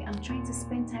why I'm trying to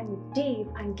spend time with Dave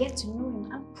and get to know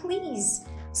him. And please,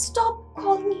 stop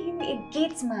calling him a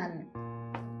gate man.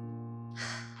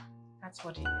 That's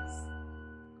what he is.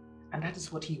 And that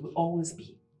is what he will always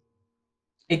be.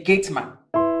 A gate man.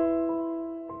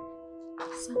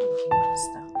 Son of a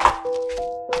monster.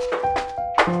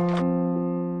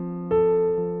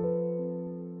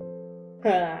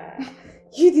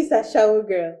 You this a shower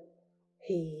girl.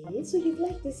 Hey, so you've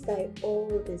liked this guy all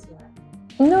this while?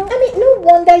 No. I mean, no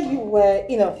wonder you were,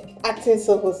 acting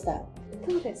so hostile.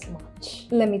 Not as much.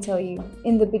 Let me tell you,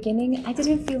 in the beginning, I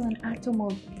didn't feel an atom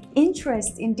of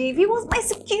interest in Dave. He was my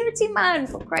security man,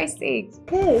 for Christ's sake.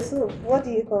 Okay, so what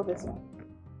do you call this one?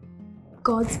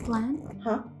 God's plan?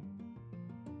 Huh?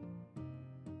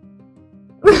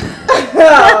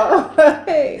 Oh,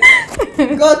 hey.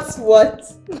 God's what?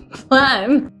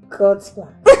 plan. God's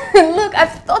plan. Look,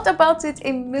 I've thought about it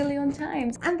a million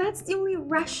times, and that's the only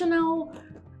rational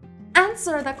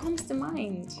answer that comes to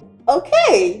mind.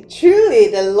 Okay, truly,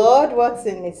 the Lord works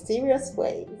in mysterious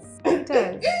ways. He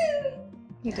does.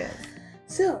 He does.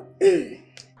 So,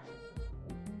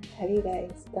 have you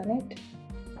guys done it?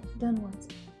 Done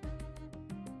what?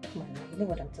 Come on, you know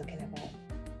what I'm talking about.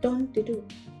 Done to do.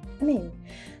 I mean,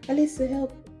 at least to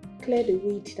help clear the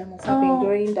weed that must have been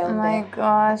growing down there. Oh my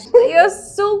gosh, you're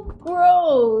so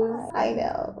gross. I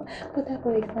know, but that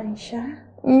boy is fine, Sha.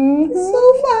 Mm-hmm.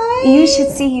 So fine. You should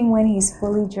see him when he's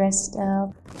fully dressed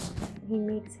up. He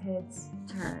makes heads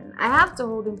turn. I have to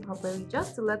hold him properly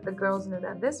just to let the girls know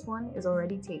that this one is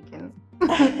already taken.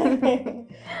 Okay.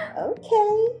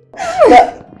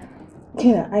 But,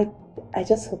 I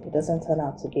just hope it doesn't turn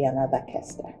out to be another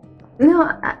Kester. No,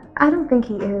 I don't think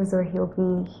he is or he'll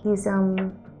be.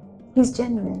 He's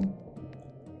genuine.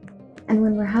 And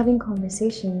when we're having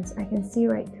conversations, I can see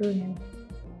right through him.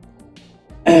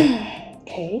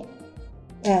 Okay.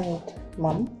 And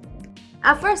Mom?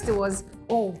 At first it was,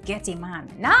 oh, get a man.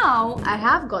 Now I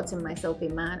have gotten myself a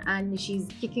man and she's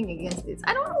kicking against it.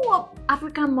 I don't know what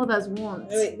African mothers want.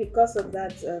 Wait, because of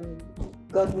that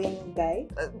Godwin guy?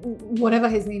 Whatever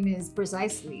his name is,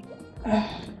 precisely.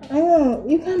 I know,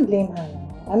 you can't blame her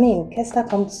now. I mean, Kester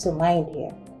comes to mind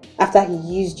here. After he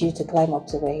used you to climb up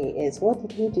to where he is, what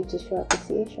did he do to show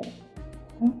appreciation?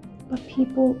 But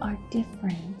people are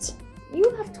different.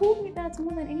 You have told me that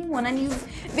more than anyone, and you've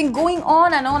been going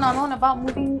on and on and on about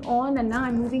moving on, and now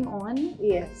I'm moving on.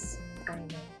 Yes, I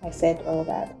know. I said all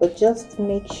that. But just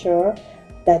make sure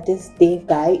that this Dave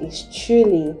guy is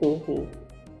truly who he,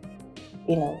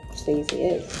 says he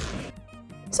is.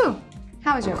 So,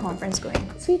 how is your conference going?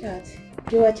 Sweetheart,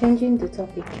 you are changing the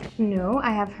topic. No,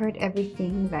 I have heard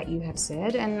everything that you have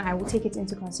said, and I will take it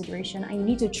into consideration. And you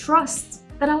need to trust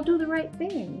that I'll do the right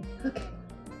thing. Okay.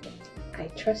 I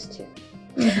trust you.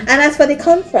 And as for the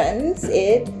conference,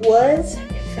 it was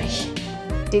refreshing.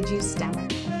 Did you stammer?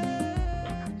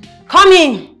 Come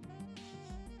in!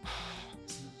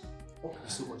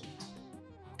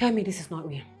 Tell me this is not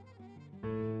real.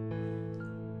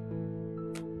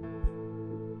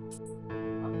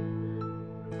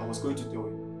 I was going to tell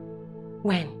you.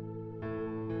 When?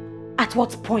 At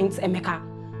what point, Emeka?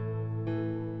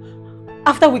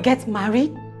 After we get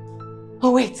married? Oh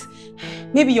wait,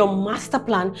 maybe your master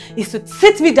plan is to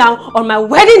sit me down on my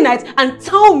wedding night and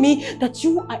tell me that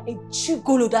you are a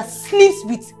gigolo that sleeps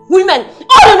with women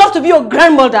old enough to be your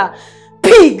grandmother.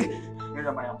 Pig!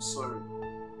 Miriam, I am sorry,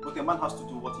 but a man has to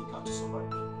do what he can to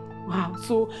survive. Wow,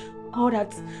 so all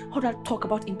that talk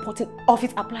about importing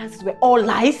office appliances were all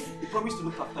lies? The promise to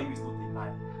look after you is not a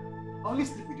lie. I only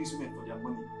sleep with these women for their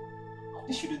money.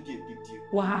 This shouldn't be a big deal.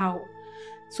 Wow.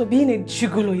 So being a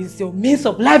gigolo is your means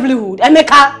of livelihood,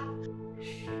 Emeka?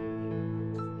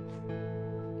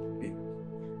 Babe,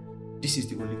 this is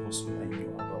the only hustle I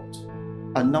know about.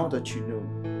 And now that you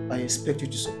know, I expect you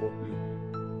to support me.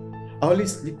 I only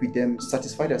sleep with them,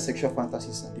 satisfy their sexual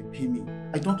fantasies, and they pay me.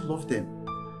 I don't love them.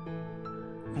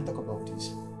 We can talk about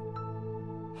this.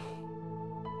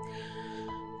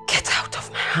 Get out of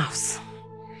my house.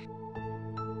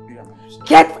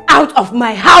 Get out of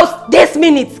my house this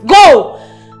minute. Go!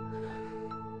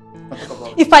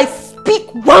 If I speak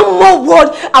one more word,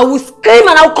 I will scream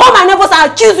and I'll call my neighbors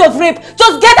and accuse you of rape.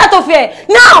 Just get out of here.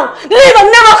 Now! Leave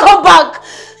and never come back.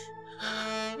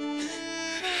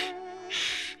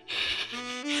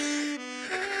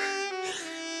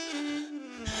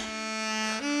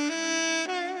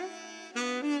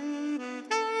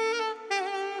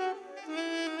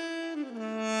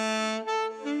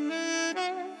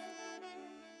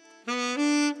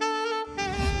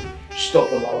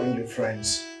 Stop allowing your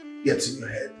friends get in your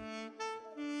head.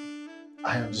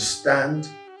 I understand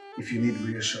if you need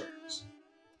reassurance,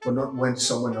 but not when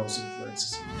someone else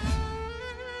influences you.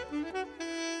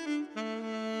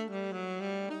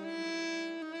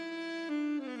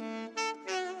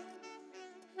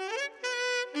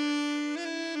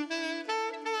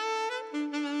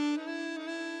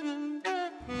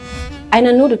 And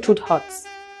I know the truth hurts,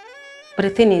 but the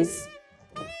thing is,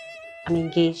 I'm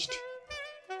engaged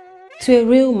to a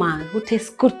real man who takes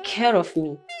good care of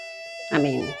me. I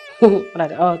mean, what are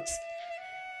the odds?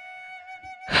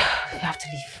 You have to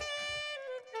leave.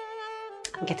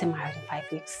 I'm getting married in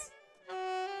 5 weeks.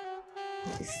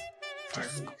 Please.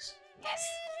 5 weeks? Yes.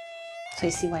 So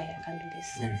you see why I can't do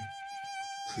this? Mary,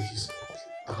 please,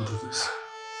 don't do this.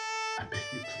 I beg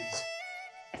you, please.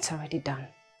 It's already done,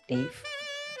 Dave.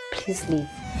 Please leave.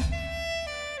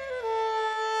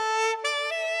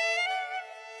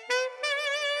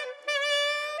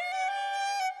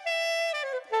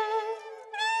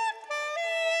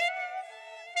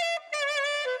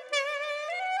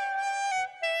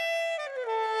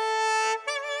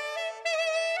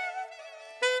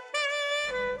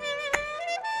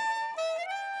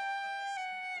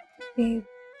 Babe,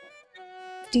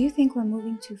 do you think we're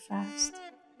moving too fast?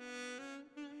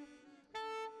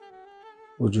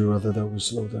 Would you rather that we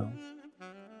slow down?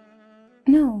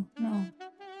 No.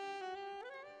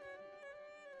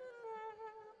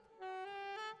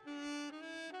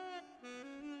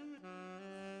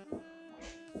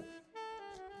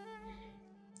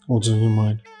 What's on your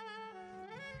mind?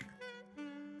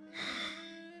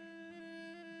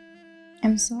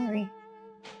 I'm sorry.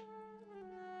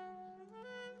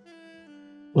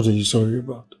 What are you sorry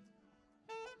about?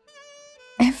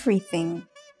 Everything.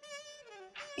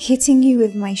 Hitting you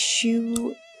with my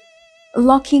shoe,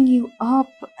 locking you up,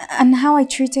 and how I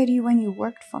treated you when you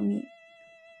worked for me.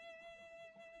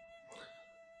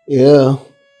 Yeah,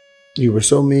 you were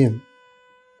so mean.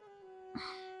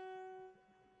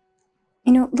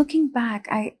 You know, looking back,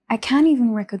 I can't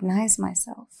even recognize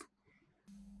myself.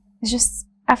 It's just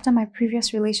after my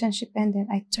previous relationship ended,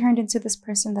 I turned into this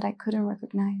person that I couldn't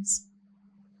recognize.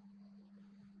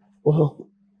 Well,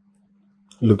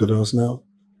 look at us now.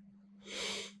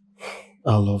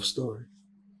 Our love story.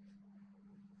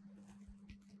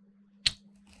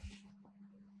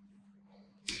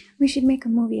 We should make a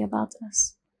movie about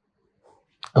us.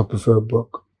 I prefer a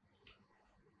book.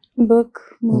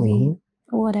 Book, movie,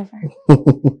 whatever.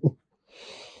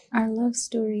 Our love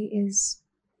story is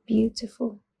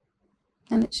beautiful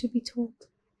and it should be told.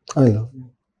 I love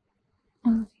you. I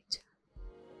love you too.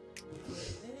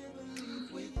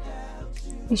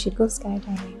 We should go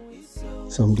skydiving.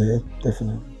 Someday,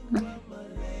 definitely.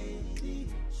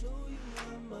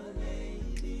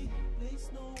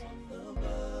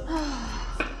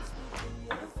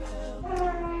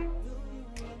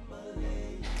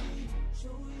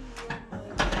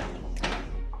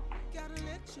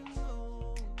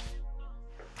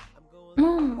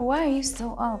 Mom, why are you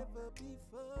still up?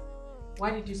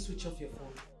 Why did you switch off your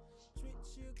phone?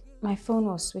 My phone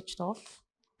was switched off.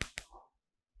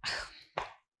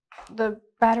 The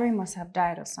battery must have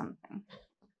died or something.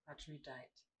 Battery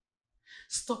died.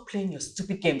 Stop playing your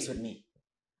stupid games with me.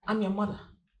 I'm your mother,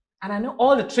 and I know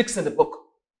all the tricks in the book.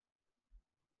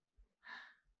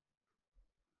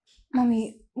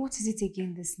 Mommy, what is it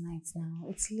again this night now?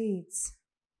 It's late.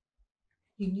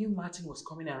 You knew Martin was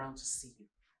coming around to see you.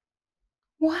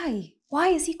 Why? Why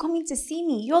is he coming to see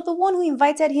me? You're the one who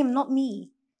invited him, not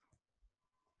me.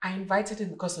 I invited him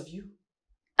because of you.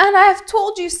 And I have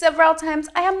told you several times,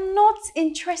 I am not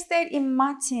interested in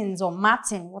Martin,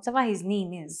 whatever his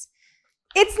name is.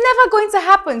 It's never going to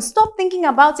happen. Stop thinking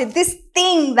about it. This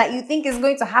thing that you think is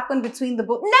going to happen between the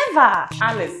both. Never!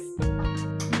 Alice.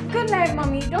 Good night,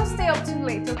 Mommy. Don't stay up too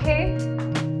late, okay?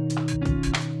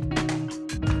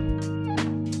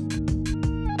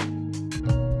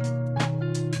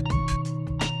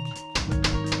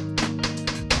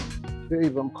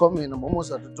 Babe, I'm coming. I'm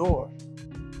almost at the door.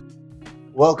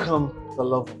 Welcome, the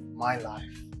love of my life.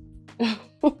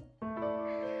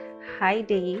 Hi,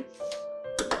 Dave.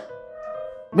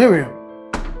 Miriam.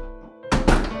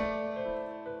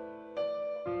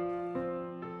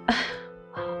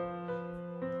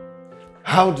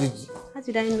 How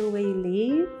did I know where you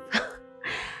live?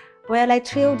 Well, I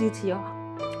trailed you to your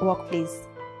workplace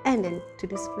and then to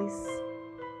this place.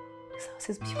 This house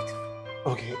is beautiful.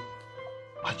 Okay.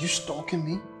 Are you stalking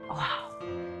me? Wow.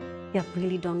 You have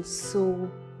really done so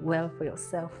well for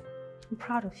yourself. I'm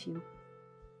proud of you.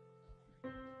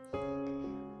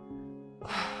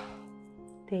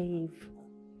 Dave,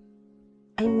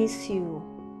 I miss you.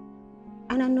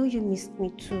 And I know you missed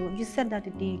me too. You said that the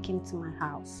day you came to my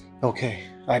house. Okay,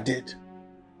 I did.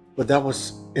 But that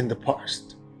was in the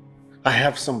past. I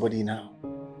have somebody now.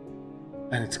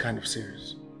 And it's kind of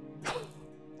serious.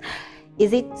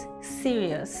 Is it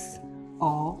serious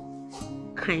or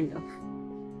kind of?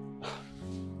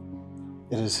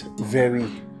 It is very,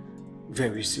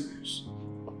 very serious.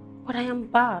 But I am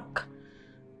back.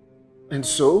 And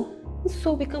so?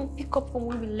 So we can pick up from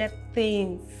where we left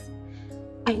things.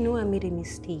 I know I made a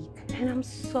mistake and I'm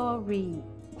sorry.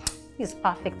 He's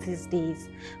perfect these days.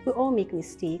 We all make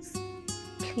mistakes.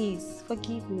 Please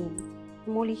forgive me.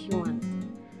 I'm only human.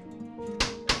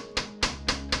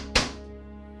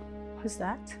 Who's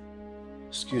that?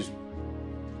 Excuse me.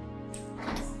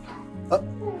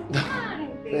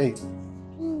 Hey.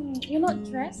 You're not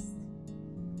dressed?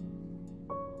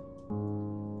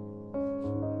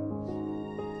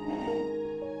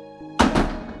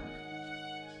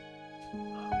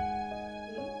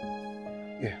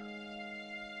 Yeah.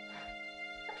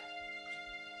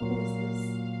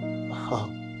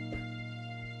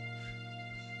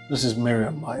 This is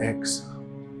Miriam, my ex.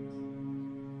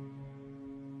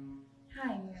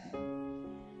 Hi,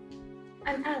 Miriam.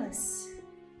 I'm Alice,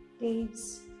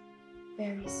 Dave's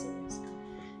very serious.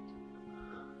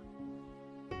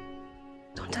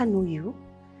 Don't I know you?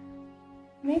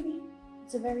 Maybe.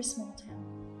 It's a very small town.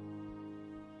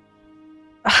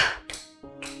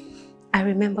 I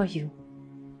remember you.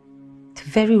 The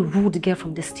very rude girl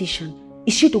from the station.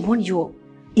 Is she the one you're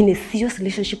in a serious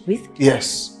relationship with?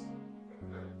 Yes.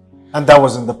 And that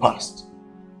was in the past.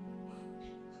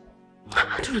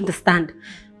 I don't understand.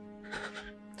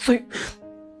 So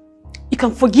you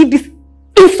can forgive this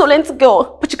insolent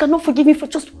girl, but you cannot forgive me for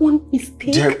just one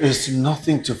mistake? There is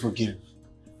nothing to forgive.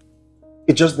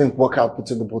 It just didn't work out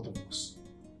between the both of us.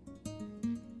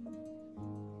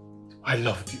 I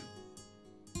loved you.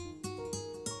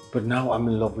 But now I'm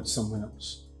in love with someone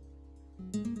else.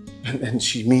 And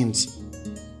she means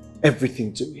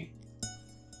everything to me.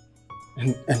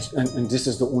 And this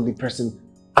is the only person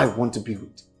I want to be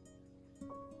with.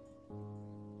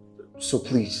 So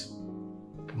please,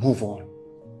 move on.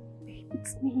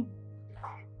 It's me.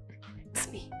 It's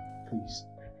me. Please,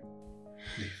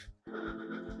 leave.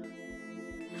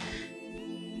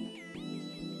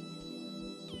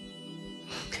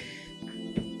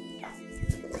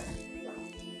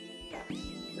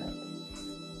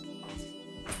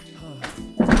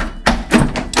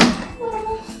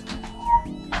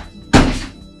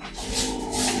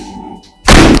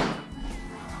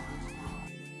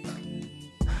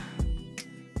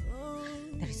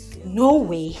 No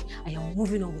way I am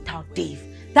moving on without Dave.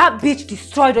 That bitch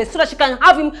destroyed her so that she can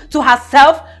have him to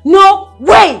herself. No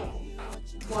way!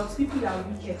 But people are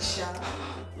wicked, Sha.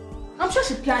 I'm sure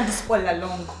she planned this all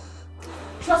along.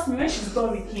 Trust me, when she's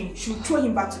done with him, she'll throw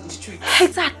him back to the street.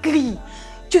 Exactly.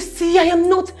 You see, I am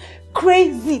not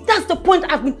crazy. That's the point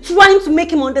I've been trying to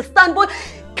make him understand, but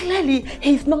clearly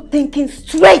he's not thinking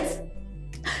straight.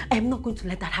 I am not going to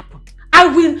let that happen. I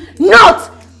will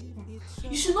not!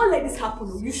 You should not let this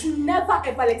happen. You should never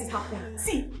ever let it happen.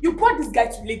 See, you brought this guy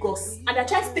to Lagos and they're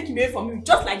trying to take him away from you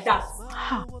just like that.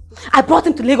 I brought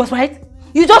him to Lagos, right?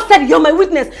 You just said you're my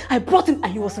witness. I brought him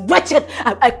and he was wretched.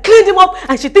 I cleaned him up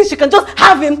and she thinks she can just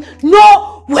have him.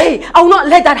 No way! I will not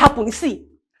let that happen. You see,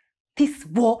 this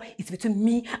war is between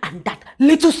me and that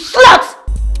little slut.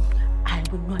 I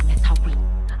will not let her win.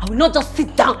 I will not just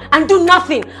sit down and do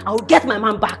nothing. I will get my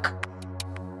man back.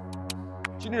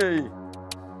 Chinenye.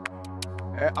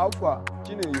 Alpha,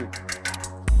 Chinenye.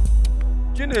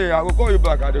 Chinenye, I will call you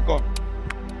back at the come.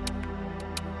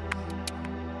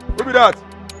 Who be that?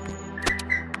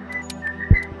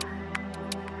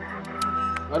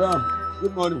 Madam,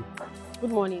 good morning.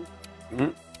 Good morning.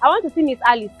 I want to see Miss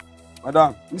Alice.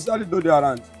 Madam, Miss Alice don't dey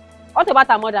around. What about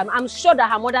her mother? I'm sure that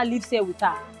her mother lives here with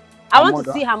her. I want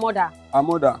to see her mother. Her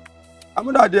mother? Her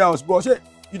mother at the house, but say,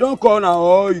 you don't call now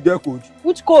or you get code?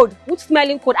 Which code? Which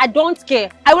smelling code? I don't care.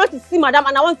 I want to see madam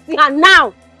and I want to see her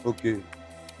now. Okay.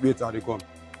 Wait, I dey come.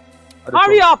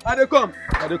 Hurry up. I dey come.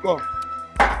 I dey come.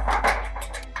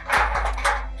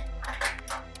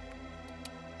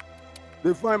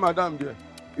 They find madam there.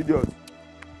 Idiot.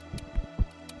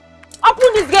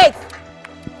 Open this gate.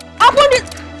 Open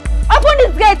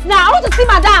this gate now. I want to see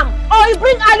madam. Or you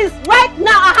bring Alice right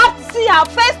now. I have to see her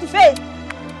face to face.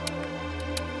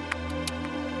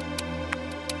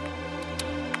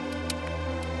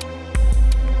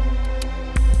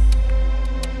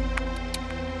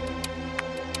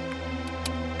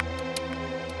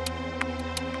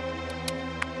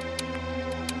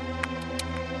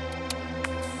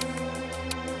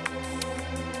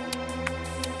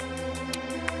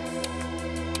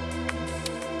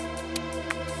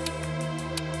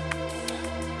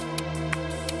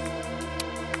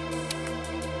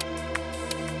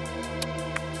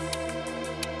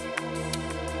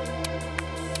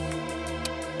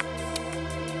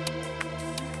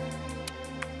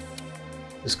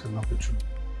 This cannot be true.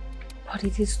 But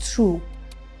it is true.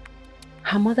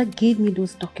 Her mother gave me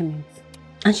those documents.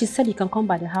 And she said you can come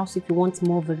by the house if you want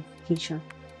more verification.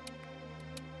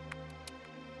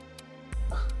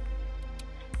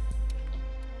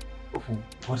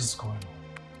 What is going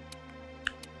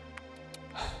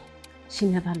on? She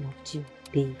never loved you,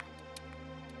 Dave.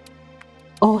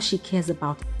 All she cares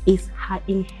about is her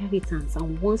inheritance.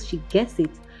 And once she gets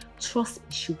it, trust me,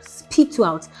 she'll spit you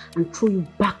out and throw you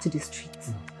back to the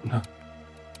streets.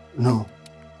 No.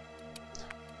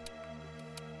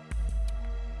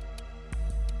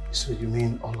 So you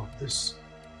mean all of this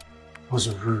was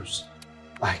a ruse?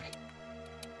 Like,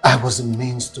 I was a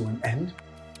means to an end?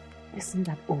 Isn't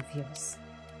that obvious?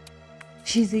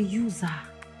 She's a user.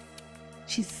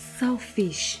 She's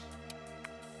selfish.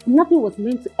 Nothing was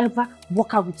meant to ever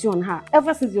work out with you on her,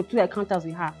 ever since your 2 encounters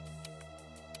with her.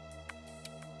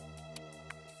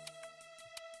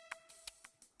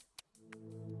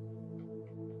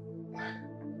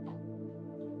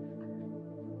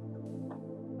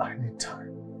 need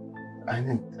time. I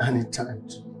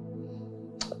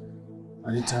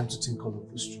need time to think all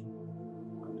of this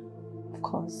through. Of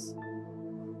course.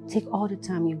 Take all the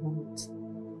time you want.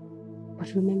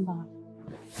 But remember,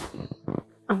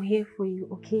 I'm here for you,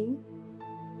 okay?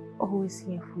 Always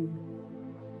here for you.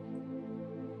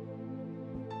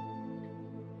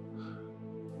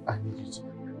 I need you to.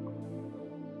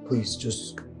 Please,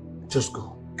 just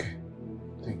go, okay?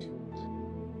 Thank you.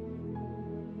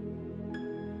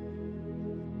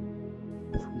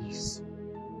 Please.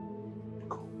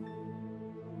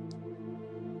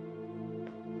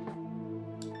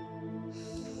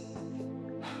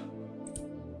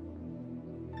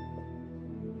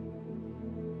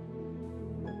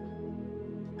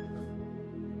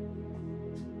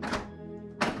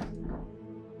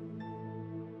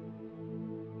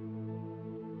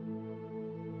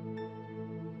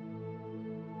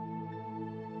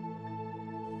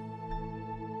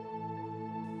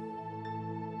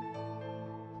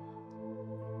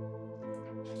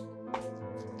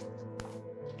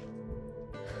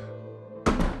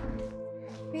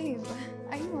 Babe,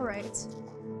 are you alright?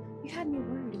 You had me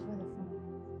worried over the phone.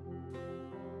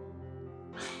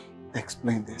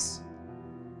 Explain this.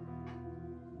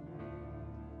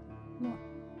 What?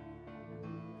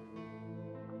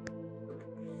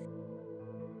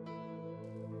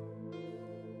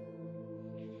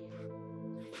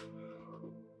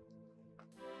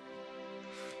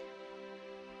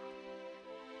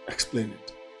 Explain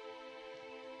it.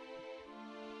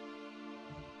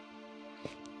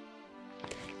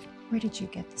 Where did you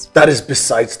get this? That is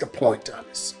besides the point,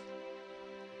 Alice.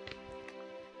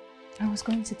 I was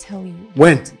going to tell you.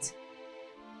 When? About it.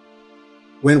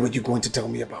 When were you going to tell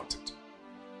me about it?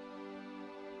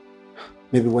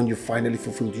 Maybe when you finally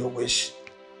fulfilled your wish?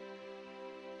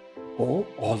 Or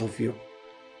all of your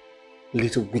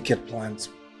little wicked plans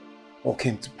all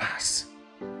came to pass?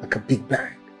 Like a big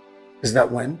bang? Is that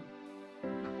when?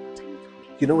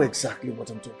 You know exactly what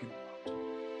I'm talking about.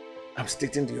 I'm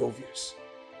stating the obvious.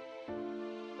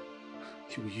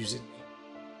 You were using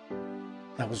me.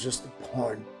 I was just a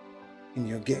pawn in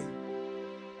your game.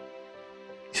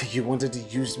 You wanted to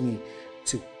use me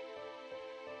to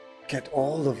get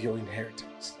all of your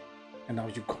inheritance. And now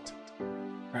you got it.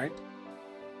 Right?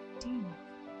 Dean,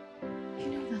 you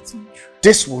know that's not true.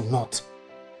 This will not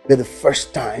be the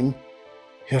first time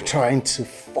you're trying to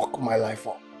fuck my life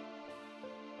up.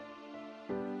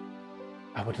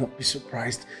 I would not be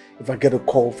surprised if I get a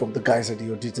call from the guys at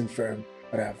the auditing firm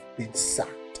that I've been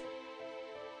sacked.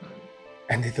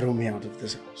 And they throw me out of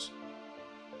this house.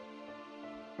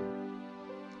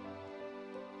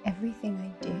 Everything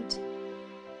I did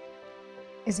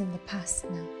is in the past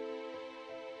now.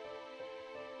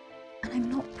 And I'm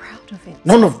not proud of it.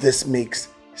 None of this makes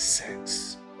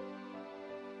sense.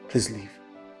 Please leave.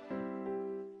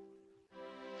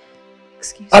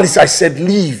 Excuse me. Alice, I said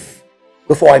leave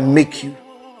before I make you.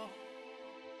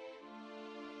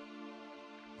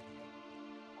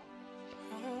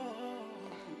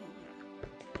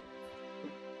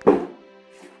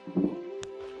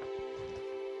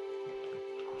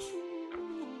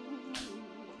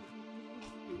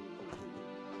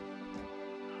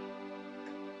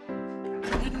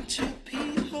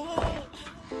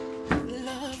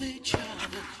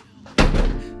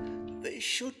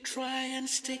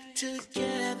 Stick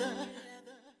together,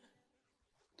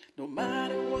 no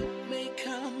matter what may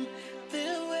come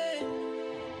their way.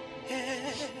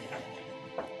 Yeah.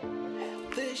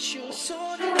 They should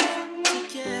sort it out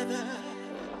together,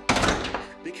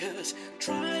 because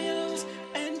trials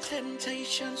and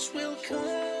temptations will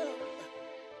come.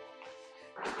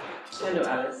 Hello,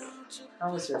 Alice.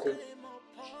 How was your day?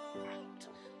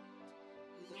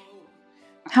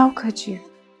 How could you?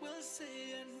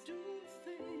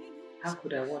 How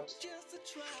could I what?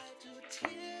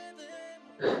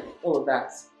 Oh,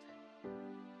 that.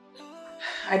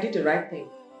 I did the right thing.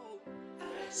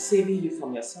 Saving you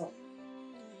from yourself.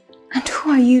 And who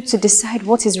are you to decide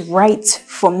what is right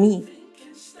for me?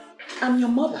 I'm your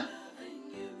mother.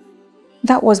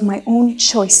 That was my own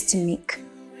choice to make.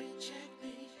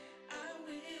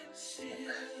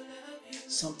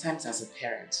 Sometimes as a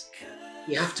parent,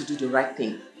 we have to do the right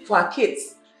thing for our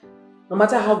kids, no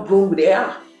matter how grown they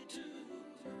are.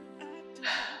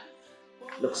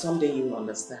 Look, someday you will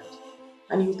understand.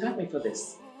 And you will thank me for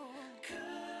this.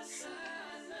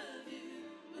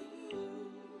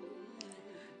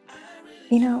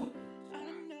 You know,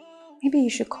 maybe you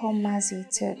should call Mazi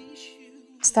to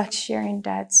start sharing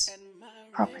Dad's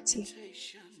property.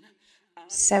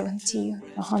 70,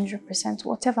 100%,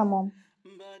 whatever, Mom.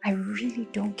 I really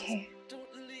don't care.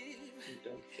 You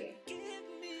don't care.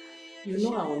 You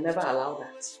know I will never allow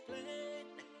that.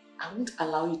 I won't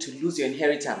allow you to lose your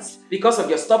inheritance because of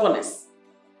your stubbornness.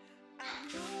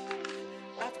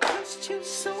 I've caused you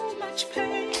so much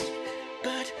pain,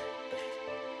 but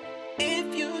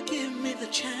if you give me the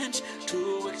chance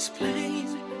to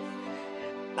explain,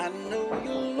 I know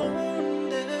you'll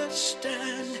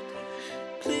understand.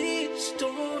 Please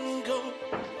don't go.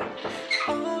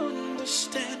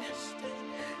 Understand.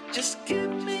 Just give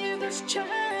me this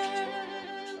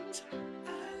chance.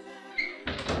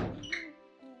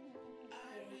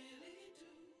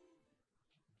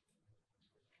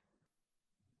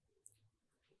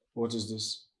 What is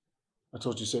this? I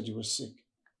thought you said you were sick.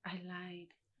 I lied.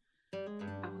 I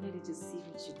wanted you to see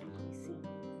what you don't see.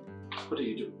 What do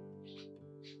you do?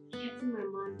 Getting my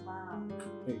man back.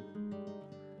 Hey,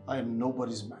 I am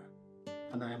nobody's man.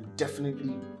 And I am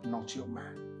definitely not your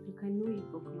man. Look, I know you've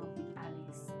broken up with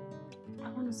Alice. I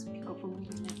want us to pick up from where we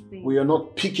left things. We are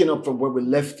not picking up from where we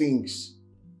left things.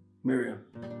 Miriam,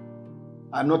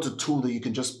 I'm not a tool that you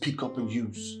can just pick up and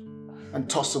use and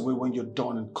toss away when you're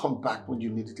done and come back when you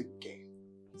need it again.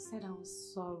 I said I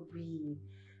was sorry.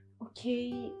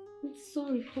 Okay? I'm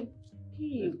sorry. Forgive.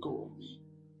 Let go of me.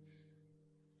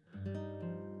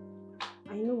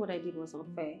 I know what I did was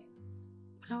unfair.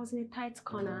 But I was in a tight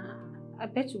corner. I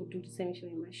bet you would do the same if you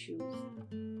were in my shoes.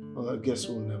 Well, I guess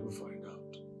we'll never find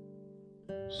out.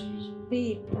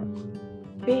 Babe.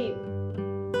 Babe.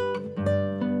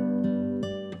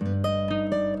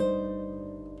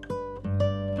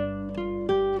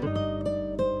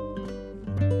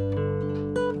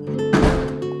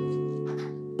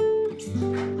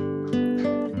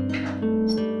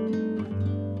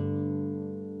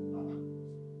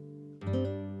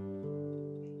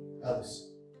 Alice.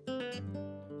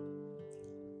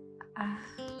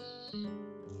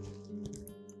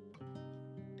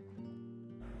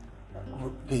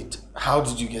 Wait, how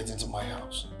did you get into my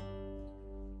house?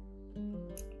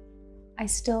 I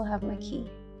still have my key.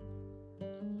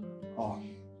 Oh,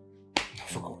 I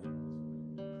forgot.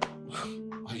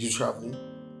 Are you traveling?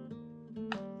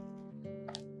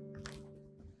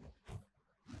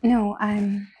 No,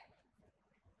 I'm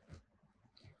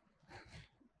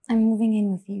moving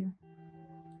in with you.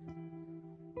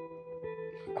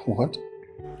 What?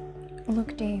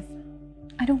 Look, Dave,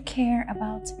 I don't care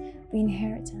about the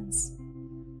inheritance.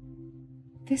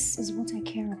 This is what I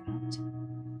care about.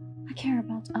 I care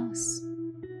about us.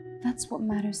 That's what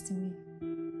matters to me.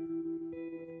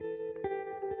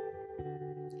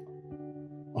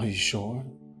 Are you sure?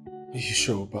 Are you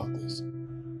sure about this?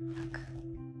 Look,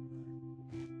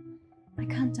 I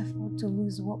can't afford to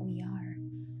lose what we are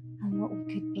and what we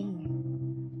could be.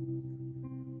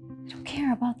 I don't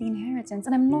care about the inheritance,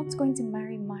 and I'm not going to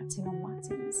marry Martin or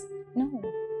Martins. No.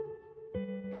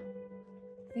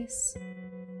 This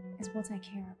is what I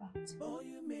care about. Oh,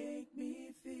 you make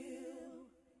me feel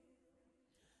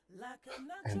like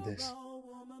And this.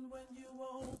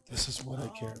 This is what I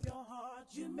care about.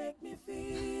 you make me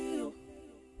feel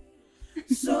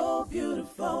so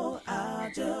beautiful. I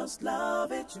just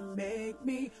love it. You make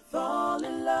me fall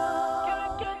in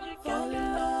love. Fall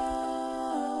in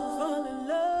love. Fall in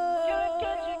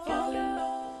love. Fall in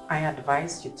love. I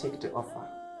advise you take the offer.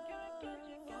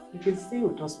 You can stay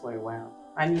with us for a while,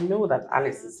 and you know that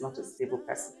Alice is not a stable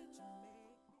person.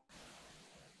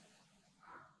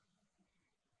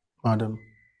 Madam,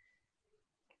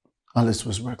 Alice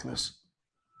was reckless.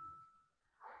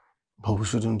 But we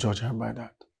shouldn't judge her by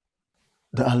that.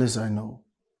 The Alice I know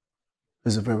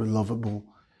is a very lovable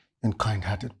and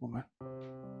kind-hearted woman.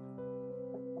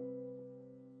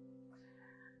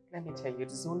 Let me tell you,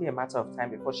 it is only a matter of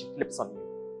time before she flips on you.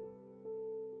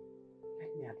 Let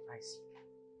me advise you.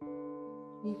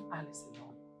 Leave Alice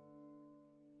alone.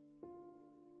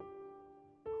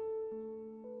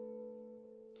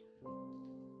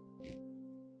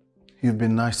 You've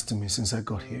been nice to me since I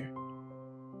got here.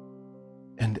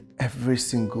 And every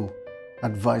single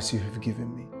advice you have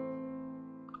given me,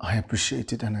 I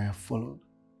appreciate it and I have followed.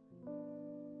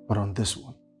 But on this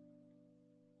one,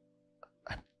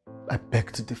 I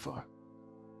beg to differ.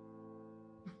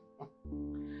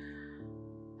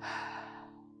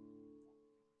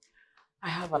 I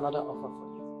have another offer for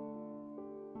you.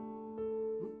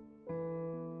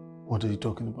 What are you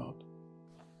talking about?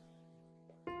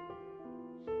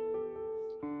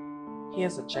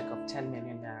 Here's a check of 10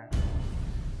 million naira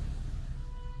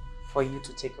for you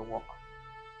to take a walk.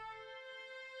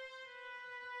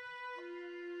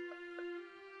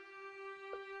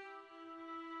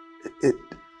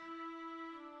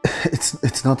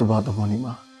 It's not about the money,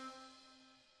 ma.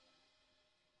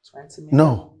 20 million?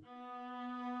 No.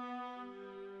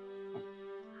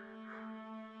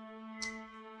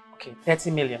 Okay,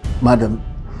 30 million. Madam,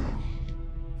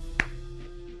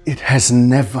 It has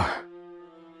never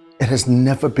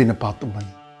been about the money.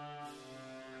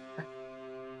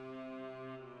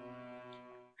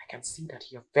 I can see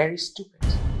that you're very stupid.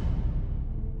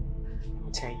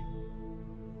 I'll tell you.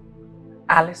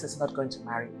 Alice is not going to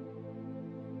marry me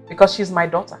because she's my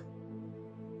daughter.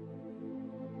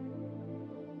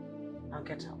 Now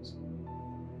get out.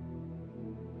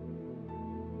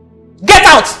 Get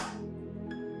out!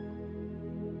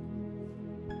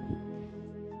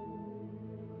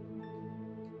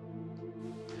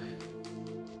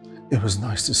 It was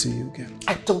nice to see you again.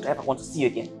 I don't ever want to see you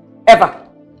again. Ever.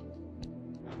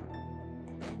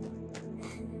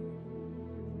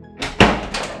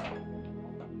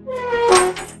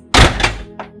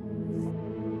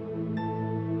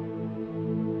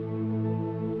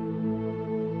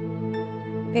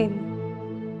 Baby.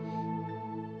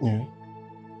 Yeah?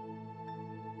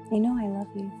 You know I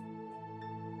love you.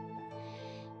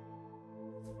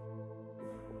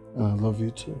 And I love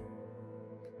you too.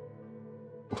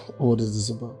 What is this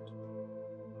about?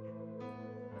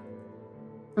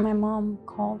 My mom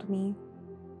called me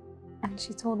and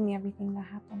she told me everything that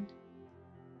happened.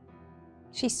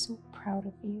 She's so proud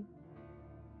of you.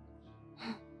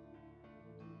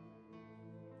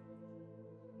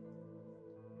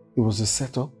 It was a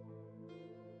setup?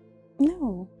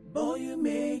 No. Boy, you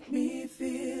make me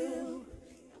feel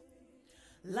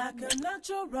like a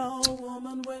natural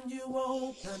woman when you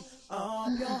open up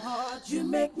your heart. You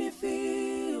make me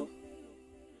feel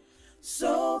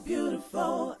so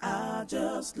beautiful. I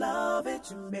just love it.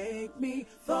 You make me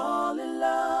fall in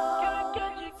love.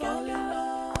 Fall in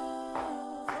love.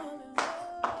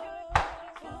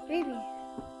 Baby,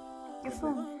 your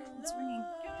phone, it's ringing.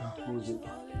 Who is it?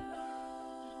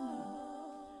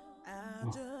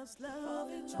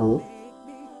 Hello?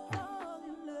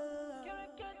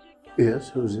 Yes,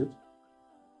 who's it?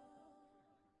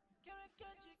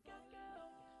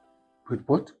 With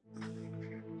what?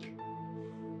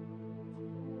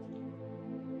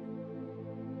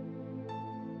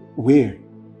 Where?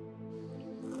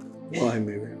 Why,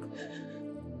 Miriam?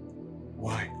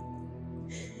 Why?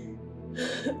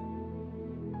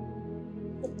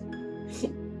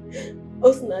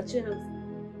 Osinachi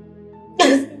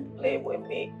has been playing with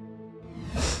me.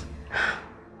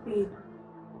 Babe,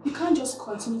 you can't just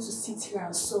continue to sit here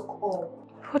and soak up.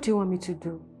 What do you want me to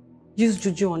do? Use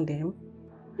juju on them?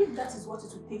 If that is what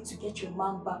it will take to get your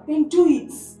man back, then do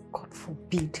it. God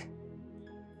forbid.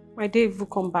 My Dave will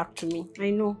come back to me. I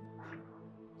know.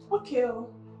 Okay,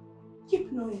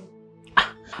 keep knowing.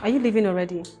 Are you leaving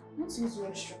already? Let's use the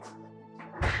restroom.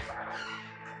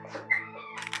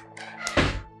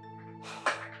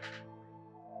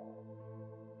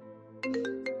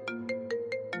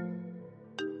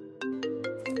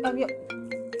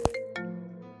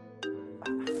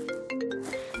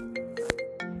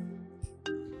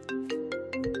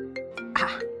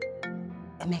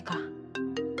 Emeka,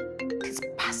 this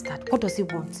bastard, what does he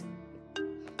want?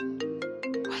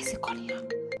 Why is he calling her?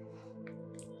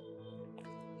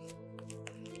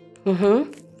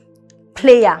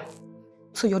 Player.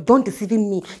 So you're done deceiving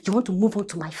me. You want to move on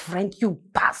to my friend, you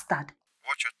bastard.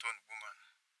 Watch your tone, woman.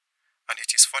 And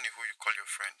it is funny who you call your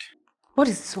friend. What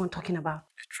is this one talking about?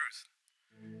 The truth.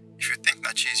 If you think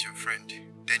Nachi is your friend,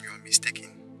 then you are mistaken.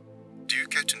 Do you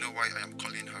care to know why I am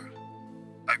calling her?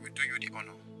 I will do you the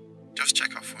honor. Just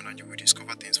check her phone and you will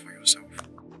discover things for yourself.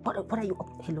 What are you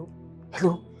up? Hello?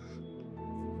 Hello?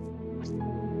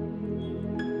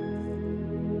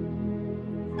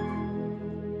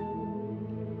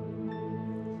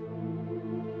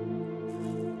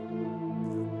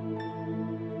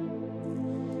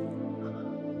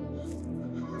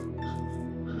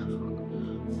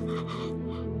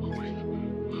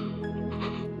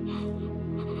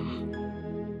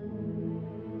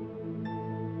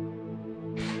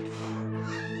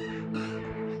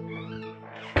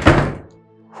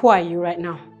 Who are you right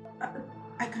now?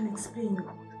 I can explain.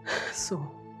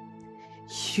 So,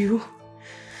 you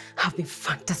have been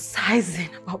fantasizing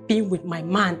about being with my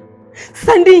man,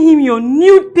 sending him your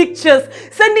nude pictures,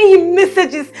 sending him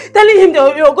messages, telling him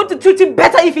that you're going to treat him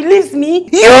better if he leaves me.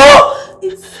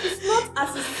 It's not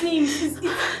as it seems.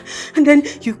 And then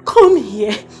you come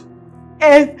here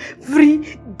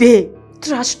every day,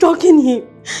 trash talking him,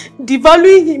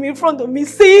 devaluing him in front of me,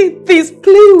 saying things,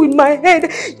 playing with my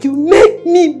head. You make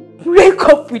me break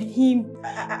up with him.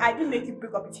 I didn't make you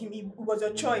break up with him. It was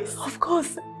your choice. Of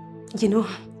course. You know,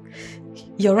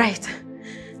 you're right.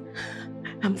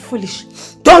 I'm foolish.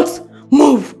 Don't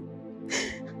move.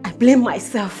 I blame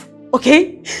myself,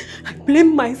 okay? I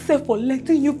blame myself for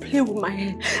letting you play with my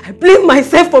head. I I blame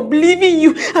myself for believing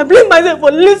you. I blame myself for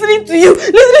listening to you,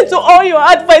 listening to all your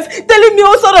advice, telling me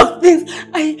all sort of things.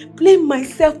 I blame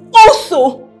myself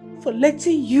also for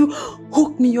letting you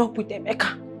hook me up with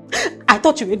Emeka. I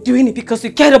thought you were doing it because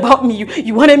you cared about me.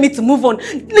 You wanted me to move on.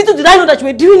 Little did I know that you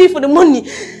were doing it for the money.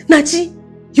 Nachi,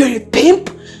 you're a pimp?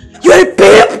 You're a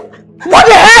pimp? What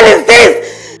the hell is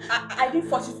this? I didn't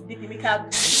force you to date Emeka.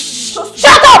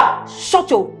 Shut up! Shut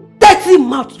your dirty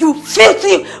mouth, you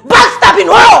filthy, backstabbing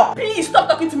whore! Please stop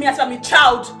talking to me as I'm a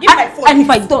child. Give me my phone. And if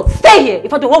I don't, stay here.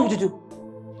 If I don't, what would you do?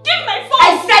 Give me my phone!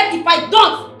 I said if I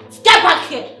don't, get back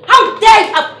here. How dare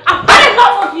you? I've had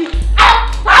enough of you.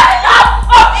 I've had enough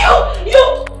of you. You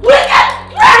wicked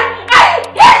friend. I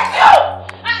hate you.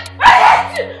 I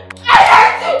hate you. I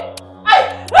hate you.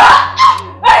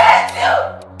 I hate you.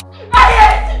 I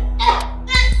hate you.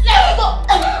 Let me go.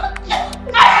 I hate you.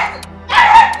 I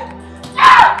hate you.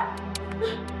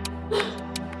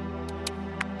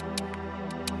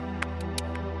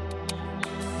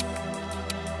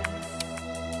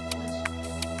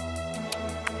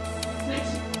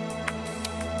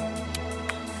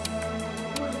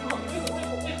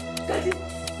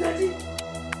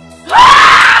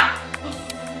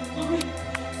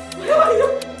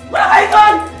 What have I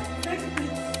done?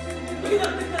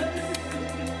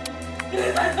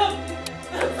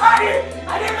 I'm sorry. I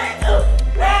didn't mean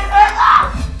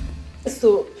to. So,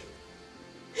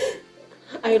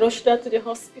 I rushed her to the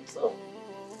hospital.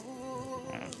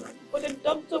 But the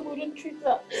doctor wouldn't treat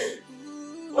her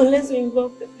unless we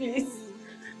involved the police.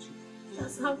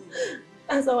 That's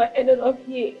how I ended up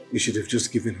here. You should have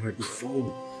just given her the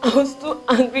phone. I was too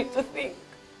angry to think.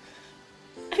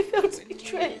 I felt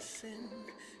betrayed.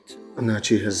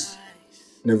 Anachi has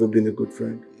never been a good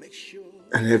friend.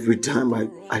 And every time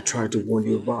I tried to warn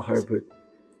you about her, but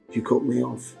you cut me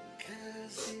off.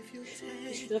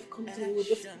 You should have come to me with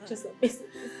those pictures and messages.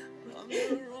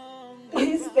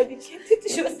 Instead, you kept it to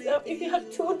yourself if you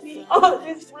had told me all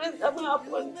these things that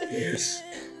happened. Yes.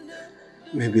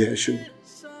 Maybe I should.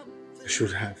 I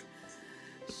should have.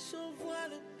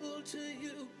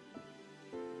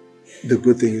 The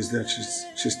good thing is that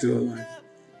she's still alive.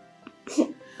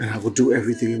 And I will do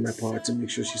everything in my power to make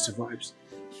sure she survives.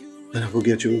 And I will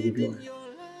get you a good lawyer.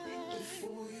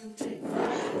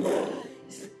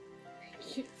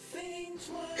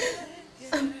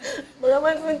 But am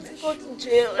I going to go to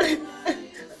jail?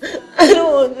 I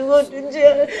don't want to go to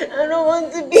jail. I don't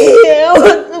want to be here. I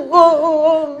want to go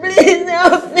home. Please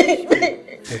help me.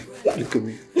 Hey, look at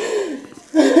me.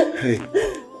 Hey,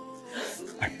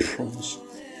 I promise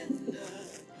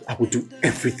I will do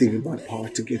everything in my power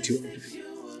to get you out of here.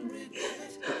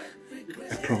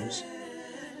 I promise.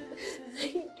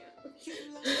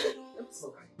 That's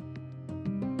okay.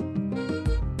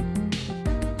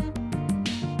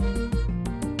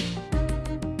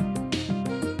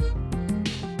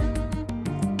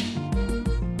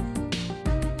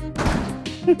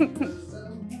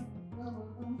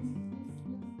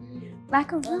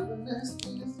 Like a room.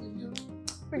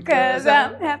 Because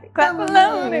I'm happy, clap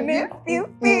alone, and if you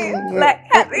feel like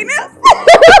happiness.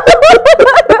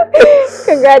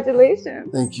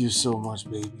 Congratulations. Thank you so much,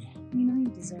 baby. You know you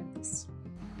deserve this.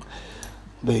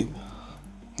 Babe,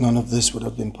 none of this would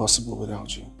have been possible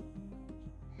without you.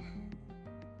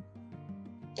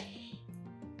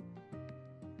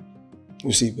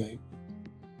 You see, babe,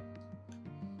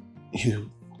 you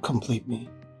complete me.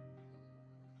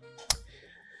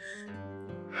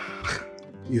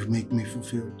 You've made me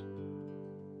fulfilled.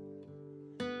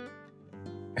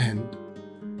 And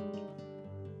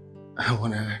I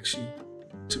want to ask you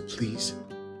to please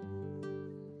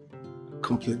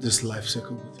complete this life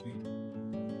cycle with me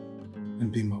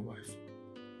and be my wife.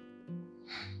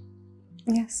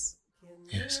 Yes.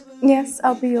 Yes. Yes,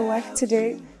 I'll be your wife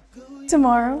today,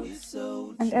 tomorrow,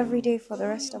 and every day for the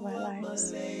rest of our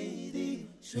lives.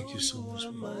 Thank you so much,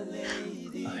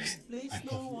 baby. I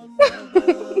love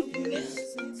you.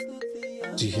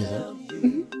 Do you hear that?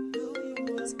 Mm-hmm.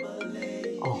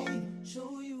 Oh.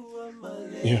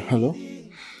 Yeah, hello?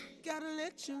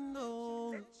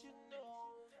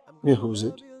 Yeah, who's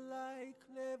it?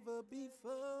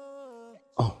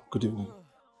 Oh, good evening.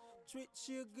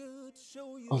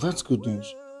 Oh, that's good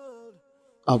news.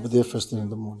 I'll be there first thing in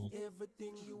the morning.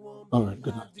 Alright,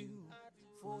 good night.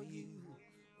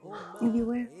 You'll be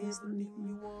where first thing?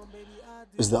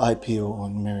 Is the IPO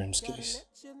on Miriam's case?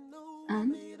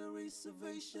 And?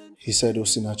 He said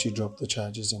Osinachi dropped the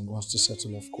charges and wants to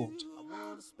settle off court.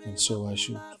 And so I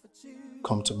should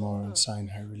come tomorrow and sign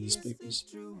her release papers.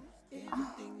 Oh.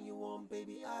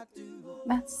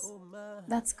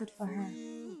 That's good for her.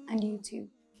 And you too.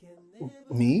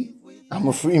 Me? I'm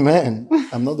a free man.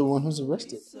 I'm not the one who's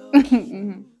arrested.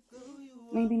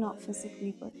 Maybe not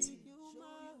physically, but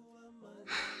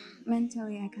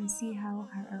mentally I can see how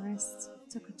her arrest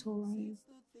took a toll on you.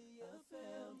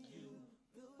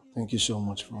 Thank you so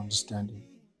much for understanding.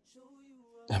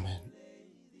 I mean,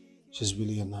 she's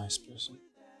really a nice person.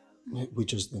 We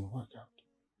just didn't work out.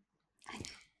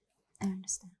 I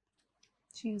understand.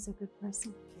 She is a good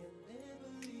person.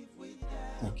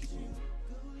 Thank you.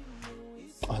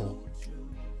 I love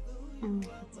you.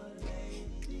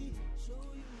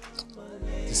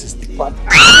 This is the part.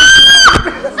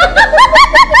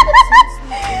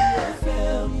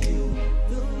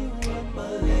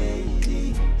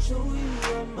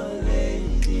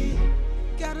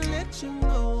 Gotta let you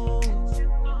know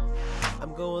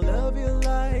I'm gonna love you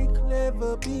like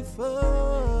never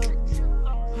before.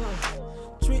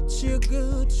 Treat you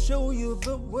good, show you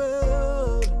the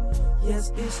world.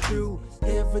 Yes, it's true.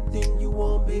 Everything you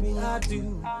want, baby, I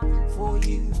do for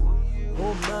you.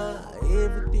 Oh my,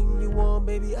 everything you want,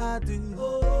 baby, I do.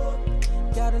 Oh,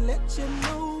 gotta let you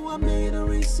know I made a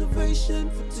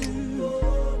reservation for two.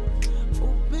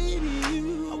 Oh baby,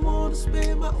 I wanna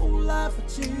spend my whole life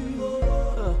with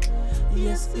you.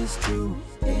 Yes, it's true.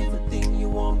 Everything you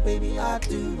want, baby, I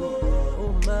do.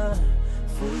 Oh my,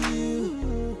 for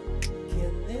you.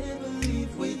 Can never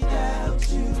live without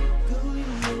you. Girl, you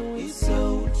know it's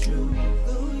so true.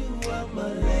 Girl, you are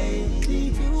my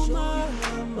lady. You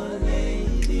are my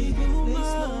lady. There's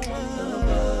no one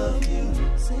above you.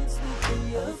 Since the day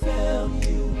I found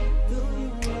you. Girl,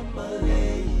 you are my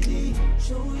lady.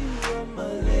 Show you are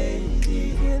my lady.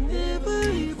 Can never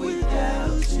live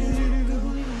without you. Girl,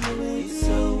 you know it's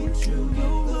so true.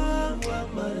 You are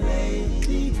my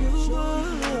lady. You are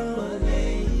my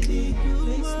lady.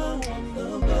 There's no one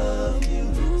above you.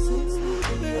 Since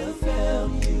the day I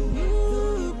found you. You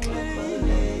are my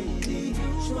lady.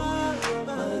 You are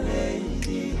my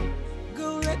lady. Go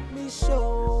let me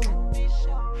show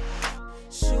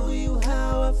you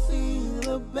how I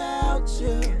feel about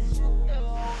you.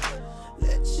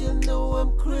 Let you know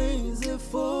I'm crazy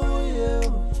for you.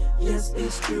 Yes,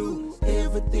 it's true.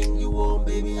 Everything you want,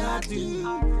 baby, I do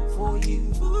for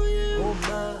you. Oh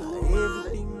my,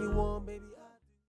 everything